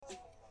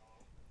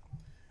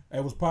Hey,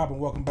 what's poppin'?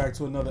 Welcome back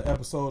to another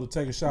episode of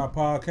Take a Shot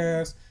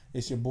Podcast.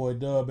 It's your boy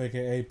Dub,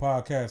 aka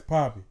Podcast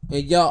Poppy.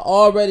 And y'all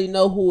already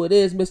know who it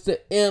is, Mr.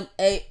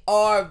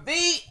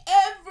 M-A-R-V.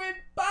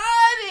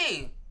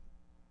 Everybody!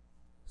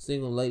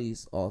 Single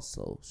ladies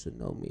also should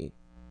know me.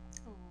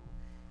 Oh,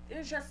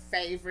 it's your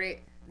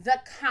favorite, the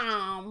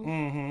calm,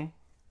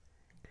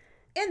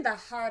 in the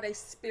holiday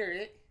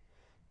spirit.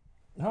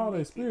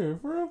 Holiday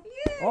spirit, for real?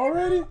 Yeah.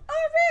 Already?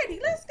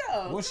 Already. Let's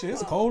go. Well, shit,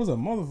 it's cold as a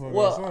motherfucker.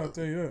 Well, so I'll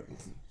tell you that.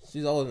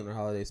 She's always in her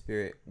holiday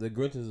spirit. The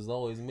Grinches is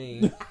always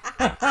mean.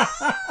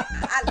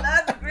 I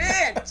love the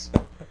Grinch.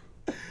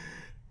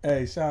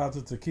 Hey, shout out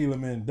to Tequila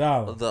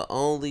Mandala. The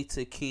only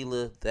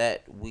tequila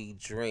that we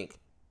drink.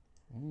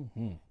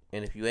 And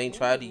if you ain't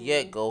tried it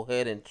yet, go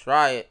ahead and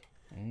try it.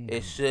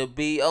 It should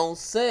be on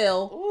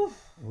sale. Oof.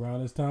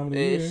 Around this time of the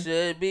year. It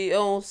should be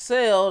on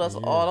sale. That's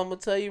all I'm going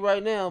to tell you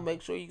right now.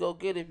 Make sure you go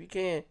get it if you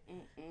can. I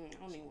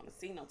don't even want to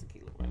see no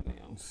tequila right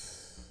now.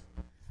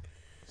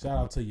 Shout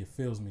out to You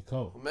Feels Me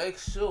Cold. Make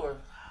sure.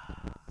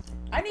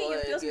 I need Go You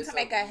ahead, Feels Me get to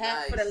make a something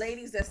hat for the nice.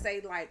 ladies that say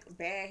like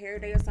bad hair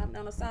day or something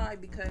on the side,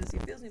 because You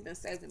Feels Me been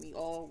saving me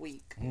all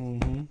week.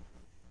 Mm-hmm.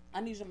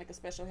 I need you to make a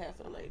special hat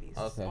for the ladies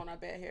Okay. on our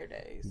bad hair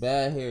days.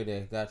 Bad hair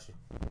day. Got you.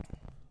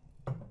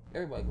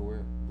 Everybody can wear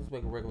it. Just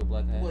make a regular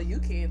black hat. Well, you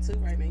can too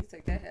right now. You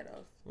take that hat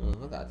off.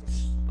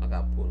 I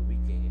got Puerto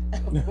Weekend. I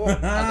got Puerto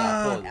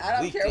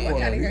I don't care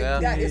what kind of hair Weekend, you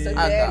got. It's a I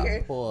bad got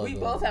hair. Puerto. We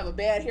both have a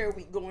bad hair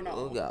week going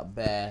on. We got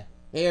bad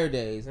hair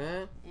days,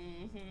 huh?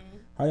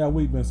 How y'all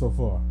week been so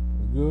far?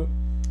 Good?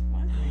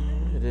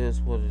 It is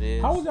what it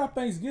is. How was y'all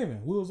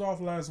Thanksgiving? We was off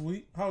last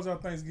week. How was y'all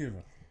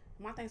Thanksgiving?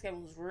 My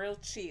Thanksgiving was real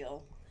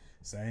chill.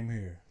 Same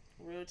here.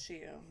 Real chill.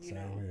 You Same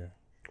know, here.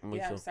 we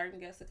have certain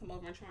guests that come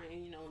over and try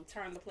and, and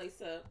turn the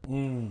place up.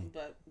 Mm.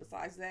 But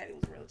besides that, it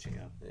was real chill.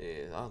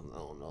 Yeah, I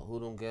don't know who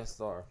them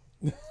guests are.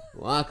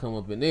 Well, I come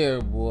up in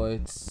there, boy.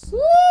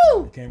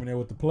 They came in there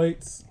with the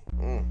plates.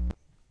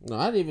 No,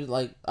 I didn't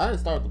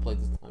start with the plate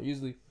this time.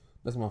 Usually,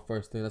 that's my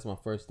first thing. That's my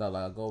first stop.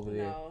 Like, I go over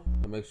there No.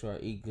 and make sure I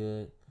eat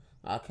good.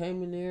 I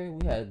came in there.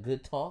 We had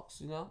good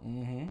talks,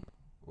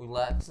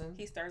 relaxing.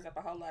 He stirs up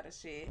a whole lot of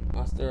shit.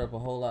 I stir up a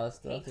whole lot of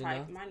stuff, He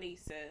hyped my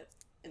niece up,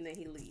 and then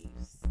he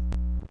leaves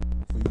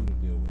For you to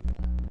deal with it.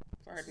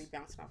 for her to be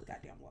bouncing off the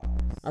goddamn walls.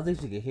 I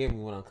think she could hear me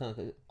when I'm coming.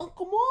 Cause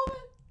Uncle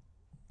Marvin.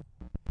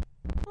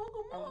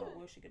 I don't know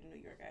where she get a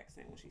New York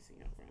accent when she see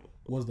him from.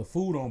 Was the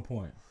food on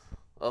point?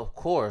 Of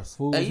course.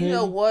 Food And was you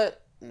know heavy?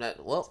 what?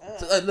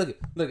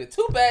 Look at.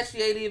 Too bad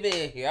she ain't even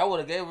in here. I would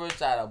have gave her a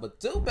shout out, but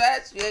too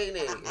bad she ain't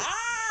in here.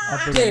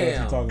 I think I know what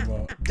you're talking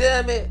about.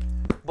 Damn it.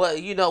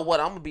 But you know what?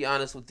 I'm gonna be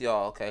honest with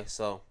y'all. Okay,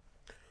 so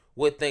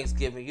with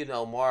Thanksgiving,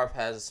 Marv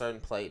has a certain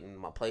plate, and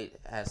my plate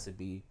has to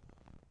be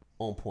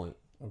on point.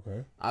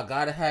 Okay. I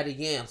gotta have the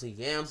yams. The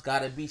yams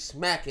gotta be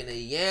smacking. The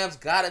yams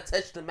gotta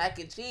touch the mac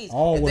and cheese.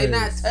 Always. If they're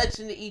not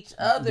touching each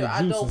other,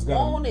 I don't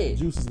want it.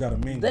 Juices gotta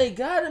mingle. They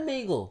gotta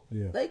mingle.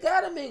 Yeah. They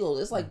gotta mingle.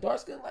 It's like dark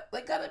skin.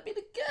 They gotta be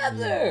together.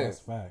 Yeah, that's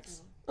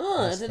facts.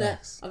 And then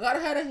facts. I gotta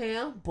have a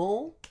ham.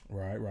 Boom.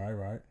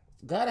 Right.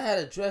 Gotta have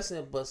a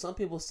dressing. But some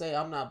people say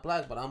I'm not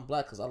black, but I'm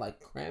black because I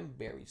like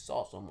cranberry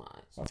sauce on mine.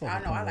 I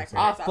know, I like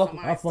I cranberry sauce fuck- on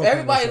I mine. fuck-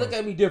 Everybody with look that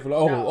at me different.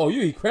 Like, No.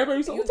 you eat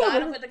cranberry sauce? You What you talking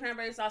gotta about? put the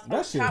cranberry sauce That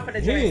on shit top of the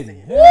hidden.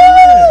 dressing.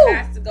 Yeah. It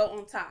has to go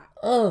on top.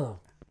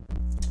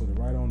 Put it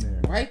right on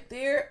there. Right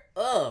there.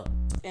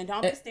 And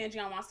don't be stingy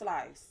on my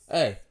slice.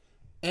 Hey.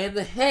 And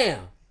the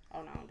ham.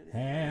 Oh, no, I don't do that.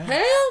 Ham.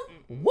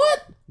 Ham?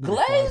 What?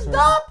 Glazed turkey.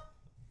 up?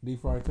 Deep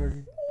fried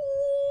turkey.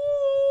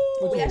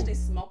 We actually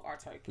smoke our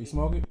turkey. We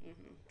smoke it?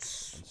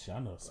 Shit, I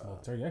know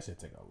smoked turkey. That shit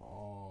take a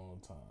long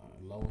time.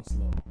 Low and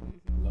slow.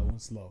 Low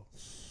and slow.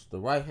 The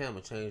right hand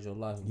will change your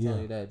life. I'm Yeah.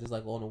 telling you that. Just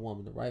like on a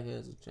woman, the right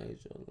hands will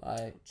change your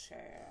life.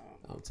 Child.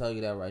 I'm telling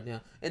you that right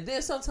now. And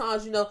then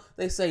sometimes,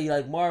 they say,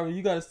 like, Marvin,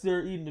 you got to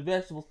start eating the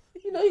vegetables.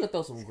 You can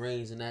throw some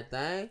greens in that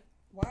thing.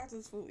 Why is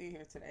this food in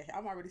here today?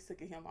 I'm already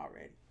sick of him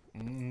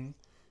already.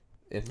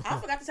 If I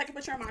forgot to take a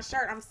picture of my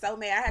shirt. I'm so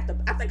mad.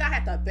 I think I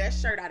had the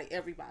best shirt out of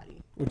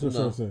everybody. What your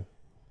shirt say?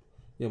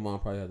 Your mom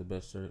probably had the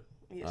best shirt.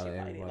 Yeah, out she of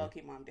probably did. everybody.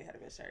 Low-key mom did have the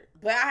best shirt.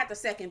 But I had the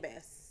second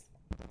best.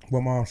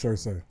 What mom's shirt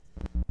say?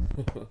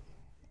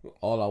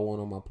 All I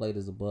want on my plate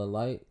is a Bud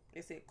Light.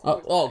 It said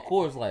Coors Light.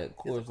 Coors Light. It's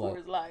a Coors Light.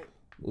 Coors Light.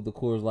 With the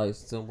Coors Light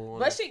symbol on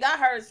But it. she got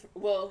hers.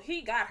 Well,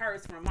 he got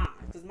hers from mine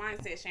because mine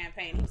said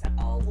champagne. He was like,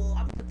 "Oh, well,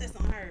 I'm gonna put this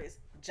on hers."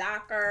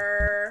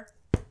 Jocker.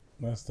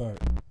 That's tight.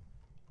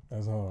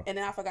 That's hard. And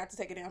then I forgot to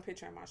take a damn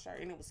picture of my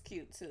shirt, and it was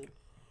cute too.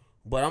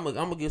 But I'm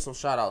gonna give some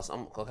shout outs.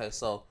 Okay,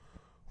 so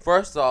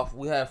first off,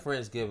 we had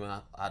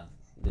Friendsgiving. I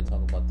didn't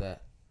talk about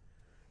that.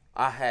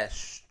 I had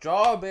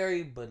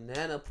strawberry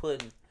banana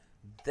pudding.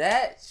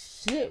 That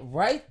shit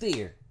right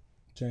there.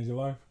 Change your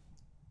life?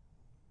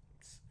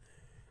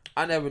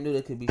 I never knew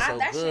that could be so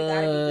That shit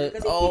gotta be good, good.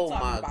 'cause he Oh keep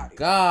talking my about it.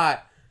 god.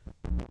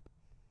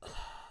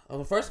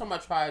 The first time I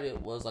tried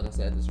it was, like I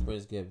said, at this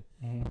Friendsgiving.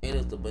 And it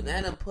was the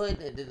banana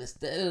pudding, and then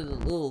instead of the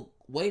little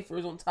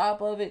wafers on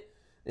top of it,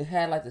 it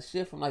had like the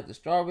shit from like the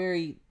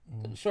strawberry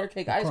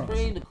shortcake ice crunch.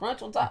 cream, the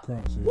crunch on top. The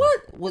crunch, yeah.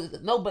 What? Was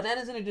it no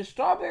bananas in it, just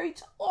strawberry?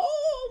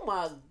 Oh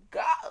my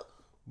god.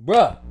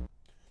 Bruh,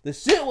 the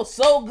shit was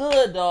so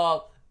good,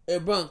 dog.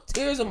 It brought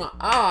tears in my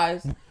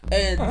eyes.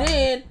 And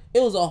then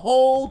it was a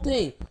whole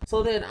thing.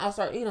 So then I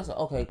started eating. I said,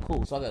 okay,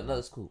 cool. So I got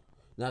another scoop.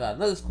 Then I got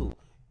another scoop.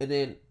 And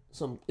then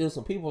there was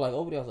some people like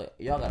over there. I was like,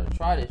 y'all gotta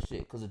try this shit.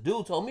 Because the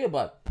dude told me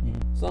about it.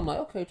 So I'm like,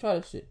 okay, try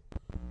this shit.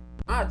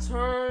 I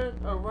turned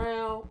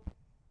around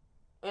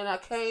and I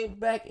came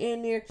back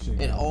in there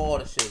and all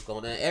the shit was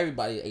going down.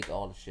 Everybody ate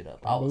all the shit up.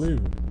 I was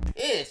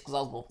pissed because I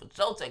was going to for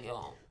sure take it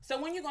home. So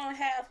when you gonna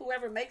have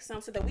whoever makes some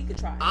so that we could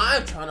try it?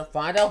 I'm trying to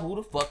find out who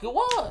the fuck it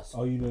was.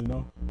 Oh, you didn't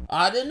know?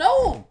 I didn't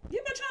know him.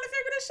 You've been trying to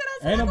figure this shit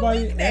out for Ain't like nobody.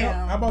 a week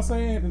now. How about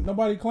saying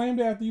nobody claimed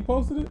it after you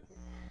posted it?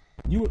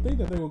 You would think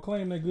that they would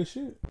claim that good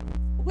shit.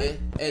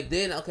 And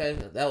then, okay,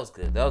 that was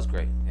good. That was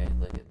great. Okay,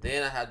 look,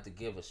 then I had to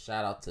give a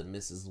shout out to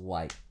Mrs.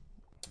 White.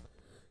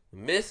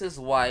 Mrs.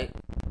 White,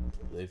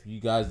 if you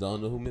guys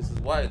don't know who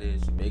Mrs. White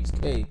is, she makes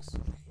cakes.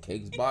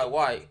 Cakes by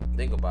White.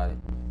 Think about it.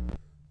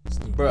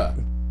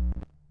 Bruh.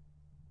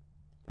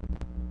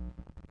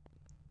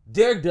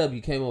 Derek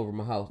W. came over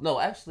my house. No,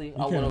 actually,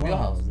 I went over your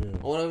house. Yeah.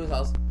 I went over his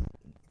house.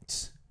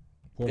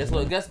 Guess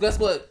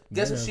what?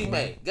 Guess what she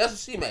made? Guess what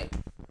she made?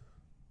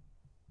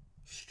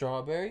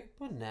 Strawberry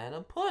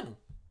banana pudding.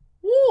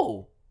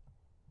 Woo!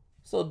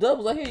 So Dub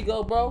was like, here you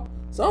go, bro.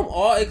 So I'm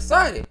all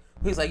excited.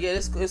 He's like, yeah,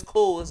 it's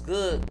cool, it's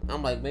good.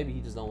 I'm like, maybe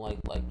he just don't like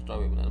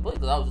strawberry banana pudding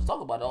because I was just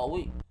talking about it all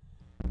week.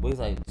 But he's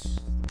like,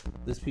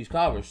 this peach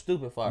cobbler is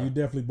stupid fire. You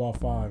definitely bought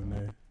 5,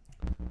 man.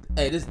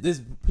 Hey,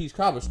 this peach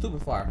cobbler is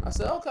stupid fire. I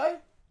said, okay,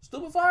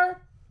 stupid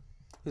fire.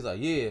 He's like,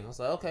 yeah. I was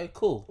like, okay,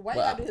 cool. Why you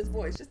gotta do his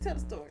voice? Just tell the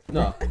story.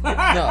 No,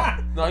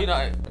 you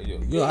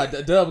know, how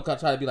Dub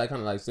try to be like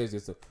kind of like say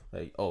this,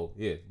 like, oh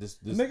yeah, this.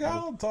 Nigga, I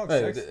don't talk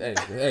hey,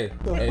 sex.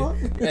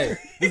 hey,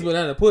 this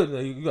banana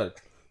pudding, you got,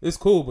 it's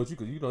cool, but you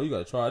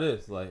gotta try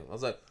this. Like, I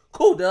was like,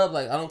 cool, Dub.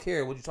 Like, I don't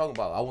care what you talking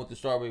about. I want the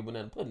strawberry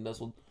banana pudding. That's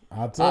what.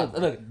 I'll tell you.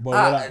 Look, What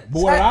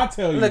I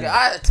tell you? Look,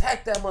 I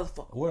attacked that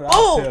motherfucker. What I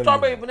tell Boom, you?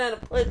 strawberry banana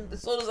pudding.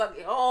 As soon as I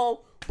get home,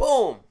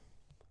 boom.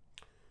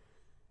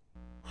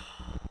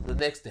 The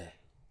next day,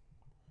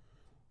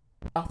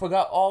 I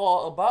forgot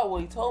all about what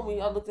he told me.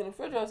 I looked in the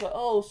refrigerator. I was like,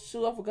 "Oh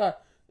shoot, I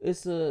forgot.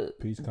 It's a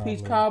peach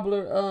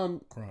cobbler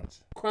crunch.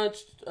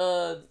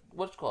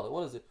 What you call it?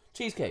 What is it?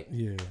 Cheesecake."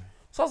 Yeah.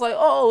 So I was like,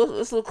 "Oh,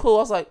 it's so cool."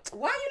 I was like,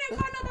 why you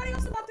didn't call nobody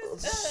else about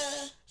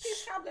this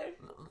peach cobbler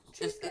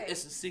cheesecake?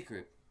 It's a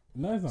secret.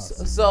 No, it's not.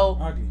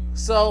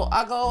 So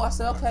I go. I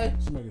said, "Okay."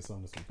 She making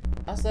something this week.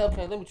 I said,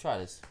 "Okay, let me try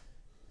this."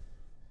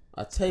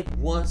 I take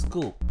one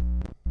scoop.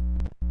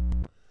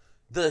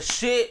 The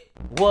shit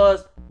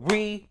was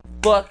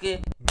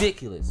fucking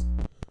ridiculous.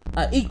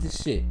 I eat the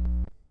shit.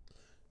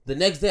 The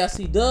next day I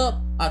see Dub,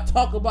 I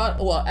talk about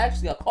it. Well,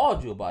 actually, I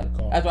called you about it.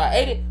 After I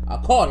ate it, I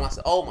called him. I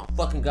said, oh my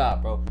fucking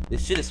God, bro.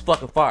 This shit is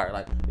fucking fire.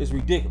 Like, it's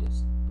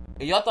ridiculous.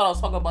 And y'all thought I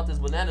was talking about this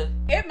banana.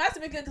 It must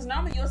have been good because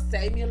normally you'll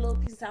save me a little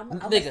piece of time. I'm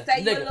Nigga, gonna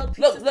save you a little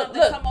piece of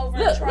something to come over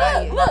and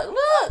try it.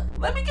 Look.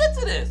 Let me get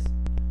to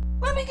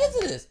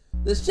this.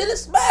 This shit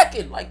is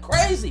smacking like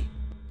crazy.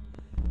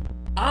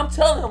 I'm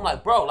telling him,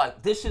 like, bro,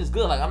 like, this shit is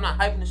good. Like, I'm not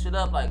hyping this shit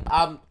up. Like,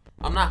 I'm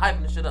not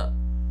hyping this shit up.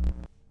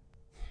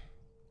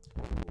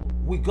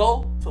 We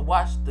go to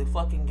watch the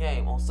fucking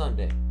game on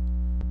Sunday.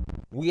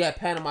 We at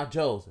Panama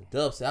Joe's.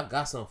 Dub said, I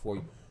got something for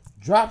you.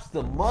 Drops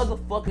the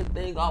motherfucking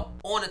thing off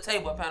on the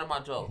table at Panama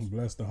Joe's.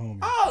 Bless the homie.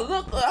 Oh,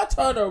 look, I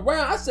turned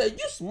around. I said,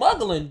 you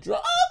smuggling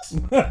drugs?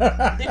 Did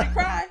you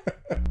cry?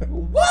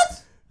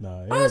 What?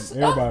 Nah,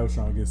 everybody was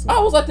trying to get something.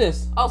 I was like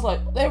this. I was like,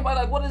 everybody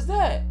like, what is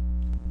that?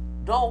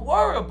 Don't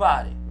worry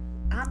about it.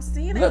 I'm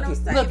seeing it. No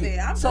saving.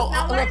 I'm just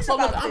not learning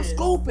about this. I'm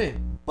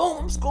scooping. Boom,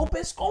 I'm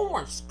scooping,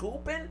 scoring.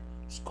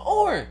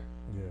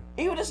 Yeah.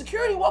 Even the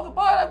security walking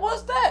by, like,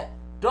 what's that?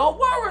 Don't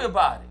worry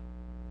about it.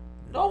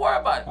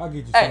 I'll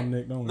get you some,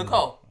 Nick. Don't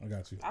Nicole. I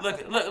got you.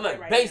 Look.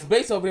 Right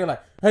Base over there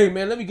like, hey,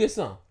 man, let me get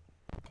some.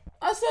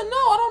 I said, no,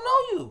 I don't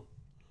know you.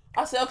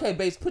 I said, okay,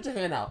 Base, put your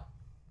hand out.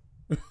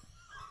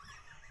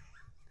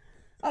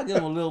 I give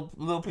him a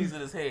little piece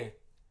of his hand.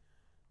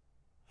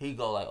 He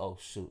go like, oh,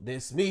 shoot. Then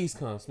Smeeze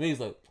comes. Smeeze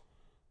like,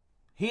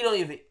 he don't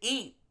even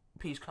eat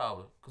peach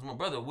cobbler. Because my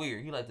brother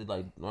weird. He like to,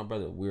 like, my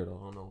brother weirdo.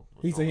 I don't know.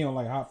 He said he don't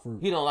like hot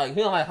fruit. He don't like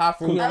hot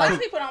fruit. A lot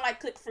of people don't like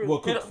cooked fruit. Well,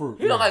 cooked fruit.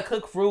 He don't like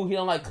cooked fruit. He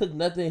don't like cooked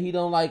nothing. He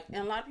don't like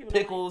and a lot of people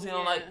pickles. He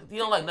don't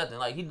like nothing.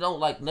 Like, he don't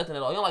like nothing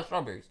at all. He don't like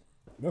strawberries.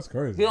 That's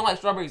crazy. He don't like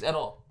strawberries at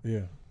all.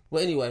 Yeah.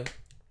 Well, anyway,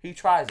 he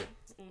tries it.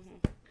 Mm-hmm.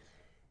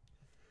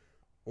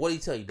 What did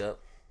he tell you, Dub?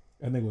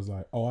 That nigga was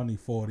like, oh, I need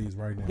 4 of these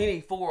right now. He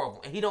need 4 of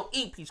them. And he don't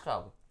eat peach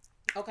cobbler.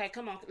 Okay,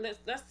 come on. Let's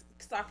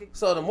stop it.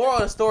 So the moral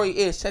of the story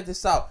is, check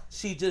this out.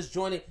 She just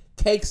joined it.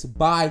 Cakes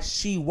by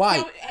She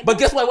White. But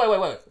guess what?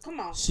 Wait.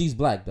 Come on. She's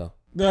black, though.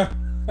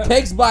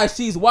 Cakes by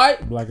She's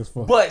White. Black as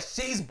fuck. But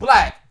she's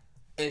black.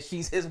 And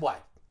she's his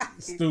wife.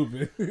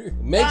 Stupid.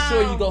 Make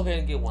sure you go ahead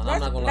and get one. I'm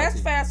not going to lie to you.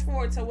 Let's fast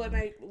forward to what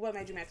made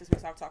you mad this week.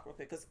 So I'll talk real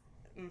quick.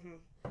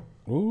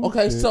 Ooh,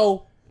 okay, shit.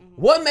 So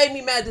what made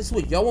me mad this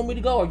week? Y'all want me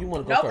to go or you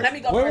want to go nope, first? Let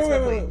me go first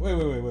real quick. Wait.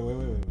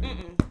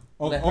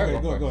 Okay,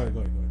 go ahead.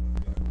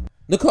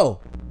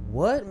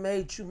 What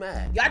made you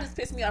mad Y'all just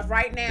pissed me off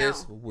right now.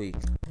 this week?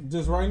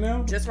 Just right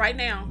now? Just right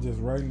now. Just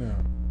right now.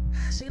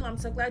 Sheila, I'm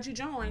so glad you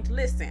joined.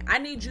 Listen, I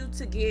need you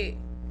to get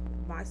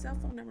my cell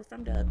phone number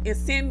from Doug and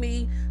send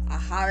me a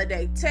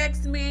holiday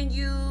text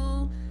menu,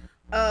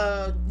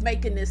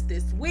 making this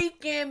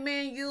weekend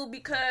menu,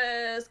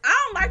 because I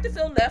don't like to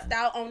feel left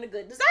out on the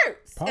good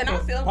desserts. And I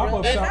feel real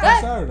pop-up shop on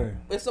bad. Saturday.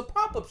 It's a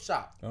pop-up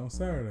shop. On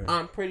Saturday.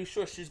 I'm pretty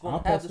sure she's gonna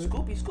I'll have the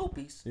post it.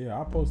 scoopies.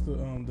 Yeah, I post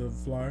the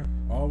flyer.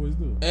 I always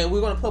do. And we're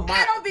gonna put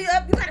I don't be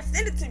up. You gotta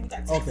send it to me. You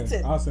gotta text it Okay, to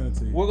me. I'll send it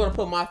to you. we're gonna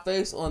put my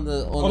face on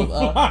the On the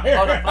flyer.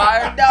 on the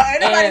flyer. No,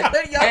 ain't nobody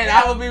putting your and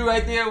I will be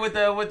right there with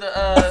the with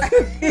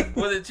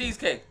the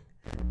cheesecake.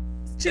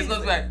 It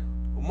looks like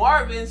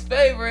Marvin's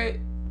favorite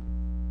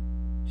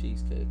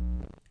cheesecake.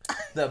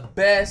 The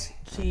best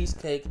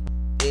cheesecake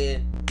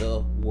in the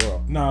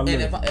world. Nah, look,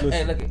 And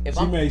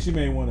if she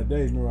made one a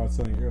day. Remember I was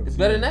telling you earlier. it's She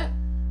better than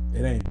made- that,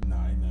 It ain't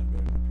nothing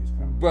better than a piece of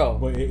pie. bro.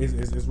 But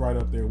it's right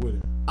up there with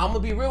it. I'm gonna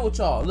be real with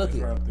y'all. Look, It's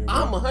right up there,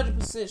 I'm bro.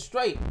 100%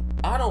 straight.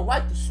 I don't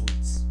like the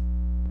sweets.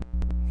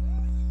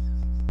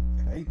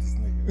 I hate this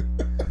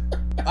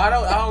nigga. I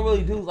don't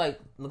really do like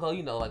Nicole.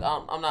 You know, like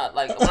I'm not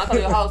like when I come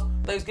to your house.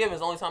 Thanksgiving is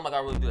the only time like I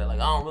really do that. Like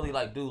I don't really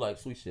like do like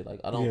sweet shit. Like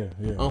I don't.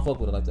 Yeah. I don't fuck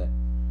with it like that.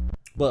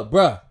 But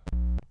bruh,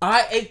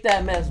 I ate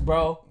that mess,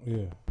 bro.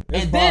 Yeah.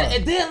 And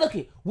then look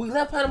it. We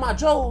left Panama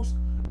Joe's,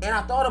 and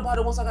I thought about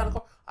it once I got in the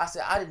car. I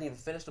said I didn't even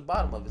finish the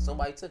bottom of it.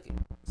 Somebody took it.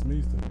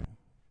 Smeeze took it.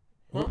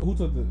 Huh? Who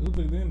took the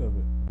end of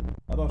it?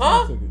 I thought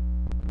Huh? Smeeze took it.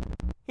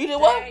 He did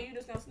what? Hey, you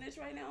just gonna snitch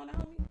right now on the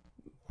homie?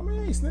 I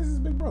mean, hey, Snitch is his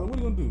big brother. What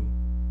are you gonna do?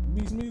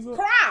 Beat Smeeze up?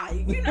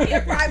 Cry. You know you're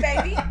a cry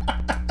baby.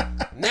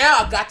 Now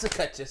I got to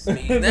cut your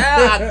Smeeze. Now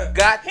I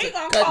got He to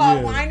gonna cut. call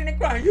Yeah. whining and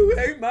crying. You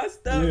hate my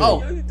stuff. Yeah.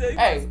 Oh, You take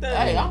my hey,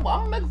 stuff. I'm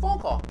gonna make a phone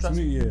call. Trust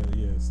me. Smeeze,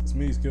 yeah.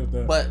 Smeeze killed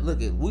that. But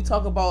look it, we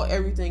talk about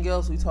everything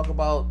else. We talk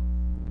about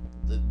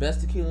the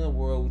best tequila in the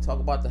world. We talk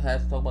about the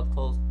hats. We talk about the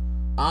clothes.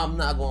 I'm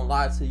not gonna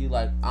lie to you.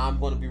 Like I'm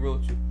gonna be real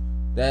with you.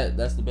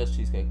 That's the best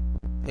cheesecake,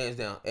 hands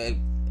down.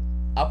 And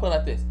I'll put it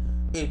like this: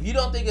 if you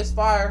don't think it's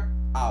fire,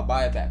 I'll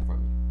buy it back from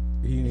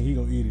you. he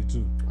gonna eat it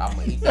too. I'm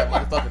gonna eat that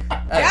motherfucker.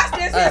 That's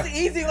just an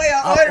easy way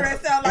of ordering.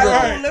 Sound like,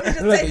 Right. oh, let me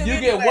just Look, take it you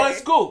anyway. get one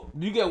scoop.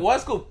 You get one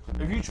scoop.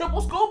 If you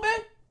triple scoop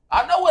it,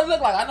 I know what it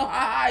look like. I know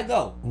how I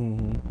go.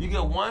 Mm-hmm. You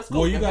get one scoop.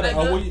 Well, you If it gotta. ain't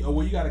good-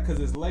 Well, you gotta, cause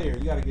it's layered.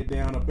 You gotta get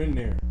down up in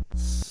there.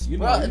 You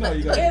know, Bro,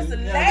 you gotta. it's you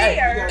gotta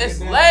layered. get It's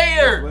down.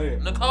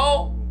 layered,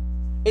 Nicole.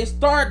 It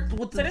started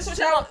with the. So this what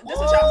y'all was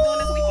doing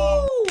this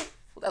weekend?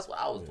 Ooh. That's what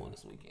I was doing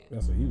this weekend.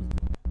 That's what he was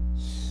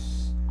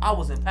doing. I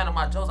was in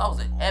Panama Joe's. I was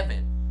in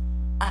heaven.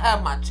 I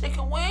had my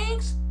chicken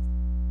wings,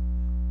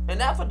 and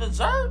that for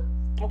dessert.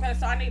 Okay,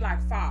 so I need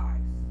like 5.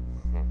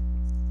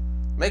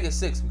 Make it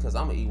 6 because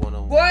I'm gonna eat one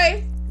of them.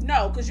 Boy,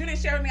 no, because you didn't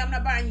share with me. I'm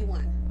not buying you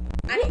one.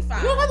 I need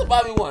 5. You don't have to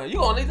buy me one. You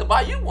gonna need to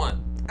buy you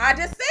one. I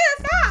just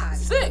said 5.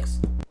 6.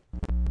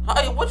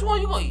 Which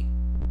one you gonna eat?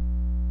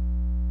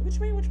 Which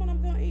mean which one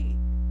I'm gonna eat?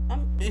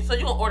 So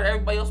you gonna order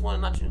everybody else one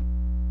and not you?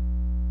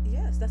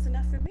 Yes, that's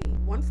enough for me.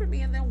 One for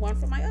me and then one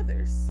for my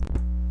others.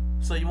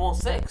 So you want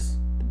 6?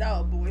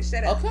 No, boy,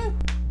 shut up. Okay.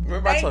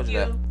 Remember I Thank told you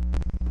that.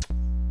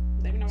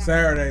 Let me know.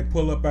 Saturday,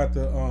 pull up at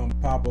the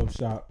pop-up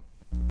shop.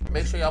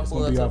 Make sure y'all It's pull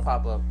gonna up be to the up.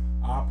 pop up.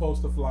 I'll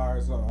post the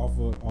flyers off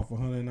of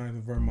 109th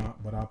and Vermont,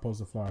 but I'll post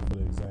the flyer for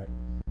the exact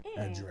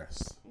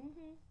address.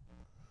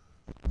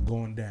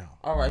 Going down.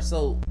 All right.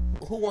 So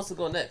who wants to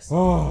go next?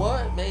 Oh.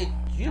 What made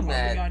you I'm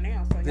mad y'all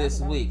now, so y'all this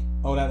can go. week?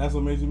 Oh, that's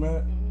what made you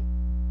mad?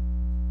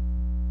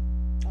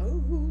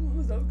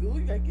 Oh, so good.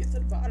 You gotta get to the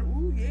bottom.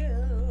 Ooh,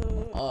 yeah.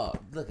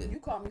 Look at You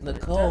call me for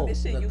Nicole.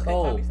 this shit. You can't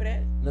Nicole. call me for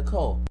that.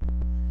 Nicole.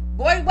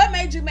 Boy, what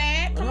made you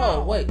mad? Come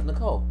No, on. wait,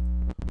 Nicole.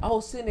 I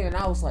was sitting there and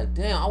I was like,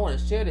 damn, I want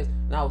to share this.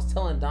 And I was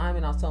telling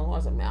Diamond, I was telling her, I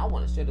was like, man, I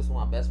want to share this with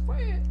my best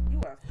friend. You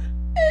are.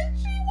 And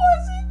she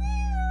wasn't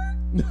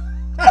here.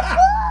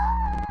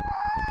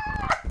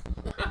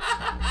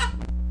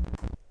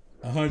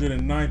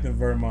 109th and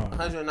Vermont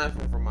 109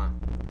 from Vermont.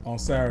 on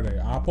Saturday.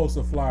 I'll post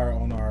a flyer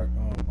on our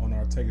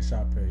Take a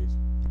Shot page.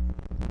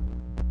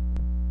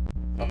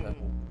 Okay.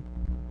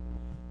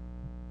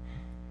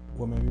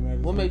 What made me mad?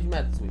 This What week? made you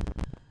mad this week?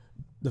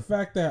 The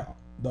fact that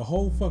the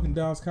whole fucking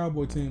Dallas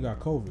Cowboy team got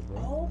COVID, bro.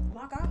 Oh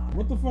my God.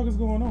 What the fuck is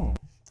going on?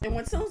 And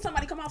when soon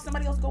somebody come off,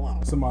 somebody else go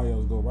on. Somebody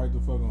else go right the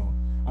fuck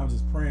on. I'm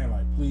just praying,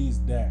 like, please,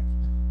 Dak,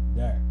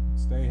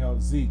 stay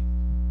healthy. Zeke,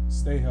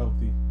 stay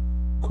healthy.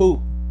 Coop.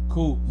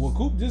 Well,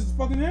 Coop just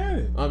fucking had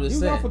it. I'm just he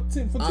saying. was out for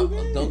 2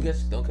 games.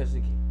 Don't catch it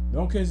again.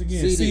 Don't catch it again.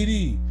 CD.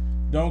 CD,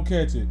 don't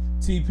catch it.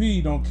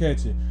 TP, don't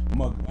catch it.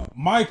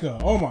 Micah,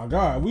 oh my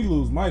God, we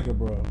lose Micah,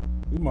 bro.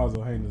 We might as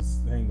well hang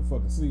the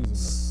fucking season.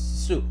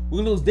 Shoot,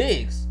 we lose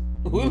Diggs.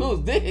 We lose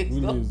Diggs.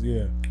 We lose,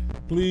 yeah.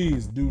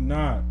 Please do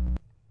not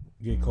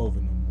get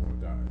COVID no more,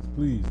 guys.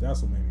 Please,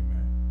 that's what made me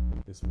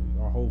mad this week.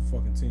 Our whole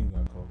fucking team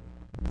got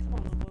COVID. Come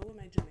on, boy. What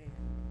made you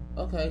mad?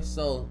 Okay,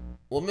 so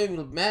maybe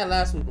mad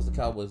last week was the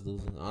Cowboys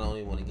losing. I don't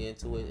even want to get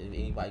into it. If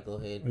anybody go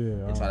ahead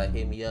and try to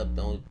hit me up,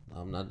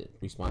 I'm not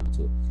responding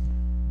to it.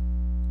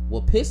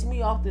 What pissed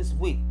me off this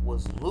week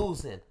was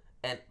losing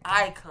an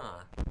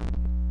icon.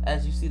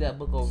 As you see that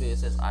book over there, it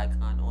says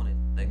icon on it.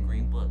 That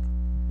green book.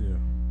 Yeah.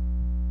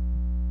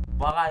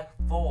 By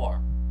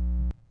far,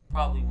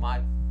 probably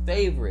my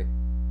favorite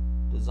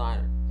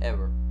designer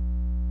ever.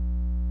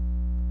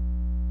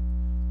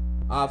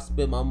 I've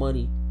spent my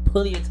money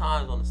plenty of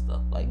times on the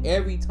stuff. Like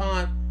every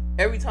time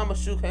a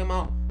shoe came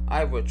out,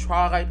 I either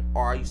tried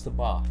or I used to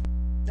buy.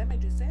 That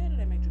made you sad or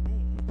that made you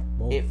mad?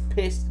 Both. It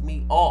pissed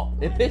me off.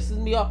 It pisses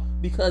me off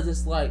because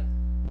it's like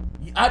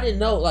I didn't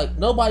know. Like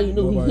nobody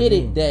knew he hit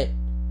it that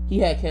he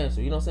had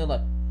cancer. You know what I'm saying?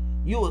 Like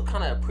you would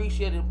kind of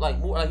appreciate it like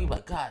more. Like you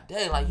like, God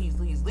dang, like he's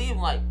leaving.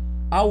 Like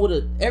I would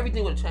have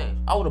everything would have changed.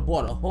 I would have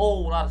bought a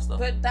whole lot of stuff.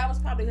 But that was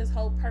probably his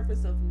whole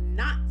purpose of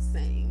not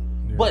saying.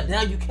 Yeah. But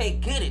now you can't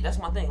get it. That's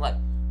my thing. Like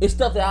it's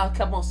stuff that I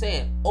kept on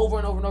saying over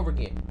and over and over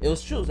again. It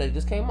was true. They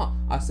just came out.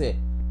 I said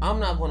I'm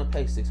not going to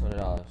pay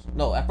 $600.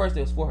 No, at first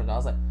it was $400. I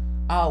was like,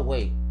 I'll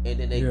wait, and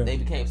then they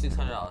became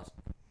 $600.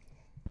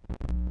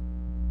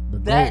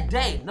 That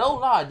day, no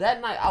lie,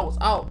 that night I was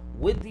out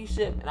with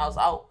D-Ship, and I was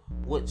out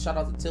with, shout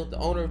out to Tilt, the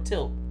owner of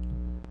Tilt,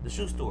 the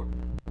shoe store.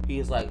 He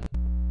is like,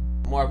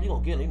 Marv, you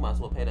gonna get him, you might as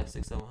well pay that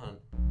 $600-700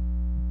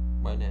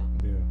 right now.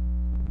 Yeah.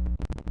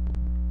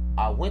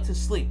 I went to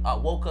sleep. I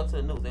woke up to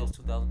the news. It was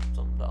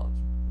 $2,000-something.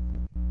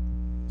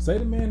 Say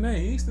the man's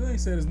name. He still ain't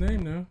said his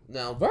name now.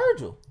 Now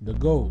Virgil, The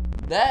GOAT.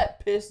 that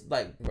pissed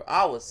like bro,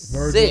 I was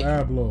Virgil sick.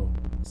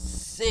 Abloh.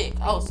 Sick.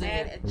 I was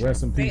Mad sick. at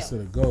Rest in peace to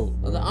the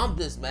GOAT. Bro. I'm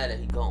just mad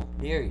that he gone.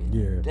 Period.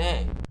 Yeah.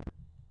 Dang.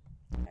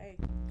 Hey,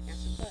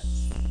 cancer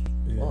sucks.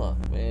 Yeah.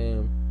 Fuck,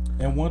 man.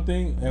 And one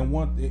thing,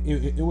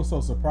 it was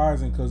so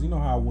surprising because you know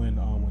how when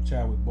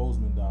Chadwick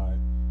Boseman died,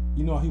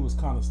 you know he was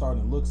kind of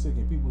starting to look sick,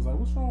 and people was like,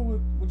 "What's wrong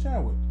with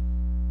Chadwick?"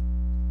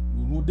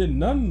 Did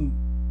nothing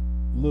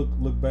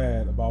look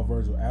bad about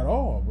Virgil at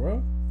all,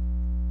 bro.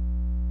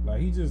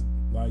 Like he just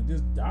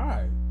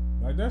died.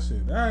 Like that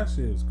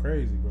shit is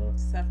crazy, bro.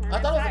 Suffering I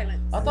in thought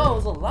silence. it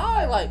was a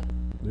lie. Like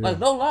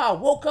no lie. I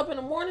woke up in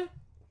the morning.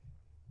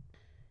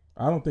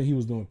 I don't think he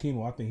was doing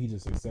chemo. I think he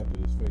just accepted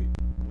his fate.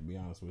 To be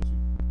honest with you.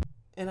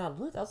 And I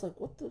looked, I was like,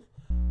 what the?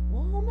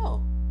 Well, I don't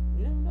know.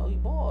 You never know. He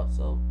bald,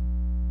 so.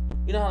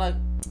 You know how, like.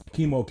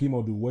 Chemo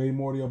do way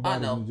more to your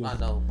body. I know,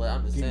 but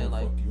I'm just chemo saying,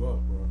 like. fuck you up,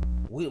 bro.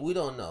 We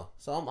don't know.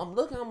 So I'm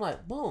looking, I'm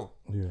like, boom.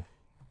 Yeah.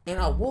 And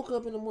I woke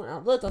up in the morning, I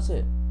looked, I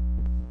said,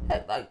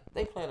 heck, like,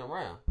 they playing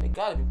around. They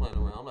gotta be playing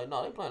around. I'm like,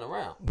 no, they playing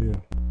around. Yeah.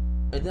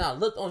 And then I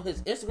looked on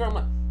his Instagram, I'm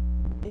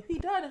like, if he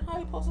died, then how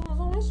he posted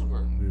on his own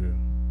Instagram?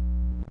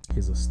 Yeah.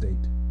 His estate.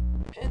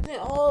 And then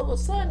all of a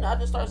sudden, I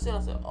just started saying,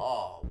 I said,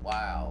 oh,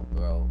 wow,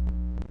 bro.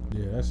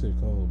 Yeah, that shit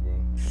cold, bro.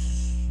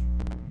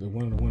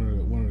 One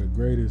of the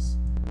greatest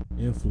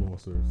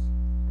influencers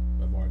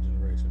of our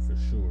generation, for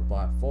sure.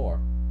 By far.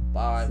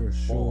 For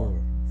sure.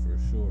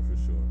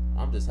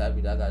 I'm just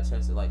happy that I got a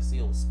chance to like see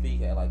him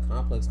speak at like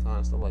Complex Con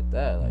and stuff like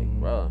that. Like,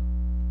 bro,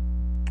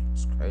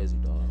 it's crazy,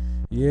 dog.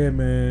 Yeah,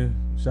 man.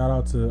 Shout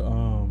out to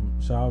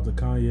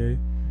Kanye.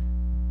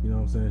 You know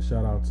what I'm saying?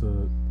 Shout out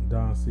to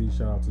Don C.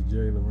 Shout out to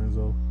Jerry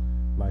Lorenzo.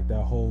 Like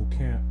that whole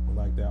camp,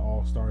 like that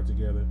all started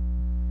together,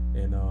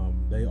 and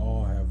they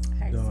all have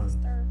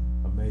done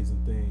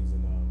amazing things,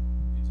 and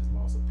you just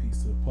lost a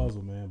piece to the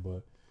puzzle, man.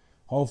 But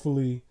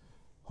hopefully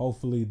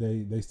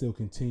they still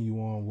continue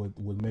on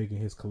with making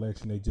his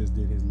collection. They just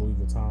did his Louis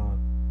Vuitton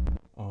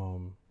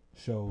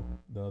show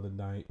the other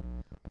night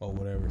or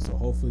whatever. So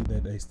hopefully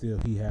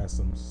that he has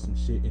some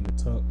shit in the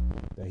tuck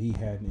that he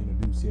hadn't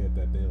introduced yet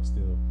that they'll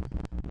still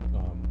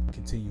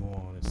continue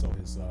on, and so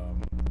his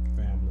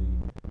family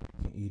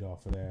can eat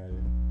off of that,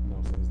 and you know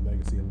what I'm saying, his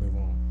legacy will live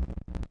on.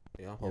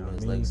 Yeah, I'm hoping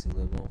his legacy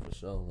live on for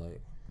sure.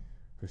 Like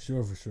for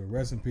sure.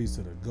 Rest in peace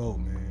to the GOAT,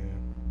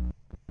 man.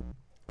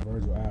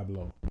 Virgil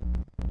Abloh.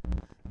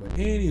 But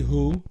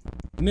anywho,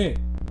 Nick,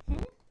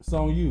 it's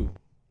on you.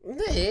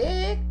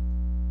 Nick,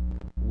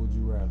 Would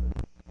you rather?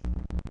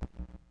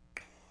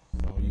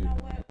 It's on You you. know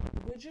what?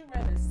 Would you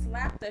rather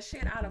slap the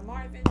shit out of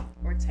Marvin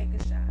or take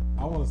a shot?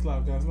 I want to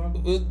slap guys.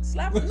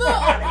 Slap the No, shit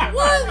out of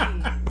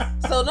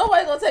what? So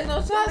nobody gonna take no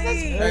shots? That's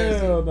Please. crazy.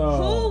 Hell no.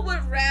 Who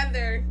would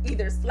rather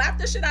either slap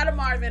the shit out of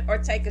Marvin or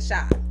take a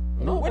shot?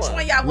 No Which one.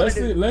 one y'all want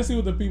to do? Let's see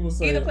what the people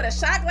say. Either put a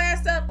shot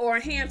glass up or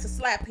a hand to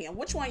slap him.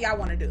 Which one y'all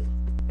want to do?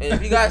 And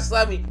if you guys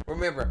slap me,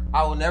 remember,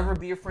 I will never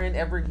be your friend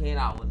ever again.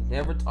 I will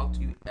never talk to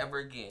you ever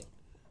again.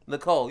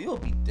 Nicole, you'll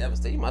be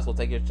devastated. You might as well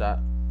take your shot.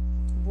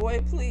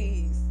 Boy,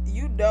 please.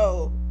 You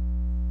know.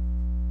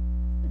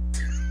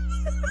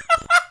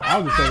 I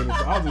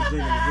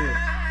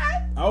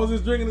was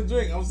just drinking the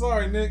drink. I'm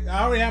sorry, Nick.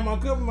 I already have my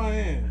cup in my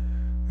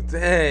hand.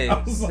 Dang.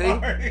 I'm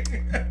sorry.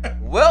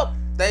 Well,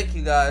 thank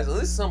you guys. At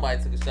least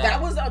somebody took a shot.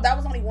 That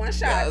was only one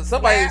shot. Yeah,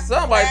 somebody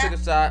slap, took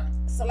a shot.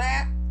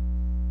 Slap.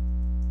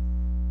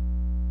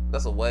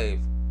 That's a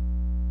wave.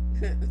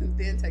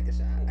 Then take a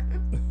shot.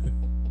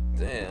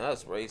 Damn,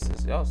 that's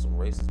racist. Y'all some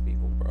racist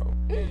people, bro.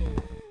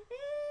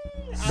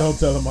 Don't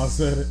tell him I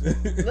said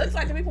it. Looks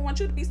like the people want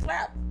you to be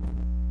slapped.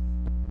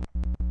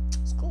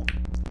 It's cool.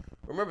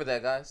 Remember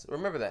that, guys.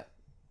 Remember that.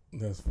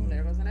 That's funny.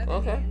 There goes another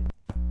Okay. hand.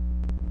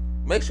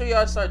 Make sure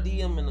y'all start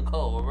DMing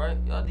Nicole, all right?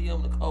 Y'all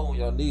DM Nicole when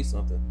y'all need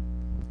something.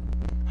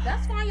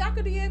 That's fine. Y'all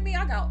could DM me.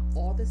 I got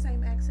all the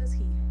same access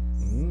he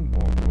has.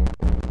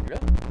 Yeah.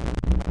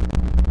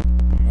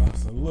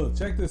 So look,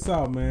 check this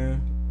out,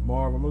 man.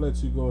 Marv, I'm gonna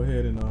let you go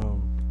ahead and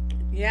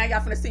Yeah,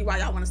 y'all finna see why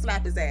y'all want to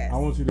slap his ass. I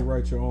want you to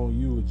write your own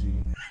eulogy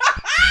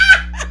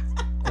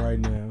right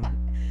now.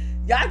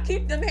 Y'all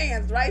keep them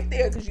hands right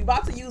there because you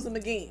about to use them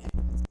again.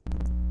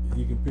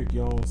 You can pick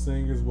your own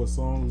singers, what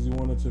songs you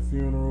want at your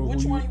funeral.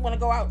 Which one you want to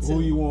go out to? Who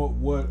you want?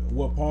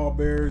 What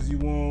pallbearers you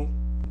want?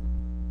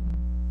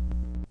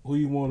 Who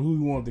you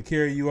want to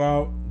carry you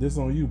out? This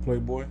on you,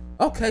 Playboy.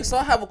 Okay, so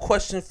I have a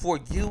question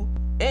for you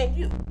and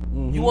you.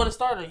 Mm-hmm. You want to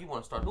start or you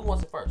want to start? Who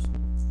wants it first?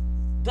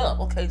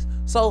 Dub. Okay,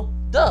 so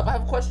Dub, I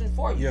have a question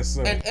for you. Yes,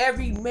 sir. And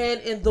every man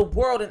in the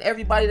world and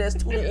everybody that's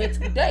tuning in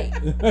today.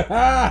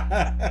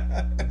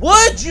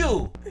 Would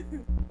you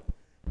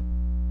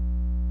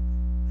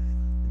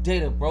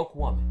date a broke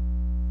woman?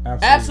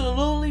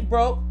 Absolutely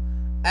broke.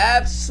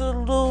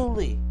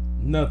 Absolutely.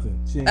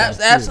 Nothing. She ain't got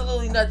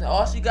Absolutely nothing.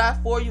 All she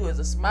got for you is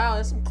a smile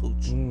and some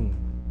cooch. shit.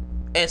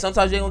 And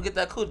sometimes you ain't gonna get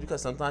that cooch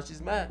because sometimes she's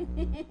mad.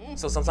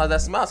 So sometimes that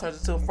smile turns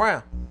into a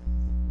frown.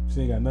 She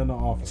ain't got nothing to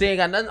offer. She ain't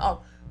got nothing.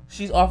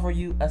 She's offering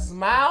you a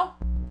smile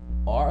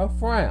or a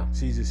frown.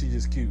 She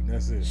just cute.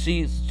 That's it.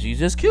 She's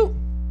just cute.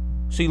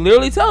 She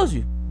literally tells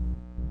you,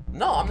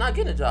 "No, I'm not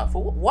getting a job.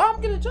 For why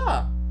I'm getting a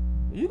job?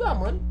 You got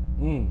money.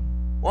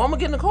 Well, I'm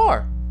gonna get in a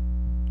car.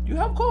 You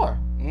have a car.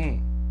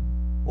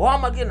 Well,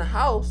 I'm gonna get in a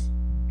house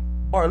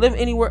or live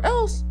anywhere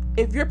else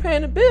if you're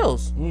paying the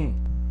bills.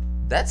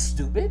 That's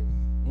stupid."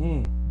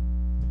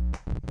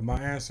 My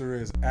answer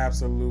is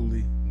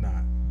absolutely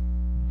not.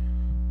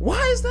 Why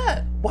is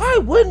that? Why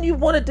wouldn't you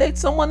want to date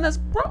someone that's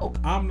broke?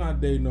 I'm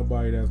not dating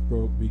nobody that's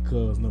broke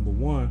because number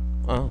one,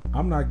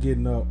 I'm not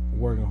getting up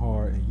working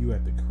hard and you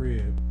at the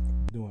crib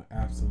doing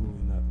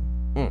absolutely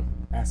nothing.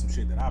 That's some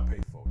shit that I pay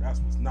for. That's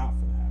what's not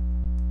gonna happen.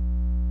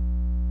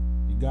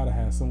 You gotta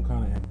have some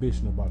kind of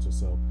ambition about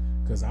yourself,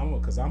 cause I'm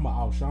gonna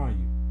outshine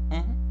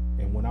you.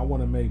 And when I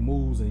want to make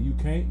moves and you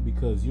can't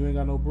because you ain't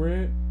got no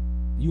bread,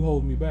 you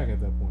hold me back at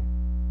that point.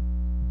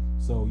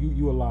 So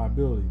you a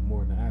liability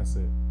more than an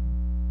asset.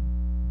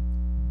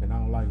 And I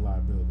don't like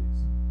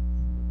liabilities.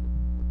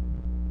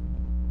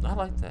 I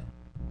like that.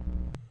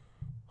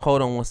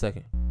 Hold on one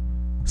second.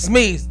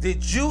 Smeeze,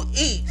 did you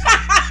eat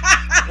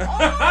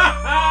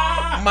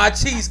my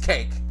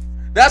cheesecake?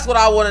 That's what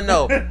I want to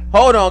know.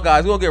 Hold on,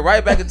 guys. We're going to get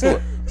right back into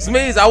it.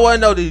 Smeeze, I want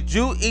to know, did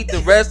you eat the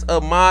rest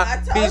of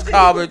my peach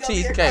cobbler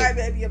cheesecake? I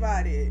baby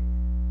about it.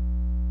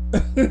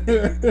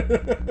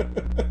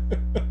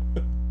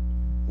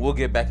 We'll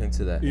get back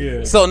into that.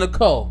 Yeah. So,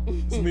 Nicole.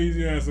 Smeeze,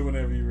 you answer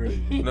whenever you're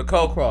ready.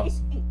 Nicole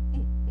Cross.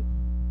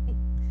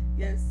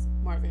 Yes,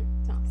 Marvin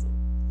Thompson.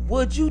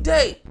 Would you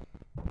date?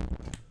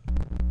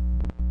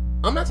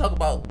 I'm not talking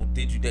about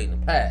did you date in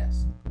the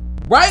past.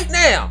 Right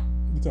now.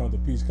 You talking to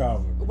Peach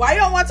Cobbler. Why you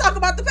don't want to talk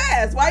about the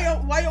past? Why you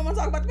don't want to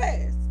talk about the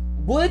past?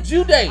 Would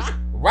you date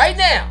right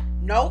now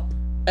Nope.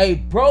 a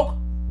broke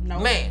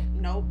Nope. man?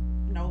 Nope.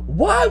 Nope.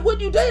 Why would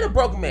you date a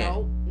broke man?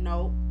 Nope.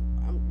 Nope.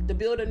 The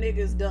builder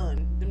nigga's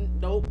done.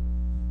 Nope.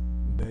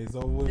 Days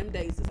over. Them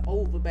days is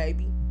over,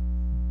 baby.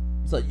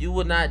 So you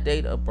would not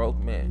date a broke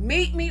man?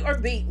 Meet me or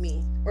beat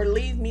me or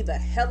leave me the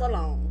hell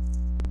alone.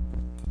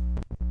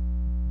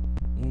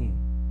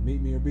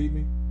 Meet me or beat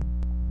me?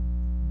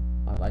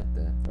 I like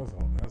that.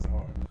 That's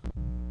hard.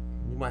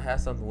 You might have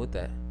something with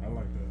that. I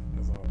like that.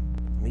 That's hard.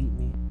 Meet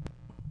me.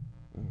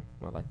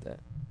 I like that.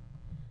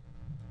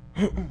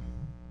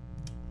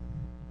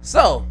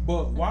 So,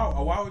 But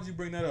why would you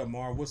bring that up,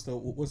 Mar? What's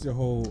your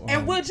whole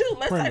And would you?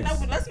 Let's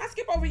not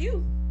skip over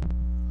you.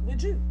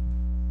 Would you?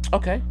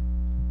 okay.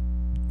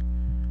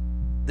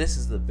 This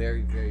is the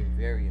very, very,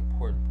 very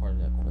important part of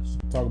that question.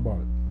 Talk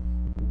about it.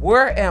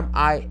 Where am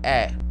I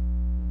at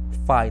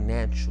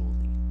financially?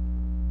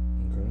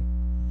 Okay.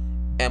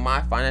 Am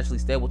I financially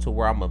stable to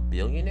where I'm a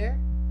billionaire?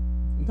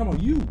 I'm talking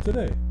about you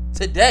today.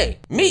 Today,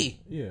 me,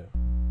 Yeah.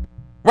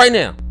 right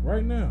now.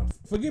 Right now.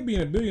 Forget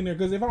being a billionaire,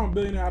 because if I'm a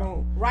billionaire, I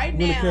don't Right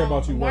really now, care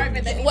about you Marvin,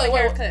 working. they need Wait, a wait,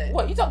 haircut.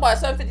 what? You talking about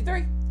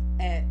 753?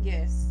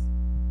 Yes.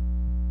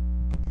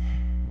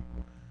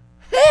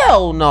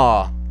 Hell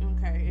no.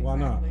 Okay. Exactly. Why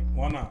not?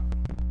 Why not?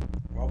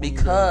 Why wouldn't you do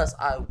Because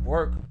I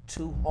work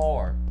too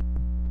hard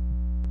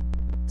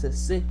to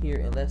sit here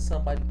and let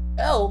somebody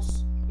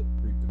else that?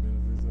 Reap the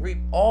benefits of it? reap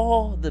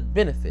all the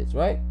benefits,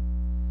 right?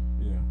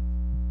 Yeah.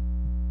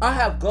 I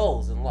have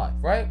goals in life,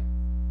 right?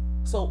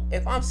 So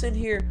if I'm sitting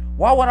here,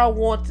 why would I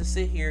want to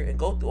sit here and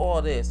go through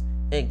all this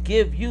and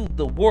give you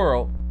the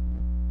world,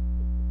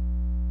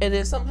 and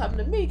then something happen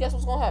to me? Guess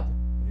what's gonna happen?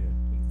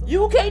 Yeah.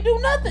 You can't do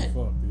nothing.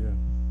 Fuck, yeah.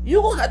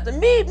 You gonna have to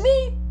meet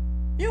me.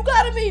 You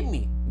gotta meet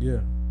me.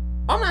 Yeah.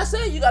 I'm not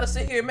saying you gotta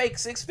sit here and make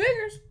 6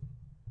 figures,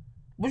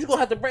 but you gonna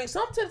have to bring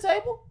something to the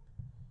table.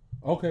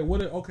 Okay, we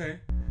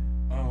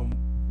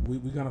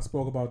kind of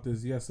spoke about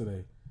this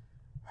yesterday.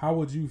 How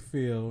would you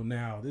feel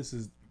now? This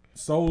is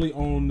solely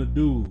on the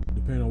dude,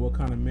 depending on what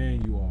kind of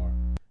man you are.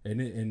 And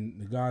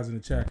the guys in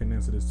the chat can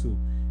answer this too.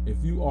 if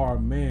you are a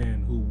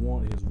man who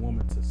want his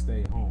woman to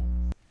stay home,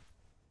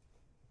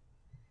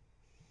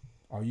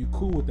 are you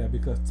cool with that?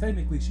 Because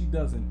technically she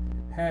doesn't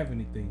have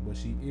anything, but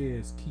she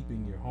is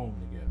keeping your home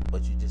together.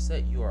 But you just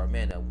said you are a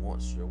man that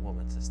wants your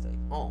woman to stay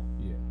home.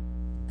 Yeah.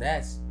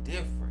 That's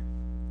different.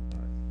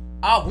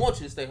 I want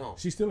you to stay home.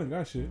 She still ain't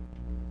got shit.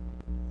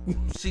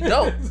 She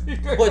don't.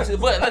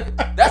 but like,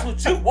 that's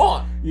what you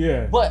want.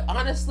 Yeah. But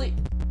honestly,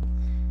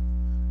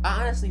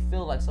 I honestly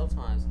feel like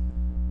sometimes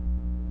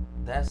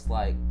that's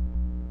like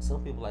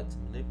some people like to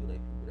manipulate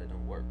people that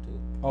don't work too.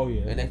 Oh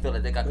yeah. And they feel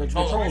like they got They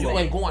control. control You them.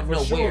 ain't going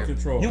For sure nowhere.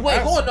 control. You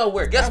ain't going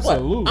nowhere. Guess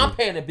Absolutely. what? I'm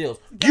paying the bills.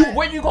 But-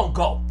 Where you gonna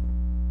go?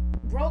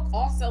 Broke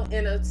also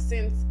in a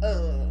sense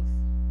of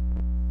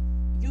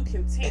you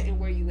content in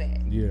where you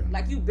at. Yeah.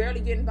 Like you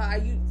barely getting by.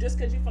 You just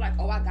because you feel like,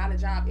 oh, I got a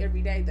job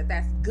every day,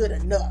 that's good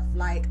enough.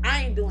 Like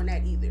I ain't doing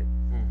that either.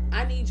 Mm-hmm.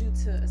 I need you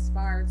to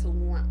aspire to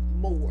want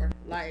more.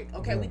 Like,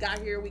 okay, we Right. got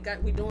here,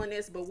 we doing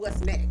this, but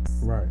what's next?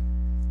 Right.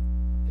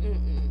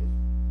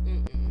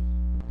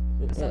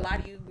 There's a lot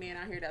of you men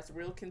out here that's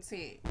real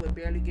content with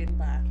barely getting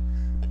by,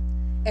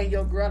 and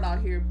your girl out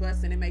here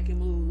busting and making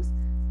moves,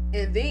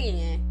 and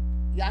then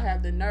y'all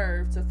have the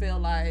nerve to feel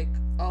like,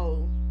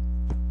 oh,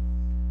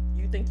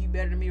 you think you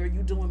better than me, or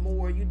you doing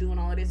more, you doing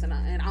all this, and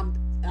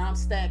I'm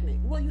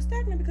stagnant. Well, you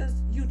stagnant because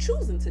you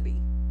choosing to be.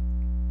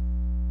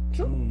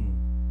 Mm.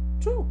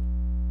 True.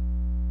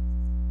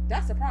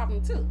 That's a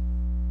problem too.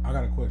 I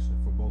got a question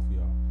for both of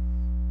y'all.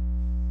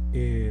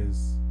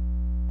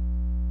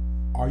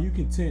 Are you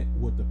content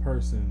with the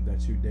person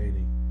that you're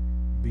dating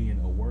being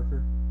a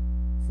worker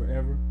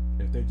forever?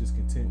 If they're just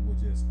content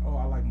with just, oh,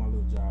 I like my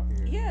little job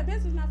here. Yeah,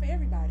 business is not for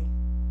everybody.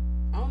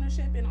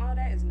 Ownership and all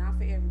that is not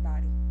for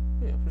everybody.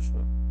 Yeah, for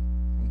sure.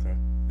 Okay.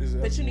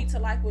 But you need to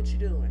like what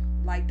you're doing.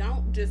 Like,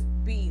 don't just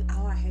be,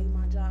 oh, I hate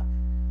my job.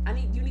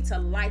 You need to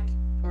like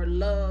or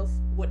love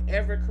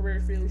whatever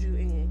career field you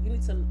in. You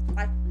need to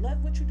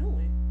love what you're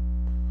doing.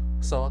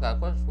 So I got a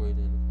question for you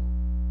then, Nicole.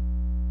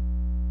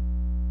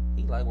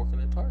 He like working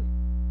at Target.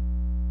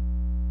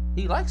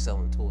 He likes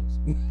selling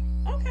toys.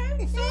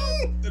 Okay,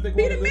 so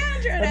be the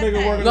manager of that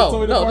thing.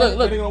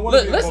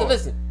 No,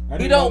 listen.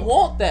 He don't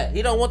want that.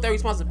 He don't want that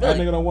responsibility.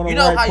 That nigga don't want to you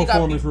know write how you got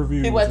performance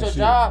reviews people at and your shit.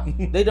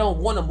 job, they don't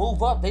want to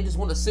move up. They just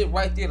want to sit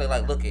right there. They're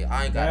like, look,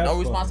 I ain't got That's no fucking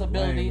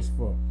responsibilities. lame as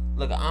fuck.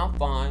 Look, I'm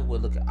fine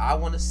with. Look, I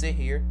want to sit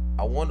here.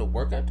 I want to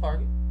work at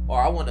Target,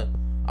 or I want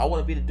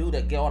to be the dude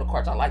that get all the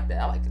carts. I like that.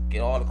 I like to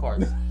get all the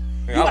carts.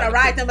 You want to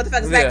ride them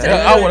motherfuckers back to Yeah,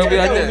 the I wanna be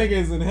like That that. nigga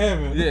is in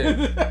heaven.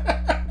 Yeah.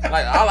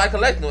 Like, I like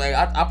collecting. Like,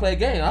 I play a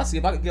game. I see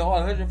if I can get all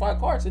 105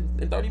 carts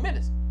in 30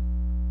 minutes.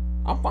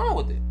 I'm fine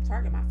with it.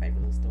 Target, my favorite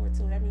little store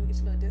too. That means we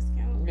get you a little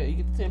discount. Yeah, you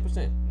get the 10%.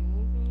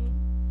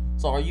 Mm-hmm.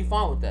 So are you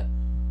fine with that?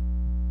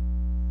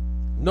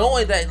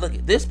 Knowing that, look,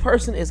 this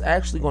person is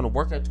actually going to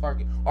work at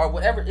Target or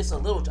whatever. It's a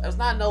little. It's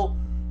not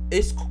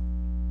it's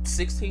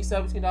 $16,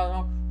 $17 an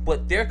hour.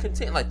 But they're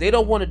content. Like, they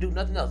don't want to do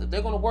nothing else. If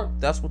they're going to work,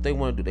 that's what they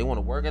want to do. They want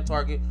to work at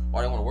Target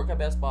or they want to work at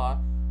Best Buy.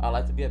 I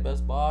like to be at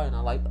Best Buy, and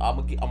I'm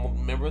a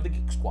member of the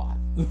Geek Squad.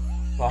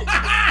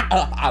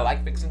 I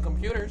like fixing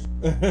computers,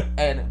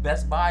 and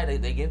Best Buy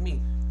they give me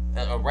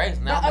a raise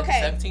now. But,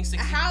 okay, $17,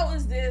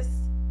 $16.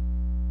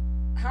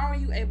 how are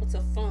you able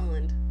to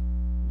fund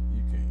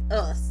You can't.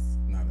 us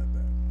Not at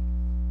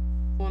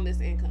that. on this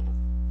income?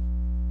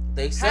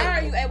 They say, How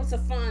are you able to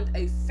fund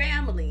a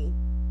family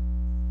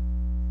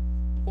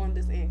on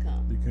this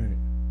income? You can't.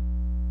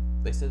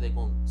 They said they're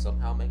gonna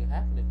somehow make it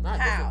happen. If not,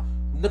 How?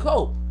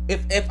 Nicole,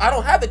 if I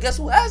don't have it, guess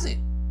who has it?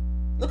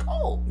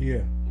 Nicole.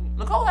 Yeah.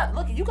 Nicole,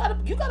 look, you got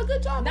a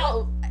good job.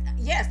 No,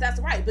 yes, that's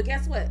right. But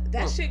guess what?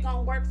 That Hmm. shit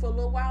gonna work for a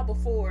little while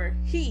before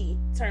he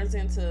turns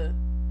into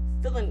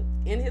feeling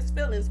in his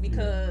feelings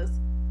because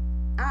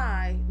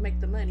I make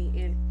the money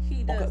and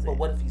he Okay, doesn't. but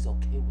what if he's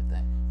okay with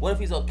that? What if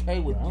he's okay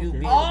with I don't you care.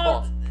 being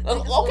Oh, the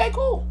boss? Okay,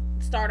 cool.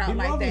 Start out He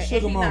like love that his and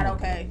sugar he mama. not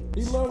okay.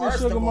 He love his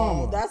First sugar of all,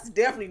 mama. that's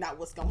definitely not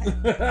what's gonna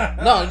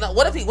happen. No.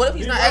 What if he's He not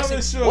love actually?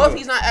 his sugar. What if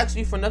he's not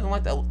actually for nothing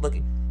like that? Look,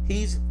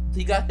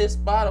 he got his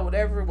spot or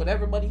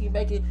whatever money he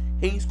making.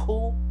 He's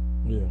cool.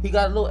 Yeah. He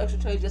got a little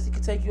extra change just he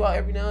can take you out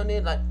every now and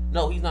then. Like,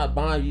 no, he's not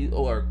buying you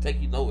or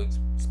taking you no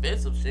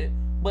expensive shit.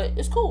 But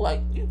it's cool.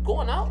 Like, you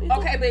going out.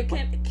 Okay, but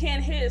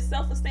can his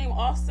self-esteem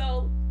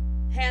also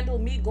handle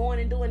me going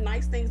and doing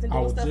nice things and I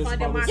doing was stuff just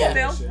under about to say that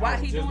myself shit. I while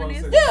was he just doing about to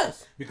this? say that.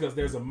 Yes. Because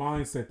there's a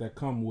mindset that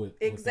come with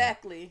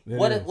Exactly. that.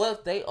 What It if is.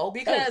 they okay?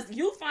 Because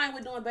you fine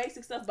with doing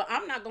basic stuff, but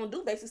I'm not gonna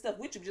do basic stuff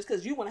with you just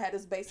because you want to have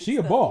this basic She a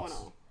stuff boss.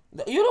 going on.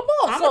 You're the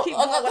boss. I'm So, gonna keep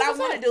doing what I that's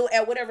want to it. do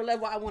at whatever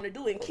level I want to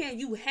do, and can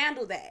you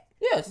handle that?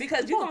 Yes.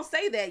 Because you're gonna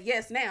say that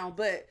yes now,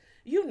 but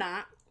you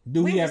not.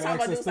 Do we he was have talking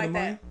about access dudes to the like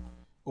money? that.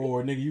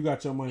 Or nigga, you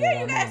got your money. Yeah, I you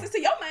got got mine. access to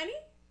your money.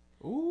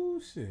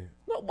 Ooh shit.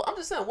 No, but I'm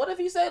just saying. What if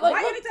he say like,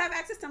 Why look, you need to have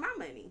access to my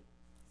money?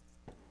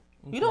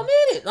 you don't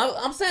need it?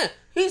 I'm saying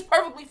he's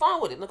perfectly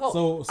fine with it.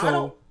 Nicole. I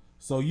don't.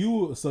 So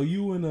you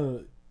in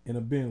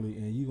a Bentley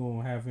and you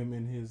gonna have him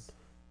in his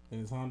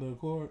Honda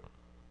Accord?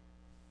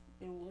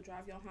 And we'll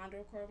drive your Honda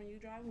Accord when you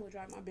drive, and we'll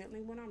drive my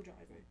Bentley when I'm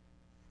driving.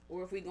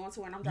 or if we going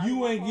to and I'm driving You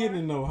my ain't car, getting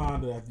in no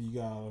Honda after you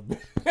got a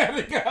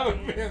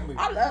Bentley.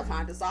 I love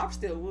Honda, so I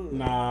still would.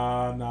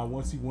 Nah.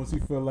 Once you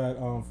feel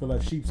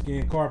that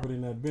sheepskin carpet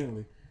in that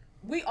Bentley.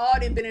 We all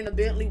done been in a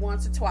Bentley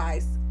once or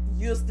twice.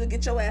 You'll still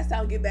get your ass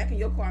out, get back in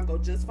your car, and go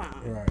just fine.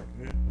 Right.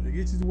 It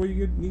gets you to where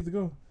you need to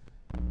go.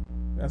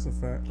 That's a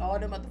fact. All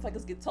them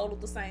motherfuckers get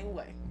totaled the same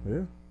way.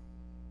 Yeah.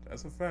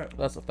 That's a fact.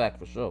 That's a fact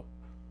for sure.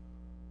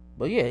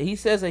 But yeah, he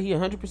says that he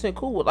 100%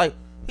 cool with, like,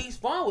 he's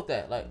fine with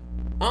that. Like,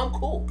 I'm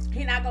cool.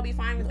 He not gonna be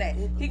fine with that.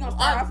 He gonna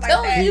start I'm off like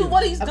telling that. you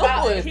what he's doing.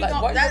 Like, why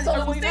you That's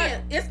telling what me I'm that?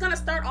 saying. It's gonna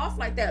start off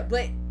like that,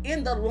 but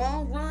in the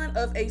long run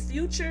of a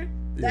future,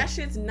 that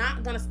shit's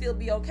not gonna still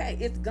be okay.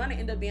 It's gonna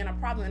end up being a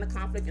problem and a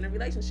conflict in a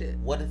relationship.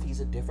 What if he's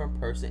a different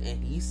person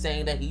and he's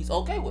saying that he's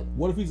okay with it?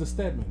 What if he's a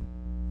Stedman?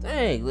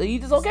 Dang,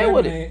 he's just okay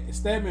with it.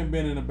 Stedman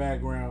been in the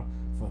background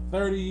for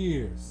 30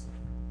 years.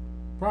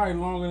 Probably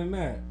longer than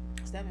that.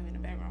 Stedman in the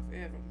background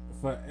forever.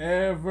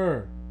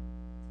 Forever.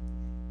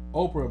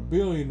 Oprah, a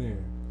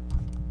billionaire.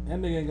 That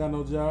nigga ain't got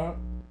no job.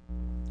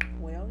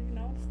 Well, you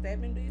know,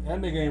 Stedman do. That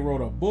nigga ain't wrote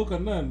a book or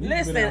nothing. He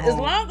Listen, been at as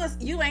home. long as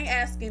you ain't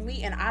asking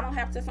me and I don't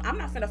have to, I'm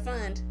not finna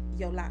fund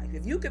your life.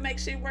 If you can make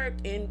shit work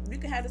and you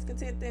can have this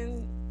content,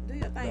 then do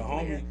your thing. The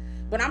homie.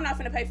 But I'm not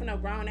finna pay for no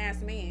grown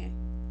ass man.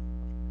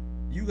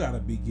 You gotta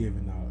be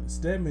giving out.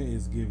 Stedman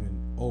is giving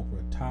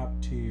Oprah top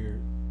tier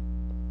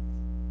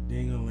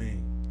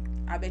ding-a-ling.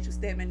 I bet you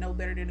Stedman know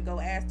better than to go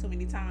ask too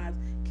many times.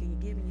 Can you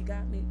give me? You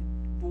got me,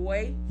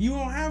 boy. You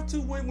don't have to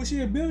when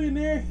she a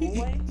billionaire.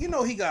 Boy. You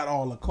know he got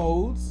all the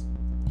codes,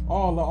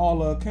 all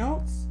the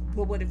accounts.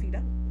 But what if he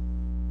don't?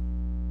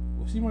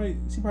 Well, she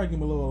probably give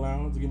him a little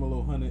allowance, give him a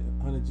little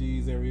 100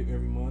 G's every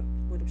month.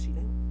 What if she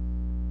don't?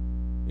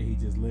 And he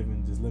just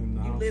living in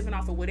the You house. living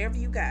off of whatever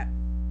you got.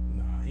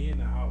 Nah, he in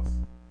the house.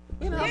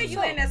 Yeah,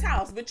 you in this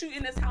house, but you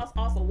in this house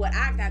off of what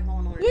I got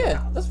going on in this Yeah,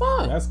 house. that's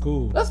fine. That's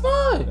cool. That's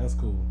fine. That's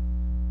cool.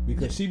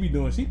 Because she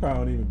probably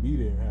don't even be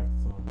there half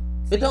the time.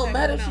 It don't you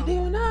matter if never she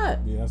know. did or not.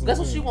 Yeah, that's That's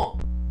I'm what she saying.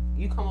 want.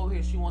 You come over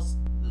here, she wants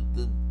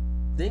the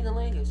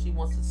ding-a-ling, and she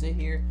wants to sit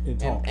here And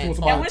talk. She and wants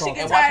talk somebody And when to she talk.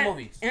 get and watch tired,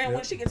 movies. and when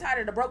Yep. she get tired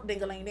of the broke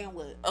dingaling, then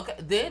what? Okay,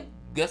 then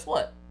guess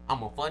what?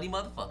 I'm a funny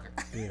motherfucker.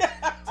 Yeah.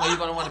 So you're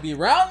gonna want to be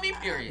around me,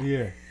 period.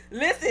 Yeah.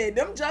 Listen,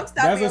 them jokes That's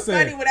stop being what I'm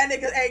saying. funny when that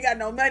nigga ain't got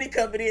no money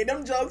coming in.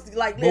 Them jokes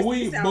like, But listen, when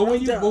you you sound but real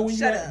when you dumb. but when you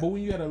Shut at, up. but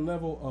when you at a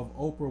level of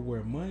Oprah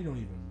where money don't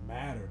even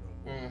matter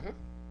no more. Mm-hmm.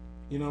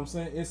 You know what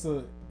I'm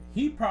saying?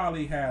 He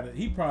probably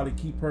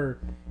keep her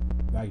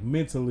like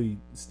mentally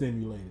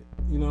stimulated.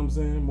 You know what I'm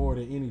saying? More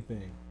than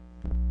anything.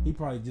 He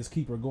probably just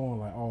keep her going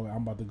like, oh,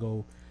 I'm about to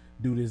go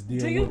do this deal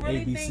Do you with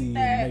really ABC think and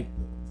that make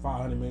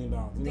 $500 million. You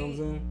know what I'm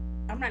saying?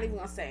 I'm not even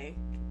gonna say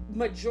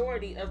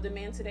majority of the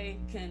men today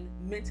can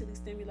mentally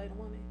stimulate a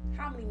woman.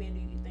 How many men do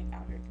you think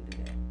out here can do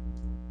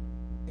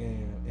that?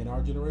 And in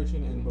our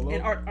generation and below,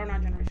 In our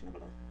generation and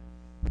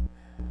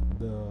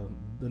below.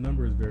 the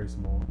number is very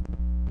small.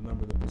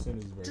 The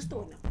percentage is very Just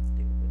small. throw it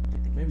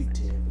now. Maybe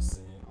 10%,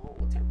 Oh,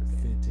 10%.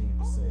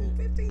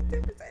 15%.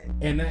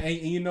 10%. And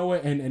you know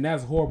what? And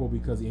that's horrible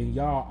because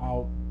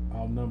y'all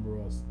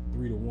outnumber us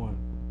 3-1.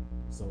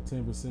 So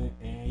 10%,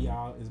 and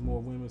y'all is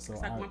more women. So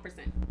It's like 1%.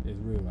 It's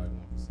really like 1%.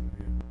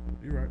 Yeah,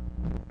 you're right.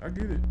 I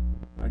get it.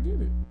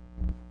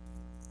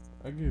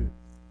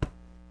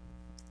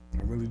 I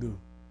really do.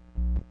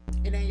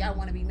 And then y'all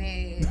want to be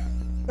mad.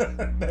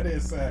 That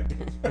is sad.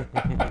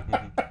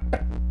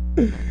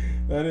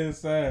 That is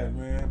sad,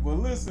 man. But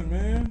listen,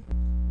 man.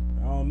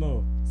 I don't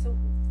know. So,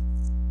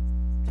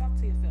 talk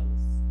to your fellas.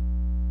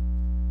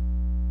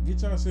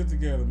 Get y'all shit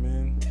together,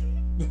 man.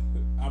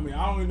 I mean,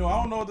 I don't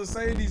know what to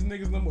say to these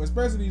niggas no more.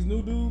 Especially these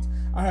new dudes.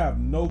 I have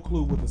no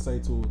clue what to say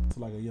to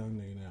like a young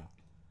nigga now.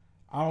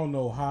 I don't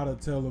know how to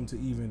tell them to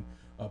even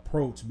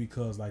approach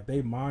because like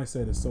their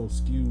mindset is so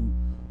skewed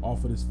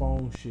off of this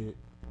phone shit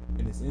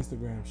and this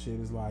Instagram shit.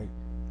 It's like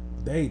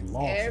they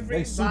lost.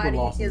 They super Everybody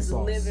lost in the is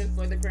sauce. living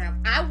for the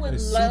gram. I would They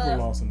super love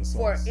lost in the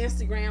for sauce.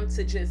 Instagram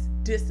to just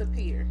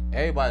disappear.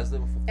 Everybody's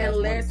living for fast And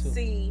money, let's too.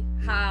 see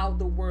how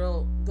the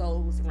world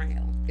goes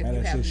round. If Have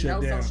you that have shit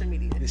shut no down. social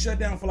media. They shut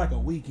down for like a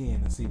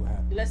weekend and see what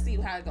happens. Let's see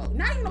how it goes.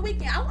 Not even a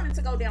weekend. I wanted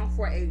to go down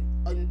for an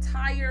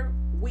entire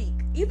week,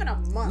 even a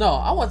month. No,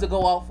 I want to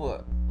go out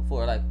for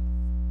like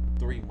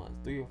 3 months,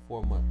 3 or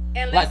 4 months.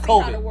 And Like let's see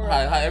how the COVID, world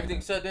how goes.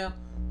 everything shut down.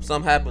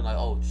 Something happened, like,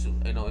 oh shoot,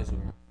 ain't no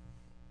Instagram.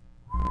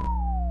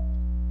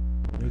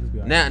 Niggas be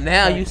like,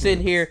 Now you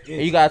sitting here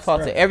and you gotta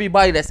talk to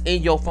everybybody that's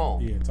in your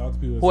phone. Yeah, talk to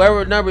people. that's-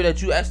 Whoever number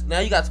that you ask, now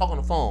you gotta talk on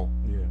the phone.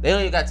 Yeah. They don't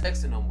even got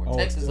texting no more.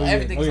 Texting, so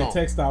everything's on.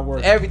 text stop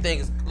working. Everything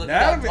is look,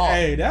 That'd be,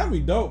 talk. that'd be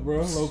dope,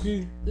 bro. Low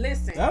key.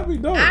 Listen, That'd be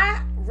dope.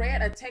 I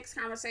read a text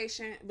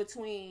conversation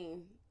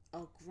between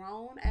a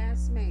grown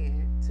ass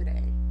man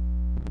today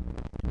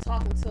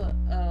talking to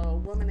a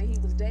woman that he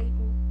was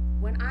dating.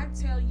 When I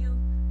tell you,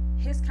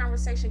 his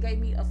conversation gave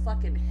me a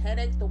fucking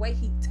headache. The way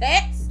he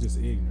texts. Just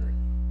ignorant.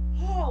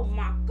 Oh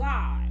my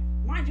God.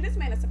 Mind you, this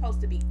man is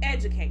supposed to be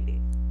educated.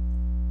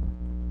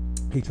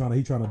 He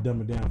trying to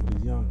dumb it down for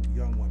these young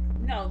women.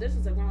 No, this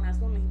is a grown ass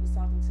woman he was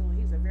talking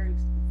to. He's a very,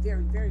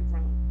 very, very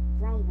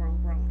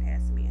grown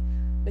ass man.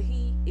 But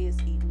he is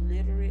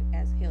illiterate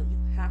as hell. You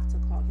have to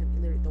call him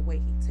illiterate the way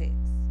he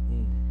texts.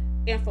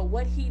 And for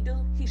what he do,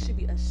 he should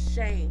be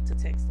ashamed to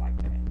text like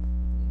that.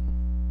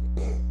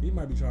 He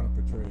might be trying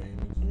to portray an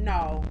image.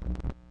 No.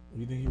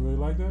 You think he really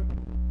like that?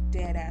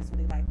 Dead ass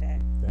really like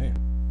that. Damn.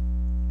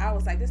 I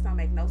was like, this don't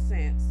make no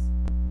sense.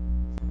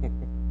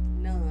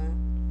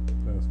 None.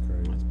 That's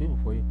crazy. That's people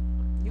for you.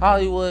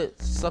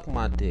 Hollywood, suck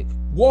my dick.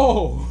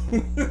 Whoa.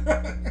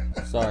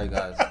 Sorry,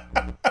 guys.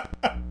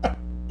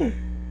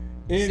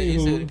 Anywho,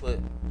 See what he put?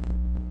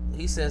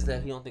 He says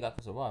that he don't think I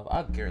can survive.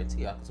 I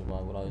guarantee I can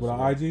survive without with an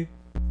IG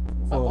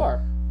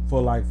for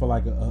for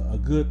like a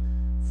good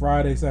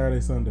Friday,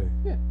 Saturday, Sunday.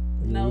 Yeah.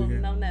 No,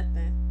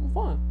 nothing. I'm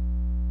fine.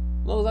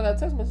 As long as I got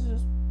text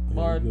messages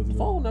or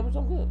phone numbers,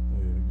 I'm good.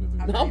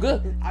 I'm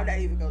good. I'm not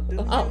even gonna do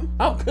you.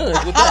 I'm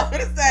good with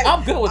that.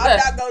 I'm good with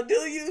that. I'm not gonna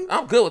do you.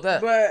 I'm good with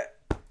that. But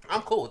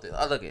I'm cool with it.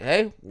 I look at,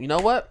 hey, you know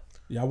what?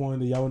 Y'all want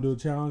to do a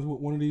challenge with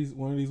one of these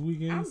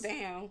weekends? I'm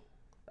down.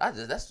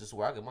 That's just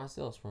where I get my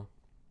sales from.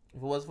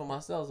 If it wasn't for my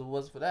sales, if it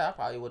wasn't for that, I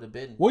probably would have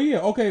been. Well, yeah,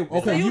 okay.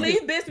 So you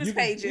leave business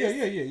pages.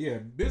 Yeah.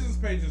 Business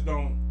pages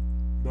don't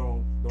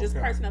just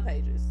count. personal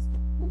pages.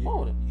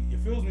 Your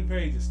Feels Me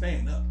page is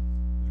staying up,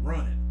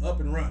 up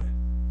and running.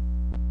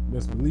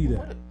 Let's believe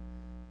that.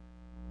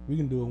 We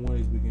can do it one of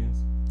these weekends.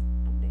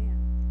 I'm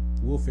down.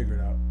 We'll figure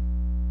it out.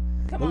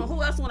 Come on,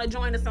 who else want to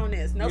join us on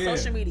this? No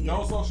social media.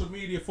 No social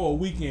media for a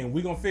weekend.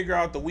 We're going to figure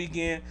out the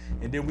weekend,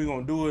 and then we're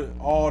going to do it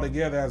all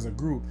together as a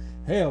group.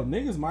 Hell,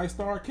 niggas might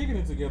start kicking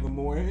it together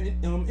more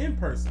in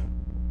person.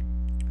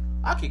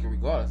 I kick it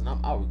regardless, and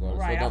I'm out regardless.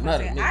 Right, so it don't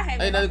matter to me.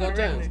 Ain't nothing going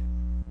to change. It.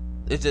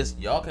 It's just,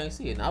 y'all can't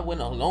see it. And I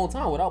went a long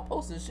time without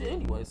posting shit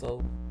anyway,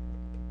 so.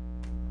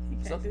 You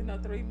can't do no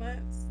 3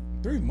 months.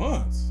 3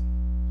 months?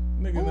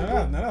 Nigga,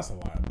 now that's a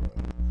lot, bro.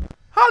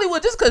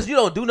 Hollywood, just because you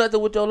don't do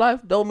nothing with your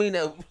life, don't mean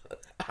that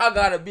I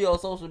gotta be on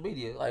social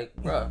media. Like,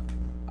 bruh,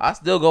 I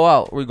still go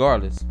out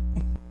regardless.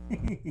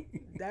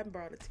 That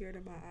brought a tear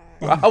to my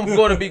eye. I'm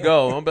going to be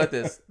gone. I'm about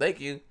this. Thank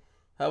you.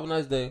 Have a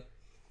nice day.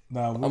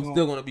 Nah, I'm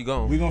still going to be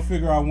gone. We're going to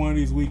figure out one of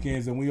these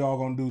weekends, and we all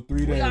going to do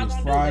 3 days.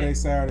 Friday,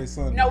 Saturday,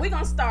 Sunday. No, we're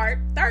going to start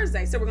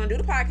Thursday. So we're going to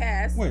do the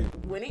podcast. Wait.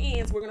 When it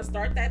ends, we're going to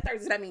start that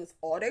Thursday. That means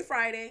all day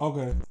Friday.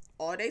 Okay.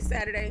 All day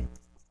Saturday.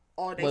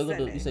 All day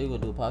Sunday. You say you're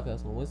going to do a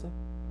podcast on Wednesday?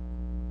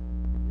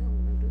 No,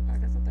 we're going to do a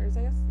podcast on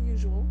Thursday as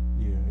usual.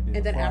 Yeah.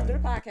 And then after the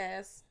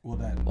podcast. Well,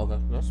 that. Okay,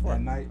 that's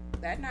fine.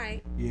 That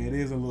night. Yeah, it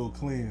is a little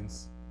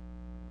cleanse.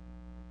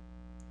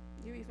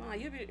 You be fine.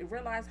 You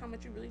realize how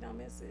much you really don't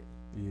miss it.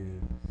 Yeah.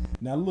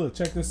 Now look,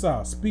 check this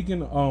out.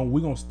 Speaking,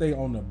 we're gonna stay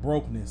on the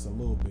brokenness a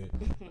little bit,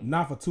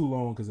 not for too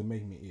long because it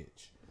make me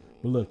itch.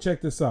 But look,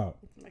 check this out.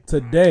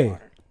 Today,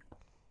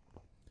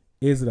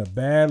 is it a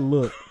bad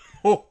look?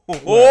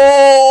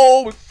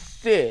 Oh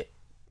shit!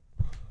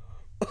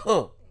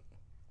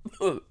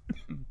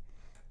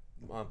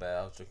 My bad.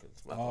 I was drinking.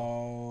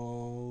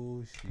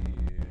 Oh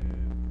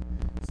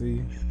shit!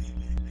 See,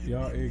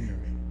 y'all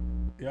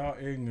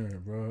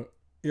ignorant, bro.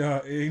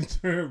 Y'all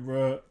ignorant,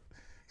 bro.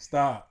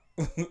 Stop.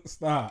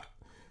 Stop.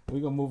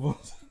 We gonna move on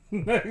to the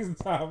next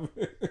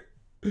topic.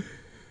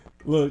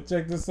 Look,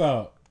 check this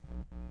out.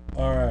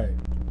 All right.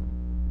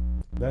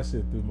 That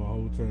shit threw my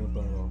whole train of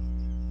thought off.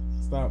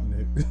 Stop,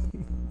 Nick.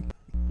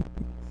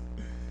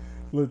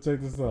 Look, check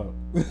this out.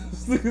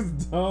 This nigga's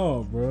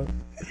dumb, bro.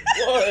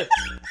 What?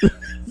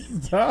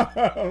 Stop.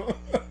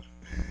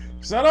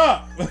 Shut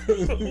up.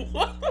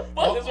 What the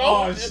fuck is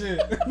wrong with shit.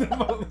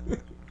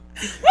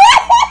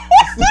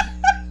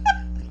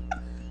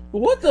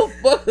 What the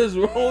fuck is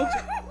wrong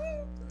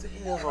with you?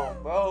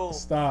 Damn, bro.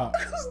 Stop,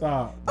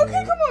 bro.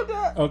 Okay, come on,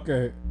 Doc.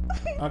 Okay.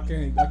 I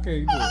can't do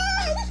it.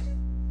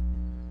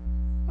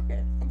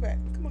 Okay, I'm back.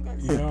 Come on,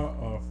 guys. Y'all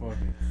are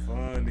fucking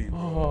funny, bro.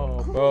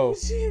 Oh, bro. Oh,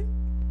 shit.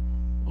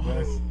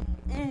 That's,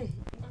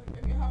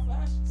 Give me a hot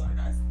flash. Sorry,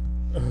 guys.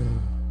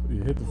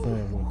 you hit the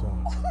fan one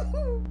time.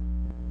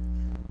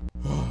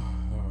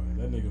 Alright,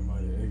 that nigga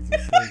might have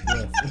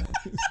exited.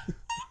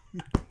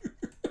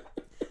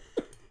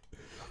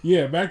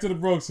 Yeah, back to the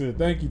broke shit.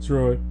 Thank you,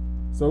 Troy.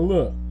 So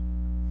look,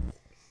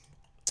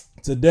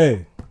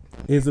 today,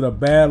 is it a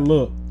bad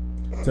look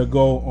to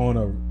go on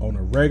a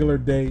regular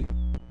date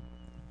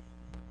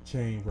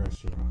chain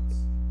restaurants?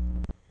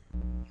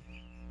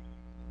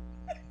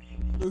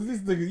 This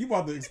nigga, you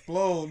about to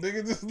explode,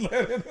 nigga. Just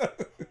let it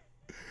out.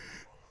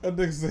 That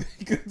nigga say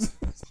he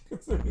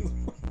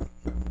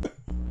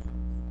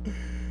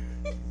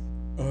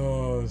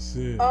oh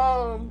shit.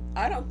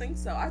 I don't think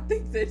so. I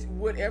think that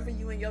whatever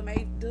you and your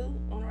mate do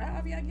on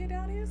however y'all get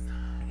down is,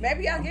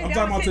 maybe y'all get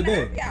down and hit the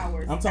happy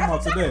hours. I'm talking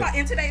about today.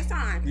 In today's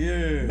time.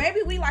 Yeah.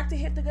 Maybe we like to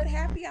hit the good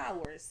happy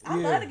hours. I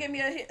love to give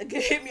me a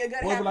good happy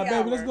hour. Like,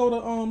 baby, let's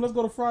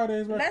go to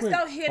Fridays right quick.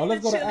 Let's go hit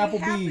let's go to Chili happy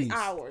Applebee's.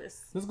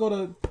 Hours. Let's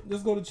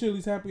go to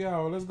Chili's happy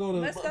hour. Let's go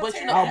to But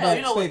you know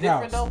Outback what's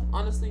different Steakhouse. though,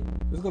 honestly?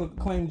 Let's go to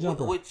Claim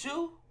Jumper. With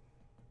you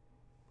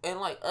and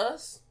like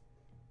us,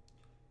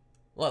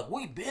 like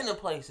we been to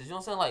places, you know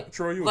what I'm saying? Like,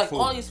 Troy, you a like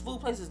fool. all these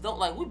food places don't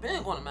like we've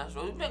been going to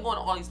Mastro, we've been going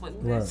to all these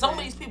places. Right. Some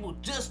of these people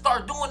just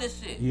start doing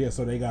this shit. Yeah,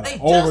 so they gotta They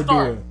just overdo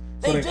start. it.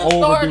 So they just overdo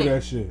started.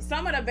 that shit.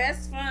 Some of the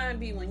best fun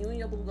be when you and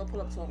your boo go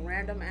pull up to a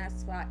random ass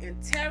spot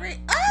and tear it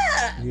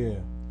up. Yeah.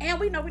 And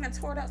we know we done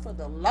tore it up for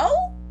the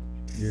low.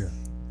 Yeah.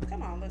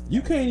 Come on, let's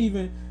You go. can't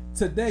even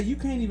today. You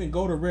can't even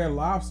go to Red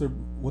Lobster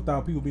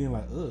without people being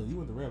like, "Ugh, you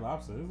went to Red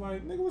Lobster." It's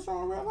like, nigga, what's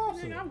wrong with Red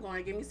Lobster? Nigga, I'm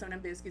going to give me some of them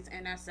biscuits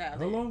and that salad.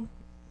 Hello?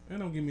 And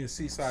don't give me a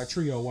seaside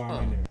trio while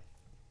I'm in there.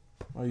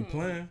 Are you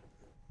playing?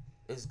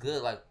 It's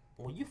good. Like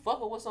when you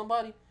fucking with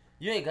somebody,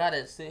 you ain't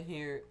gotta sit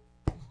here.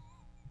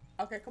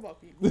 Okay, come on,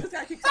 people. You just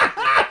gotta keep talking.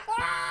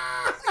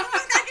 You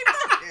just gotta keep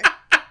talking.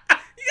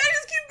 You gotta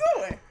just keep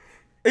going.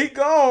 He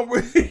gone, bro.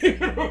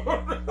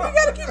 You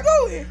gotta keep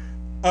going.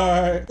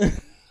 All right.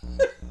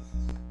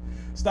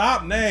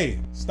 Stop, Nay.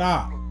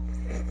 Stop.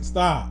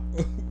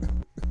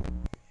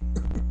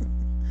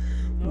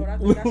 Lord, I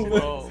think I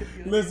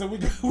should Listen,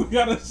 we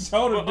got a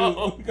show to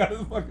do. We got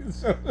a fucking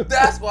show to do.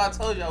 That's why I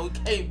told y'all we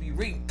can't be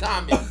reading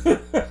comments.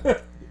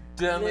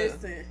 Damn it.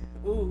 Listen.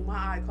 Ooh, my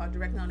eye caught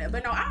directly on that.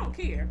 But no, I don't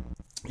care.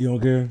 You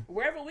don't care?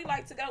 Wherever we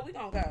like to go, we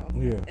gonna go.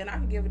 Yeah. And I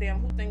can give a damn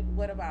who think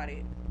what about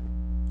it.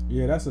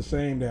 Yeah, that's a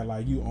shame that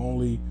like we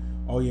only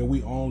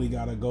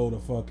gotta go to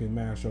fucking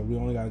Mashal. We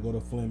only gotta go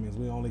to Fleming's.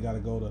 We only gotta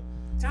go to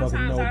Sometimes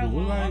fucking I don't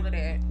Noble. want all of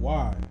that.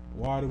 Why?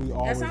 Why do we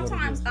always? And go to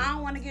sometimes this? I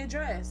don't want to get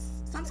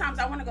dressed. Sometimes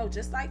I want to go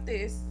just like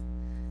this.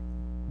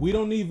 We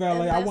don't need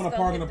valet. And I let's want to go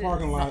park in get the this.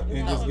 parking lot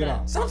and No, just get no.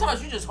 out.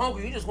 Sometimes you just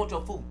hungry. You just want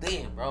your food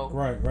then, bro.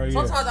 Right, yeah.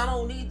 Sometimes I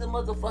don't need the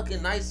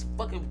motherfucking nice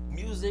fucking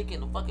music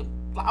and the fucking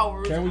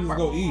flowers. Can we and just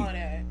bro. go eat? All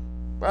that.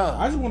 Bro.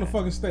 I just want a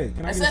fucking steak.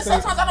 Can I And get a steak?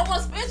 sometimes I don't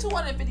want to spend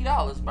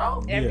 $250,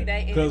 bro. Every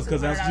day, Because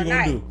that's what you're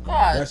gonna do.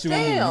 God That's what you're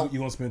damn. gonna do. You're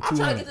gonna spend I'm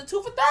trying to $200. get the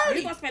 2 for You're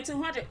 30. gonna spend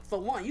 $200 for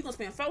one. You're gonna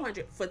spend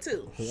 $400 for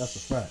two. That's a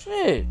fact.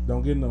 Shit.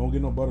 Don't get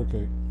no butter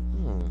cake.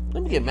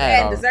 Let me get mad.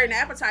 And already. dessert and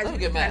appetizer. Let me You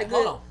get got mad. a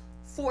Hold good on.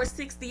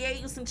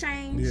 $468 and some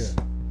change.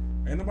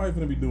 Yeah. Ain't nobody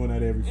finna be doing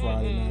that every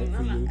Friday night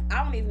for you.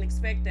 I don't even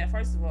expect that.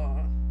 First of all,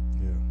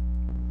 Yeah.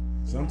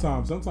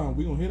 Sometimes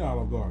we gonna hit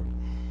Olive Garden.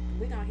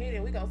 we gonna hit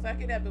it. We gonna fuck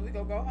it up, and we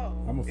gonna go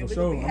home. I'm And gonna we for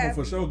gonna be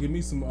sure happy. give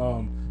me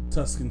some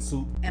Tuscan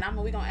soup. And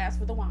we gonna ask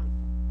for the wine.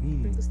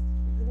 Mm. Bring the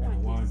And the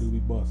wine do be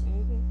busting.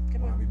 Mm-hmm.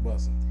 Come Wine on. be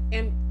busting.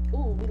 And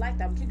we like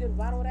that. Can you get a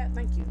bottle of that?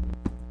 Thank you.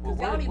 Well, Because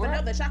y'all don't even where-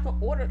 know that y'all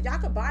could order. Y'all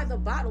could buy the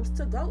bottles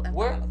to go at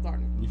Where? Olive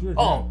Garden. You sure?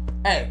 Oh,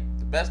 hey,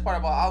 the best part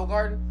about Olive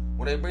Garden,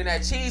 when they bring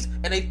that cheese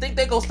and they think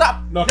they gonna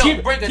stop. No, keep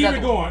it another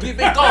going. one. Keep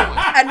it going.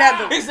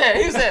 Another He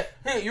said,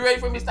 hey, you ready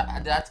for me to stop?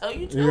 Did I tell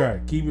you to? You're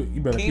right. Keep it.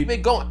 You better Keep it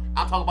going.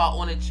 I'm talking about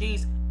on the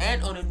cheese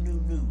and on the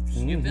news.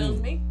 You feel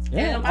me?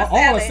 Yeah, And my all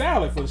the salad.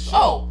 salad for sure.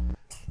 Oh,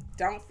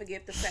 Don't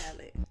forget the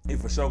salad. He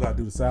for sure gotta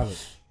do the salad.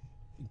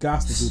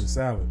 Got to do the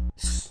salad.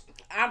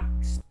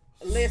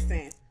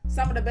 Listen.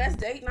 Some of the best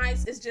date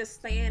nights is just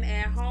staying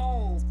at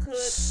home, cook,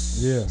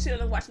 Yeah.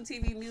 chilling, watching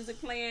TV, music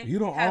playing. You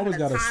don't having always the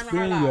gotta time of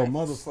spend our your lives.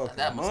 motherfucking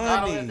that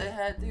Moscato money. that they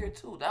had there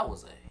too. That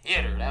was a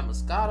hitter. That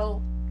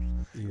Moscato.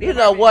 Yeah. You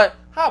know what?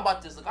 How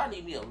about this? Look, I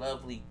need me a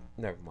lovely.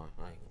 Never mind.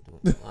 I ain't gonna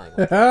do it. I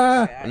ain't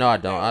gonna No, I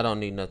don't. I don't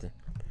need nothing.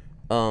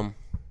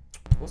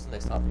 What's the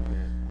next topic,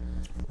 man?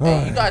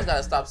 Hey, you guys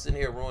gotta stop sitting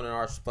here ruining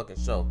our fucking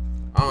show.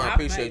 I don't Y'all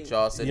appreciate funny.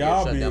 y'all sitting Y'all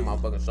here shutting be- down my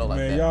fucking show like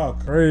Man, that. y'all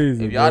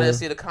crazy. If y'all bro. didn't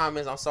see the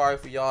comments, I'm sorry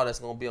for y'all. That's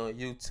gonna be on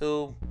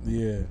YouTube.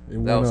 Yeah, it That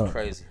went was up.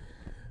 crazy.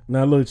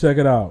 Now look, check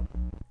it out.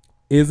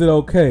 Is it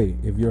okay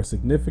if your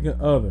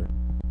significant other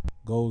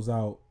goes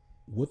out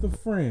with a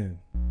friend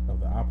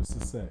of the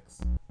opposite sex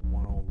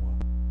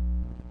one-on-one?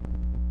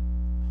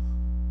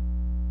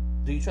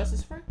 Do you trust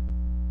this friend?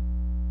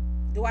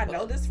 Do I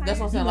know this friend? That's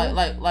what I'm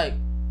saying. Like,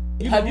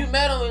 You have know. you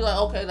met him? And you're like,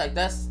 okay, like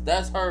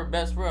that's her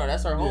best friend.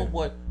 That's her Yeah.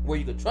 homeboy. Where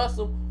you could trust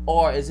him,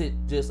 or is it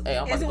just, hey,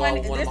 I'm about Is to it go one? out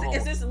with one of my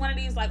Is homeboys? this one of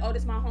these like, oh,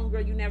 this my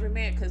homegirl you never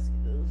met? Because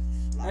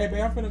Hey,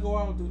 man, I'm finna go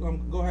out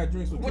and go have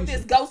drinks with with Keisha.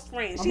 this ghost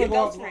friend, I'm she a finna go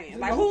ghost out- friend. I'm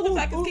Like like, who the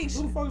fuck is Who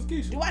Keisha? the fuck is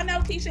Keisha? Do I know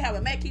Keisha?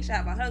 Haven't met Keisha?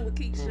 Haven't hung with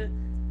Keisha?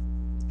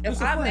 If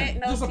Just a I friend.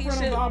 met no Just a friend of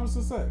the Keisha,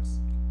 opposite sex.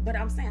 but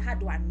I'm saying, how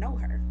do I know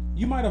her?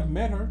 You might have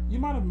met her.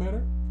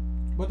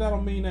 But that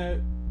don't mean that,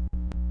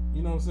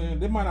 you know what I'm saying?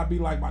 They might not be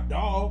like my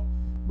dog,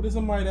 but it's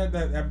somebody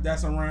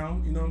that's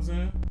around, you know what I'm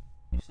saying?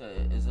 You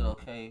said, is it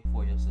okay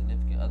for your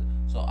significant other?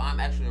 So I'm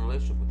actually in a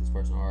relationship with this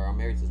person, or I'm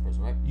married to this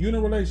person, right? You in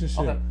a relationship.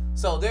 Okay.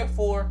 So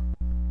therefore,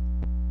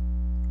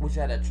 we should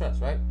have that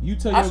trust, right? You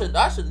tell I your,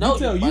 should know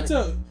you.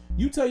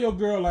 you tell your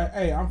girl like,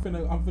 hey, I'm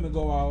finna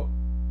go out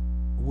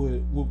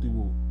with whoop de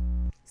whoop.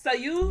 So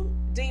you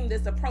deem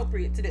this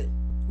appropriate to do?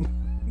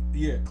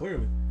 Yeah,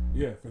 clearly.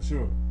 Yeah, for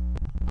sure.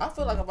 I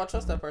feel like if I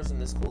trust that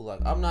person, it's cool. Like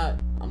I'm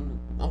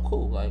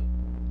cool. Like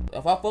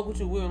if I fuck with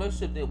you, we're in a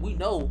relationship, then we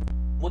know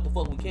what the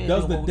fuck we can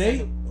Does do. the what we can't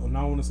date? do. Oh, no,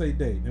 I want to say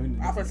date. I'm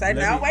gonna say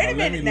now. Wait a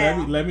minute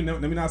now. Let me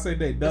not say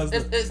date. Does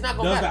It's not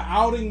gonna does the matter.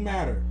 outing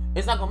matter?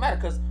 It's not gonna matter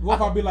because What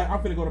if I be like, I'm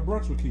finna go to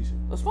brunch with Keisha?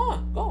 that's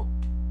fine. Go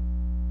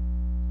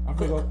I'm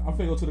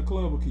finna go to the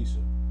club with Keisha.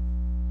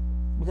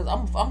 because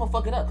I'm gonna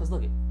fuck it up. Cause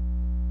look it.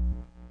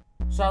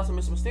 Shout out to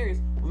Mr. Mysterious.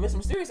 Mr.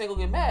 Mysterious ain't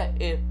gonna get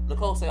mad if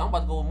Nicole say I'm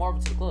about to go with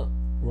Marvin to the club.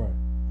 Right.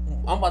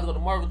 I'm about to go to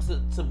Marvin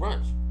to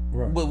brunch.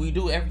 Right. But we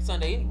do it every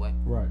Sunday anyway.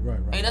 Right.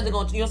 Ain't nothing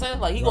gonna, you know what I'm saying?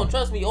 Like he gonna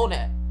trust me on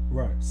that.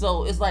 Right.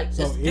 So it's like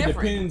So it's it different.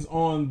 depends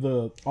on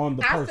the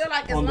person. I feel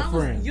like as on the long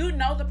friend. as you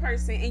know the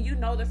person and you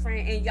know the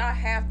friend and y'all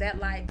have that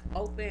like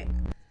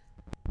open.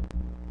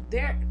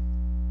 There,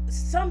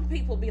 some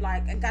people be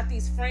like, I got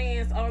these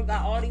friends or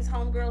got all these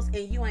homegirls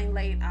and you ain't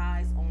laid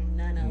eyes on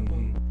none of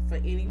them for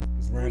any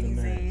It's random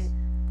reason. names.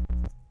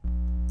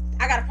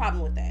 I got a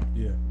problem with that.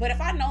 Yeah. But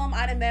if I know them,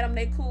 I done met them,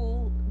 they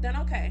cool, then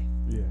okay.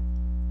 Yeah.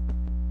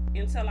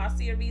 Until I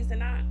see a reason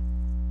not.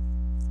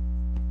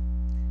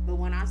 But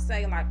when I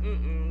say like,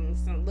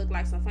 some look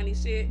like some funny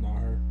shit, Not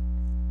her.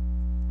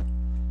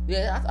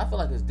 Yeah, I feel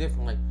like it's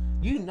different. Like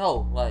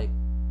like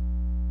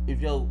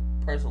if your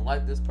person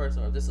like this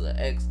person or this is an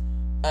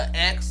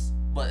ex,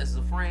 but it's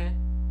a friend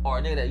or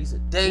a nigga that used to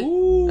date.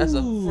 Ooh, that's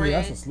a friend.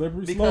 That's a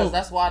slippery because slope.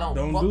 that's why I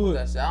don't fuck do with it.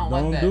 that shit. I don't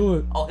Don't like that. do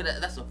it. Oh,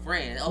 that's a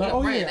friend. Oh, Like, you're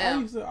a friend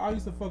yeah, now. I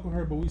used to fuck with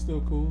her, but we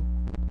still cool.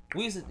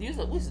 We used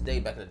to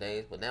date back in the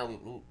days, but now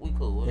we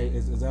cool. Hey,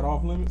 is that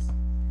off limits?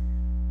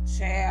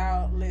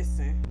 child,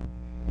 listen.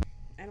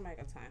 Ain't nobody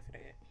got time for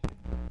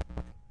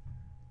that.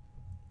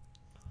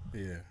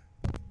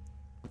 Yeah.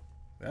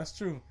 That's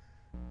true.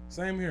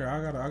 Same here.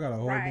 I got a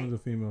whole Right. bunch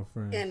of female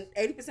friends. And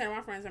 80% of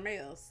my friends are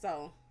males,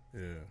 so.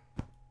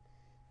 Yeah.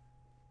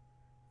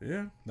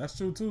 Yeah, that's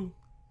true too.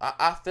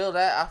 I feel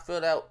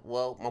that.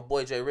 Well, my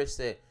boy Jay Rich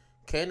said,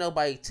 "Can't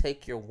nobody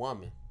take your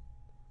woman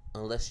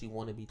unless you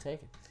want to be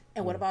taken."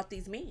 And what about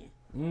these men?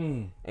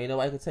 Ain't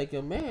nobody can take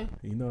your man.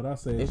 You know what I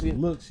say? If She you-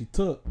 looked, she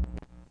took.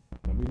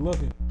 Don't be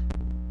looking.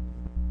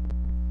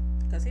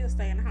 Because he'll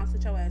stay in the house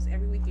with your ass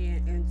every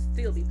weekend and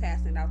still be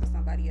passing it out to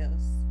somebody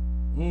else.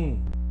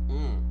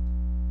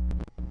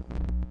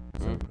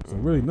 So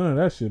really, none of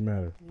that shit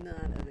matter. None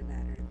of it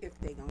matter. If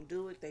they gonna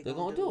do it, They're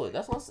gonna do it.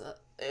 That's what I'm saying.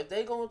 If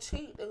they gonna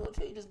cheat, they're gonna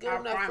cheat. Just give I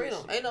them that promise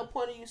freedom. you. Ain't no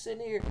point in you sitting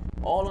here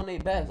all on their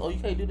backs. Oh, you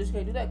can't do this, you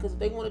can't do that. Because if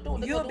they want to do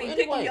it, they You'll gonna be do it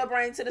picking anyway. your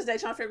brain to this day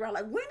trying to figure out,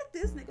 like, when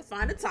did this nigga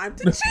find the time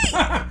to cheat?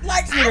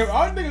 Like,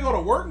 All nigga go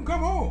to work and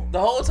come home. The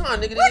whole time,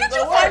 nigga, when didn't did go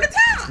you to find work. the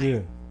time? Yeah.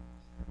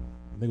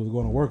 Nigga was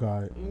going to work,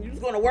 all right. You was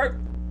gonna work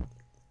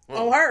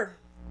on her.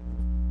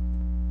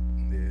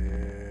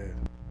 Yeah.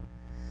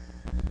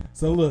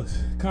 So look,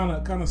 kind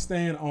of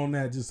staying on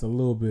that just a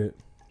little bit.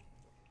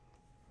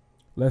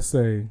 Let's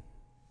say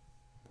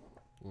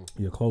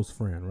your close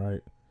friend,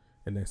 right,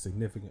 and their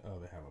significant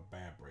other have a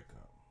bad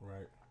breakup,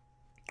 right?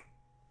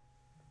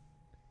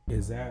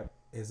 Is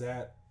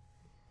that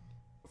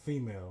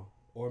female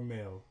or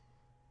male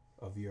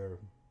of your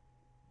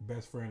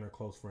best friend or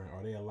close friend?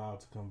 Are they allowed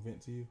to come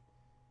vent to you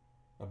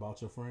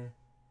about your friend?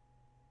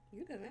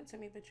 You can vent to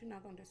me, but you're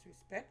not gonna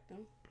disrespect them.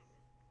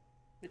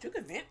 But you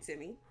can vent to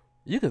me.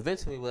 You can vent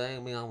to me, but that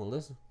ain't mean I'm gonna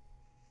listen.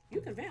 You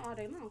can vent all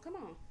day long. Come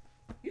on.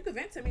 You can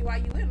vent to me while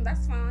you with them.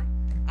 That's fine.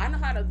 I know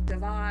how to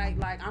divide.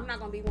 Like, I'm not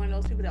gonna be one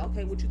of those people that,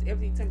 okay, what you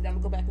everything you tell me, I'm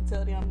gonna go back and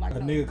tell them. Like, A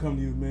no. nigga come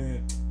to you,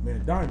 man,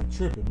 Diamond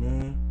tripping,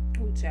 man.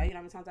 Ooh, child, you know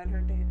how many times I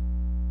heard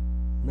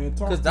that? Man,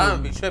 talk Because to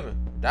Diamond me. be tripping.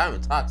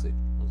 Diamond toxic.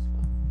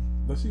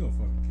 But she gonna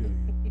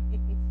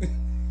fucking kill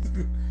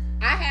you.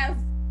 I have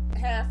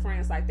had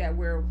friends like that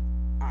where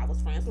I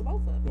was friends with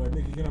both of them. Like,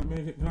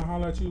 nigga, can I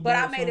holler at you? But I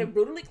about made it something?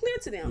 brutally clear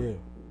to them. Yeah.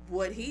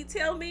 What he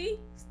tell me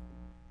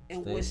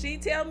and Stay. what she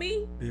tell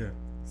me, Yeah.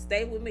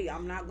 stay with me.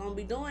 I'm not gonna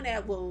be doing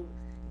that. Well,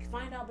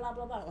 find out blah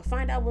blah blah. Or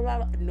find out blah blah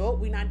blah. Nope,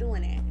 we're not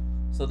doing that.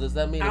 So does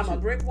that mean I'm that a you,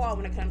 brick wall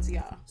when it comes to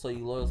y'all. so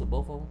you loyal to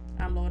both of them?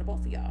 I'm loyal to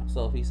both of y'all.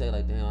 So if he say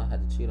like, damn, I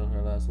had to cheat on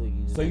her last week,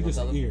 you just So you ain't just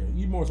gonna an tell her? ear.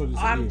 You more so just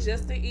an I'm ear.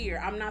 just the ear.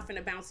 I'm not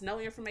finna bounce no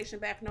information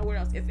back nowhere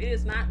else. If it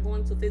is not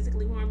going to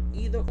physically harm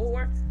either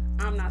or,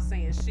 I'm not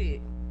saying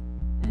shit.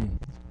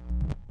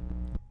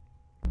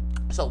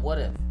 So what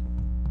if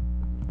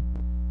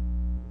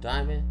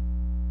Diamond?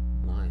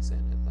 No, I ain't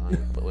saying that. I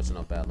ain't wishing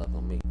no bad luck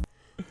on me.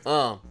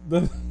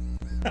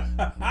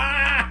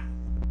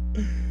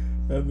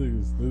 That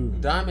nigga's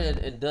stupid. Diamond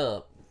and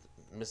Dub,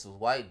 Mrs.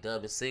 White,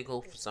 Dub is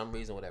single for some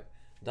reason, whatever.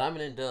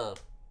 Diamond and Dub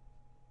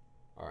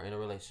are in a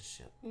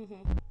relationship.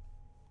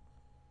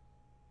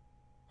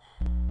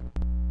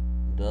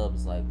 Dub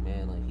is like,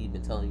 man, like he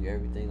been telling you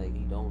everything, like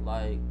he don't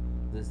like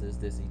this.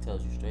 He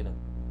tells you straight up,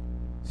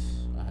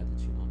 I had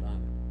to cheat on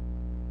Diamond.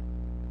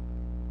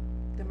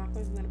 Then my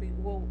question's gonna be,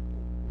 well,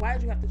 why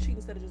did you have to cheat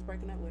instead of just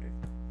breaking up with her?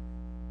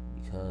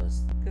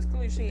 Because Because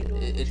clearly she ain't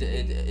doing what you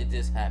need. it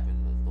just happened,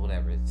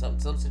 whatever. Some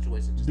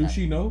situation just Do happened.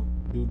 she know?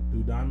 Do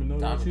Diamond know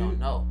that Diamond she? don't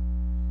know.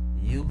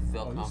 You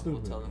felt you comfortable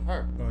stupid. telling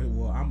her. Oh,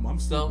 well, I'm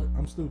So- stupid.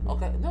 I'm stupid.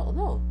 Okay,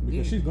 no.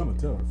 Because she's gonna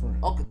tell her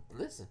friend. Okay,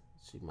 listen,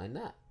 she might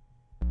not.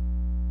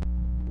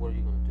 What are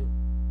you gonna do?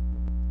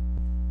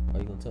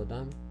 Are you gonna tell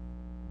Diamond?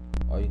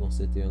 Or are you gonna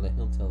sit there and let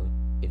him tell her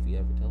if he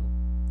ever tell her?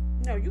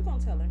 No, you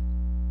gonna tell her.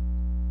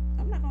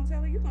 I'm not gonna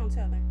tell her. You gonna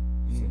tell her.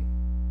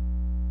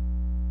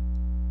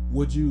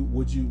 Would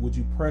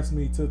you press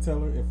me to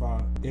tell her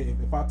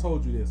if I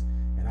told you this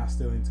and I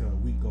still didn't tell her? A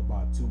week go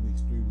by, 2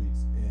 weeks, 3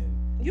 weeks,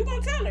 and You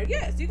gonna tell her?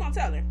 Yes, you gonna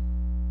tell her.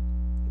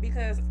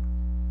 Because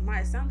my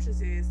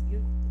assumptions is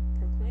you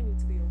proclaiming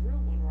to be a real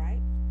one, right?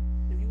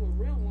 If you a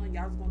real one,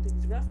 y'all was going through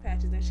these rough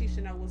patches, then she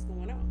should know what's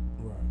going on.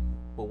 right.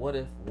 But what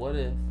if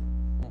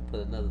I'm gonna put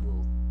another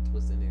little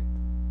twist in there.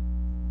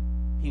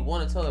 he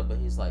want to tell her, but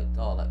he's like,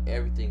 dog, like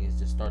everything is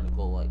just starting to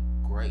go like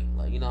great.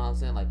 Like, you know what I'm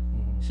saying? Like,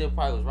 shit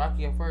probably was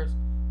rocky at first,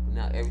 but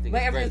now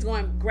everything's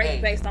going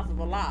great based off of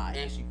a lie.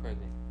 And she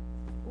pregnant.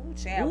 Ooh,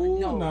 child. Ooh,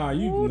 no. nah,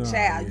 you Ooh, nah,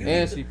 child. yeah.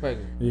 And she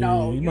pregnant. Yeah,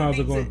 No, you you might as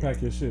well need go and to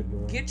pack your shit,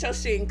 bro. Get your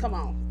shit and come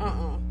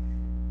on.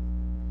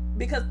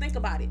 Because think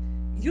about it.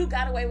 You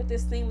got away with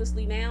this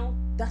seamlessly now.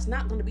 That's